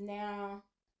 Now,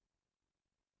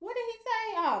 what did he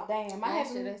say? Oh, damn.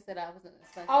 They said I was in the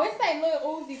sunken place. Oh, it say Lil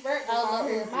Uzi Vert. Oh,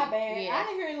 Lil Uzi. My bad. Yeah. I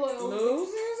didn't hear Lil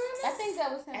Uzi. I think that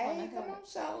was him. Hey, come on,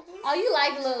 shoulders. Oh, you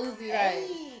like Lil Uzi, right?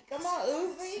 Hey, come on,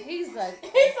 Uzi. He's like...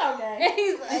 He's okay.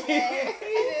 He's okay.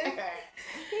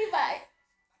 He's like...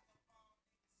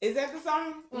 Is that the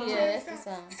song? Yeah, that's the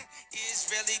song.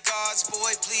 It's really God's boy,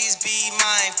 please be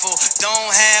mindful. Don't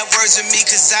have words with me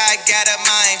cause I got a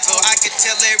mindful. I could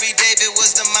tell Larry David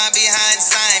was the mind behind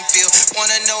Seinfeld.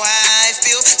 Wanna know how I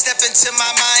feel? Step into my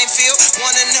minefield.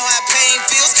 Wanna know how pain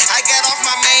feels? I got off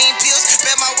my main pills.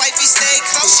 Bet my wifey stay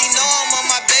close. She know I'm on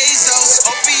my Bezos.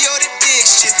 Opioid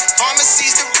addiction.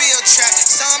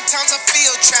 Sometimes I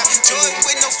feel trapped. Jordan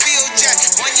with no field jack.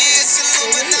 1 year it's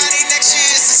Illuminati, next year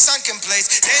it's a sunken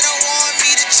place. They don't want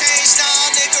me to change, now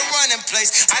nigga running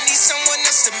place. I need someone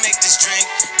else to make this drink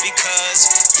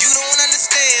because you don't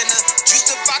understand the juice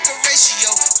to vodka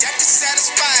ratio that can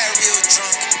satisfy a real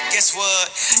drunk. Guess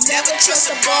what? Never trust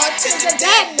a bartender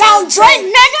that don't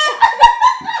drink, nigga.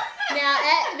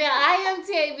 Now I am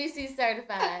TABC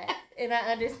certified, and I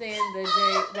understand the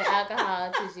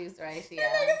alcohol to juice ratio.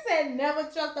 That nigga said never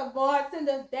trust a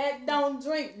bartender that don't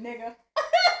drink, nigga.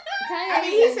 I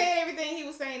mean, he said everything he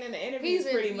was saying in the interviews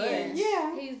pretty much.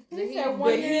 Yeah. He said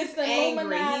one year he's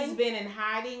angry. He's been in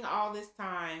hiding all this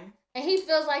time. And he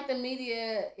feels like the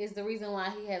media is the reason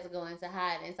why he has to go into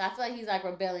hiding. So I feel like he's like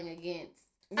rebelling against.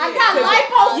 Yeah, I got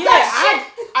lipo shit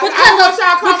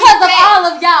because of all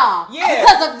of y'all.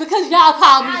 Yeah. Because y'all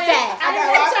called me fat. I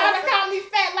didn't want y'all to call me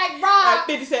fat like Rob.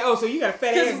 50 said, oh, so you got a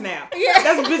fat ass now. Yeah.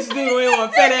 That's what bitches do when they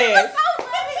want fat ass.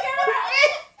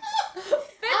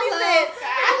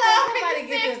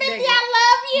 50, I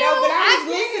love you. No, but I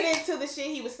was listening to the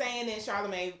shit he was saying in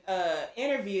Charlamagne's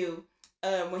interview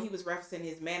when he was referencing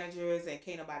his managers and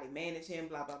can't nobody manage him,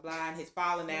 blah, blah, blah, and his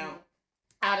falling out,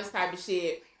 all this type of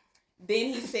shit.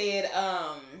 Then he said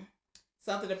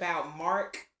something about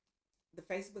Mark, the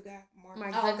Facebook guy,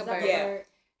 Mark Zuckerberg. Yeah,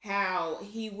 how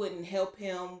he wouldn't help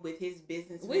him with his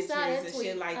business ventures and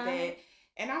shit like that.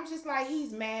 And I'm just like,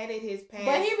 he's mad at his past.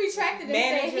 But he retracted it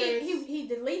and managers. said he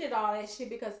deleted all that shit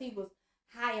because he was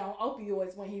high on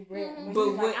opioids when he read. Mm-hmm. But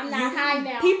like, I'm not high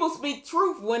now. People speak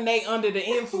truth when they under the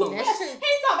influence. He's talking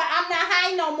about I'm not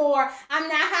high no more. I'm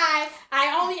not high.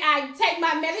 I take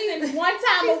my medicine one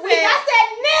time a week. I said,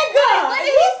 nigga, what are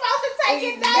you supposed to take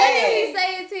it daily? What did he say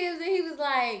to him? He was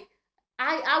like,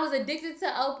 I was addicted to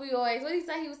opioids. What did he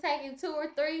say? He was taking 2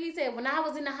 or 3. He said, when I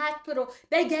was in the hospital,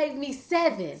 they gave me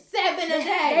 7. 7 a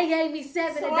day. They gave me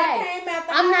 7 a day.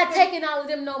 I'm not taking all of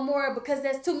them no more because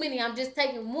there's too many. I'm just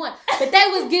taking 1. But they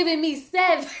was giving me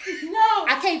 7. No.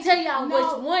 I can't tell y'all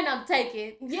which one I'm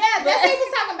taking. Yeah, that's he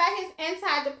was talking about his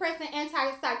antidepressant,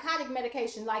 antipsychotic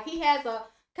medication. Like he has a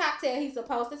cocktail he's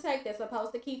supposed to take that's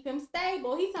supposed to keep him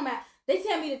stable. He's talking about, they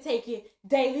tell me to take it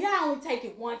daily. I only take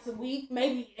it once a week,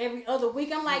 maybe every other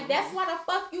week. I'm like, that's why the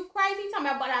fuck you crazy? He's talking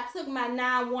about, but I took my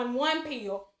 911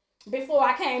 pill before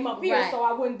I came up here so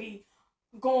I wouldn't be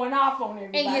going off on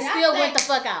everybody. And you still went the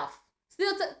fuck off.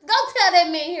 Go tell that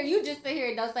man here, you just sit here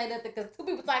and don't say nothing because 2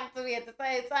 people talking to me at the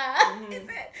same time. He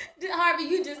said, Harvey,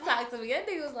 you just talked to me. That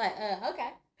nigga was like,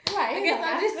 okay. Right, he's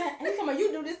talking about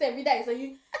you do this every day, so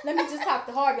let me just talk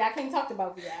to Harvey. I can't talk to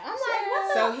both of y'all. I'm like,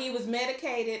 what's up? So he was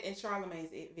medicated in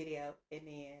Charlamagne's video, and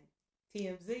then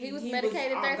TMZ. He was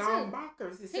medicated there too.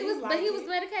 He was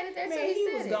medicated there too.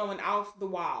 He was going off the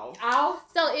wall.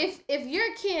 So if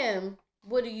you're Kim,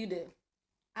 what do?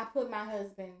 I put my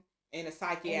husband in a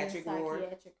psychiatric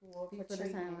ward for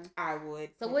treatment. I would.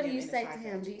 So what do you say to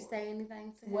him? Do you say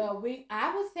anything to him? Well,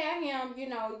 I would tell him,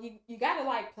 you gotta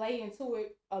like play into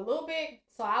it a little bit.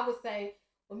 So I would say,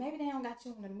 well, maybe they don't got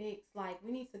you in the mix. Like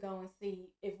we need to go and see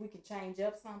if we can change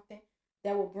up something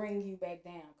that will bring you back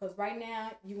down. Because right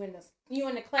now you in the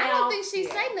clouds. I don't think she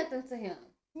say nothing to him.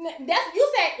 That's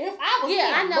you said if I was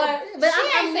I know, but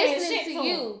I'm listening to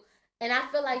you. Him. And I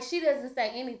feel like she doesn't say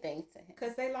anything to him.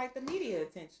 Because they like the media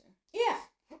attention. Yeah.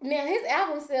 Now his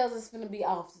album sales is gonna be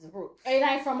off the roof. It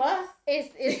ain't from us.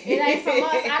 It ain't from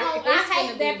us. I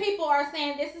hate that people are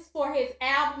saying this is for his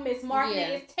album. It's marketing. Yeah.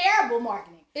 It's terrible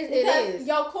marketing. It is.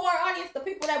 Your core audience, the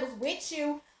people that was with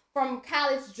you from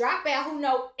college dropout, who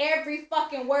know every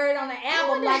fucking word on the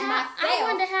album, like myself. I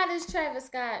wonder how this Travis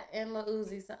Scott and Lil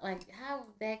Uzi, like how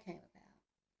that came about.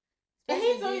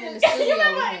 He's in the studio. You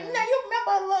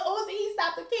remember Lil Uzi? He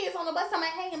stopped the kids on the bus. I'm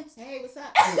like, hey, what's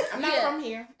up? I'm not from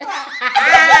here. I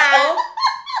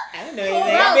didn't know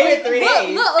anything. I've been here 3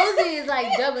 days. Lil Uzi is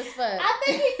like dumb as fuck. I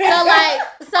think he.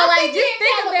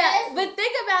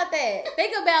 Think about that.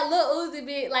 Think about Lil Uzi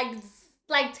being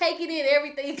like taking in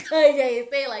everything Kanye is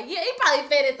saying. Like, yeah, he probably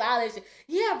fed into all that shit.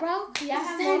 Yeah, bro. Yeah,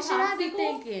 the same shit I be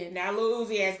thinking. Now Lil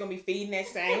Uzi ass gonna be feeding that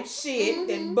same shit,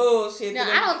 that bullshit. No,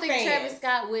 I don't think Travis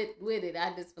Scott with it.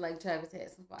 I just feel like Travis had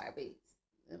some fire beats.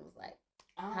 It was like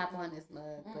hop on this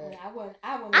mug. But I wouldn't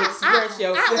express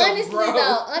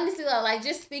yourself, honestly though, like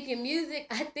just speaking music,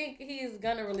 I think he's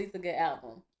gonna release a good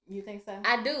album. You think so?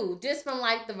 I do. Just from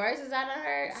like the verses I done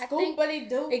heard. Scoopity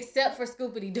Doo. Except for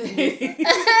Scoopity Doo. Cue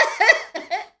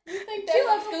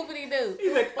up Scoopity Doo.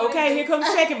 He's like, okay, here comes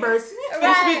the second verse.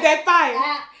 Let's spit that fire.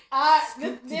 That's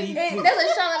what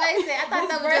Charlamagne said. I thought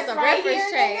that was just a reference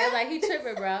track. I was like, he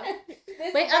tripping, bro. I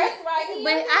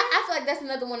feel like that's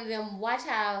another one of them. Watch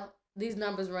how these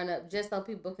numbers run up just so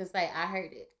people can say, I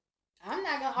heard it. I'm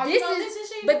not gonna. Are you gonna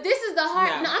listen to But this is the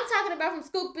hard. No, I'm talking about from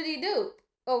Scoopity Doop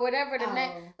or whatever the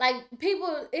name. Like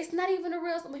people, it's not even a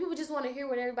real. People just want to hear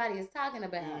what everybody is talking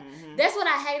about. Mm-hmm. That's what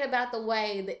I hate about the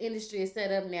way the industry is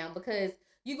set up now, because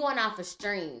you're going off of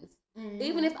streams. Mm-hmm.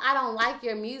 Even if I don't like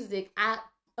your music,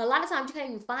 a lot of times you can't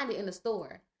even find it in the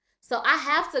store. So I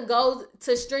have to go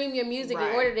to stream your music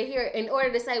in order to hear it, in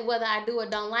order to say whether I do or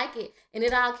don't like it. And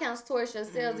it all counts towards your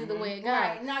sales either way it goes.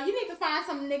 Right. No, you need to find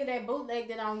some nigga that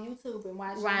bootlegged it on YouTube and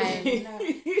watch it. You know?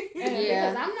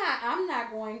 Because I'm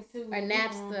not going to. Or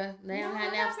Napster. They don't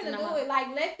have Napster. I'm not gonna do it. Like,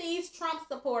 let these Trump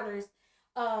supporters,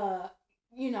 sell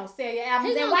your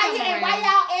albums. And why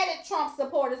y'all added Trump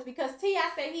supporters? Because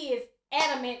T.I. said he is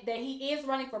adamant that he is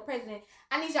running for president.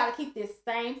 I need y'all to keep this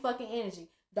same fucking energy.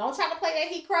 Don't try to play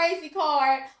that he crazy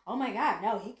card. Oh my God,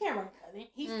 no, he can't run.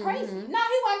 He's crazy. No,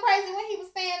 he wasn't crazy when he was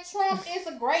saying Trump is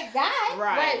a great guy.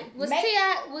 Right. Was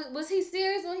T.I. was he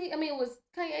serious when was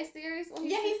Kanye serious when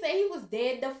he? Yeah, he said he was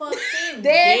dead the fuck serious.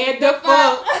 dead the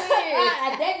fuck.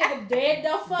 That nigga dead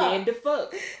the fuck. Dead the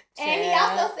fuck. And he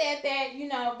also said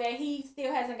that, that he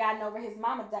still hasn't gotten over his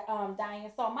mama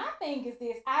dying. So my thing is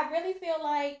this: I really feel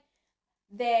like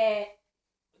that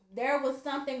there was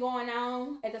something going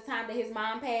on at the time that his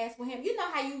mom passed with him. You know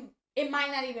how it might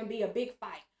not even be a big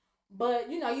fight, but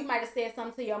you might have said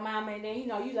something to your mama, and then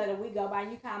you let a week go by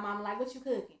and you call mama like, what you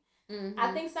cooking? Mm-hmm.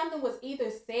 I think something was either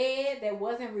said that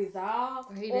wasn't resolved,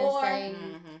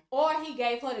 or he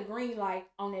gave her the green light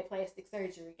on that plastic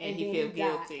surgery, and he feels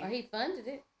guilty, or he funded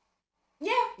it.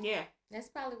 Yeah. That's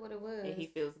probably what it was. And he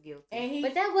feels guilty.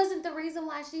 But that wasn't the reason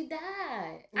why she died.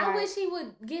 Right. I wish he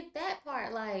would get that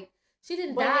part. Like, she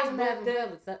didn't die from having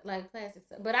plastic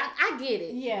stuff. But I get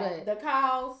it. Yeah, but the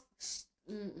cause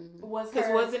was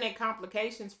because wasn't it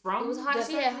complications from? It was hard.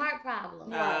 She had heart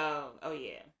problems. Oh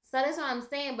yeah. So that's what I'm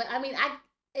saying. But I mean,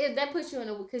 if that puts you in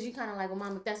because you kind of like, well,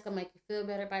 mom, if that's gonna make you feel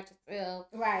better about yourself,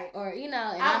 right? Or and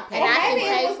I can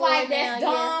pay for like that's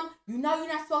dumb. Yeah. You're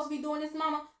not supposed to be doing this,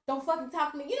 mama. Don't fucking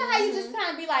talk to me. You know how you just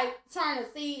kind of be like trying to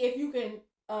see if you can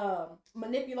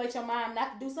manipulate your mom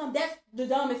not to do something. That's the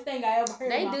dumbest thing I ever heard.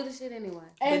 They do the shit anyway.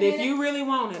 But if you really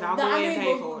want it, I'll go ahead and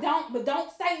pay for it.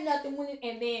 Don't say nothing when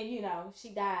and then she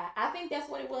died. I think that's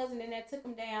what it was, and then that took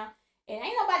him down. And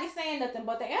ain't nobody saying nothing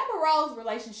but the Amber Rose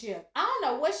relationship. I don't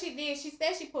know what she did. She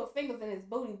said she put fingers in his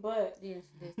booty, but yeah,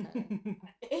 she did.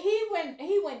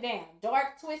 he went down.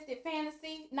 Dark, twisted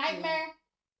fantasy, nightmare.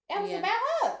 It was about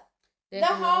her.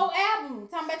 Definitely. The whole album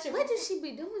talking about your. What did she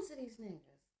be doing to these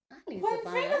niggas? I need to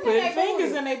find out. Putting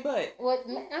fingers in their butt. What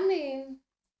I mean,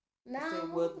 no, I ain't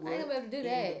gonna be able to do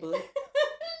that.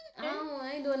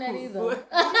 I ain't doing that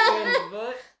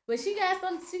either. But she got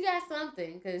something. She got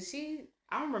something because she.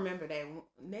 I don't remember that.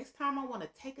 Next time I want to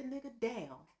take a nigga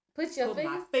down. Put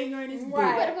my finger in his butt.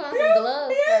 You better put on some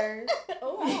gloves first. You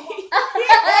gotta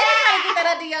get that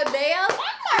under your nails. Oh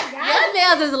my God. Your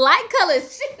nails is light colored.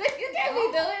 Shit, you can't be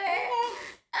doing that.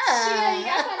 Shit, you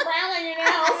got some brown on your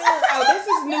nails. This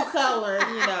is new color.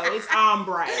 It's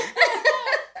ombre.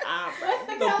 What's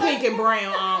the color? The pink and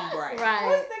brown ombre. Right.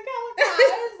 What's the color?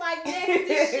 It's like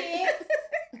nasty shit.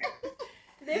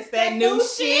 This that new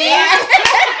shit.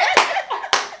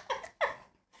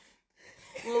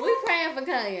 Well, we praying for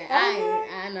Kanye.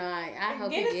 I know. I hope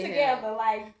get it together. Help.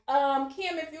 Like,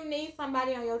 Kim, if you need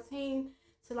somebody on your team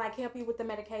to help you with the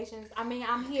medications, I mean,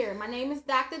 I'm here. My name is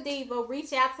Dr. Diva.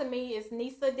 Reach out to me. It's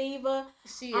Nisa Diva.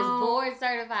 She is board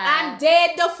certified. I'm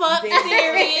dead the fuck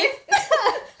serious.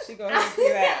 She gonna help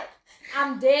you out.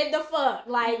 I'm dead the fuck.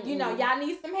 Like, y'all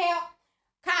need some help?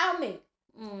 Call me.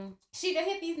 She done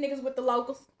hit these niggas with the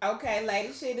locals. Okay,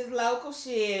 lady shit is local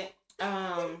shit.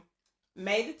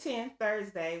 May the 10th,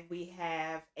 Thursday, we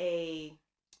have I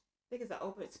think it's an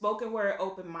open spoken word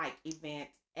open mic event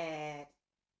at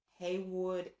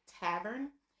Haywood Tavern.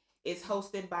 It's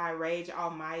hosted by Rage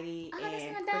Almighty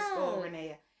and Crystal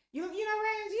Renea. You know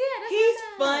Rage? Yeah, he's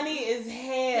funny as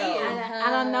hell.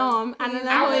 I don't know him. I don't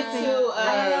know. I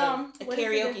went to a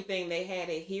karaoke thing they had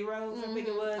at Heroes. I think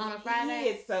it was on a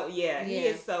Friday. He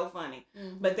is so funny.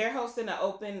 Mm-hmm. But they're hosting an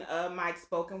open mic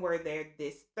spoken word there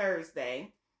this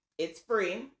Thursday. It's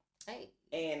free. Hey.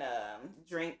 And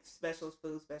drink specials,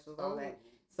 food specials, all that.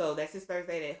 So that's this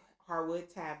Thursday at Harwood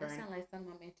Tavern. That sounds like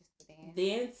something I'm interested in.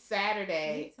 Then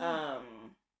Saturday,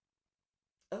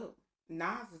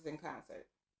 Nas is in concert.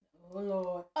 Oh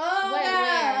Lord.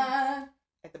 Where?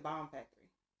 At the Bomb Factory.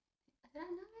 Did I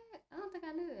know that? I don't think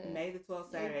I knew that. May the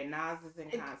 12th Saturday. Nas is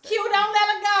in concert. Q, don't let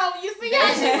her go. You see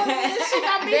how she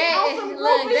got me on some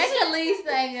look, that Khalees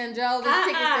thing and drove his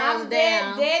ticket sales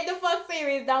down. Dead the fuck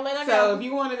serious. Don't let her go. So if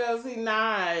you want to go see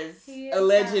Nas,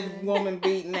 alleged woman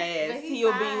beating ass,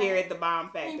 he'll be here at the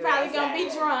Bomb Factory. He probably gonna be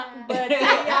drunk, but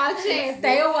y'all chance.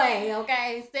 Stay away,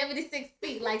 okay? 76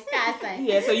 feet, like Sky saying.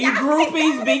 Yeah, so you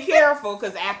groupies, be careful,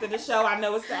 because after the show, I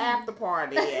know it's the after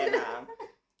party, and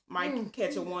might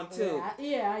catch a 1-2.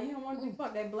 Yeah, you don't want to be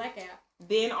fucked that blackout.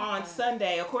 Then on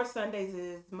Sunday, of course, Sundays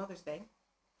is Mother's Day.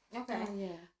 Okay.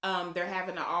 They're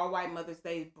having an all-white Mother's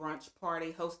Day brunch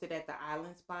party hosted at the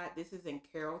Island Spot. This is in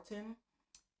Carrollton.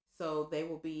 So they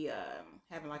will be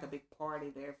having like a big party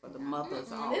there for the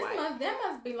mothers. All white. That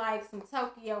must be like some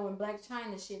Tokyo and Black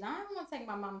China shit. I don't want to take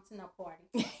my mama to no party.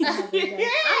 I'm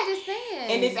just saying.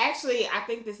 And it's actually, I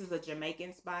think this is a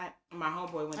Jamaican spot. My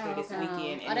homeboy went there this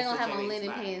weekend. And they gonna have on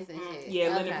linen pants and shit.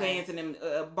 Yeah, linen pants and them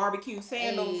barbecue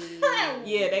sandals.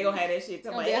 Yeah, they gonna have that shit.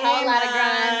 Gonna be a whole lot of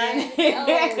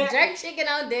grinding. Jerk chicken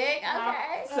on deck.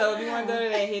 Okay. So if you want to go to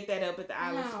that, hit that up at the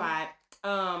Island Spot.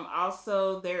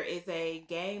 Also, there is a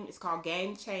game. It's called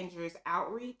Game Changers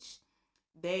Outreach.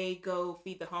 They go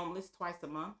feed the homeless twice a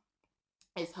month.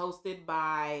 It's hosted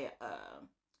by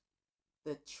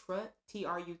the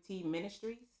TRUT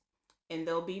Ministries, and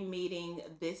they'll be meeting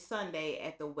this Sunday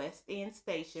at the West End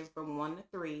Station from 1 to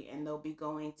 3, and they'll be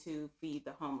going to feed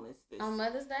the homeless on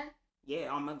Mother's Day. Yeah,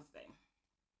 on Mother's Day.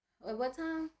 At what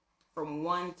time? From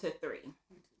 1 to 3.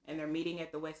 And they're meeting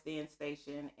at the West End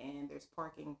Station, and there's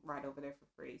parking right over there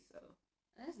for free. So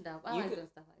that's dope. I like doing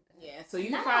stuff like that. Yeah, so you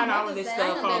can find all of this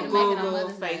stuff on Google,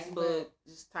 Facebook.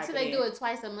 Just type it in. So they do it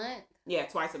twice a month? Yeah,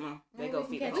 twice a month. They go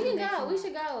feed them. We can go. We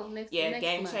should go next month.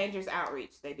 Game Changers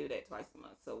Outreach. They do that twice a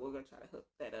month. So we're going to try to hook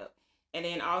that up. And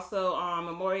then also on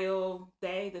Memorial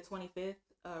Day, the 25th,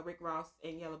 Rick Ross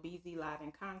and Yella Beezy live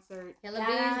in concert. Yella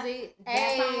Beezy.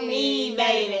 That's on me,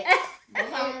 baby.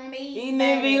 That's on me. You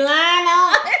never be lying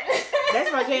on.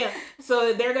 That's my jam.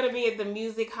 So they're going to be at the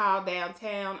Music Hall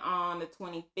downtown on the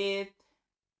 25th.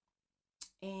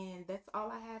 And that's all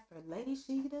I have for Lady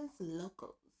Sheeta's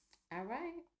Locals. All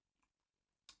right.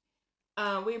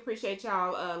 We appreciate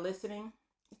y'all listening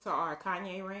to our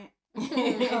Kanye rant.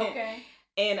 Okay.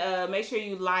 And make sure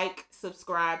you like,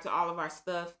 subscribe to all of our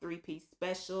stuff. 3-piece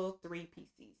special,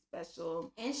 3PC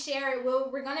special. And share it.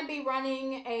 We're going to be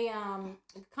running a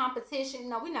competition.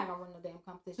 No, we're not going to run no damn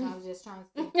competition. I was just trying to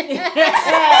say.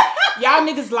 Y'all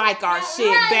niggas like our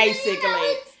shit, basically. You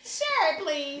know, share it,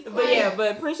 please.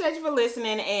 But appreciate you for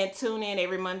listening, and tune in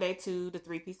every Monday to the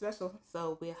 3-piece special.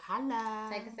 So we'll holla.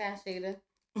 Take us out, Sheeta.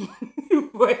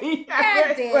 Wait.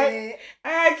 God damn it.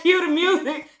 I gotta cue the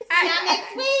music. See y'all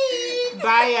next week.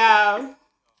 Bye, y'all.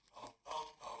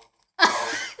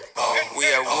 We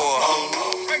at war.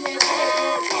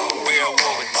 We at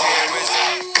war.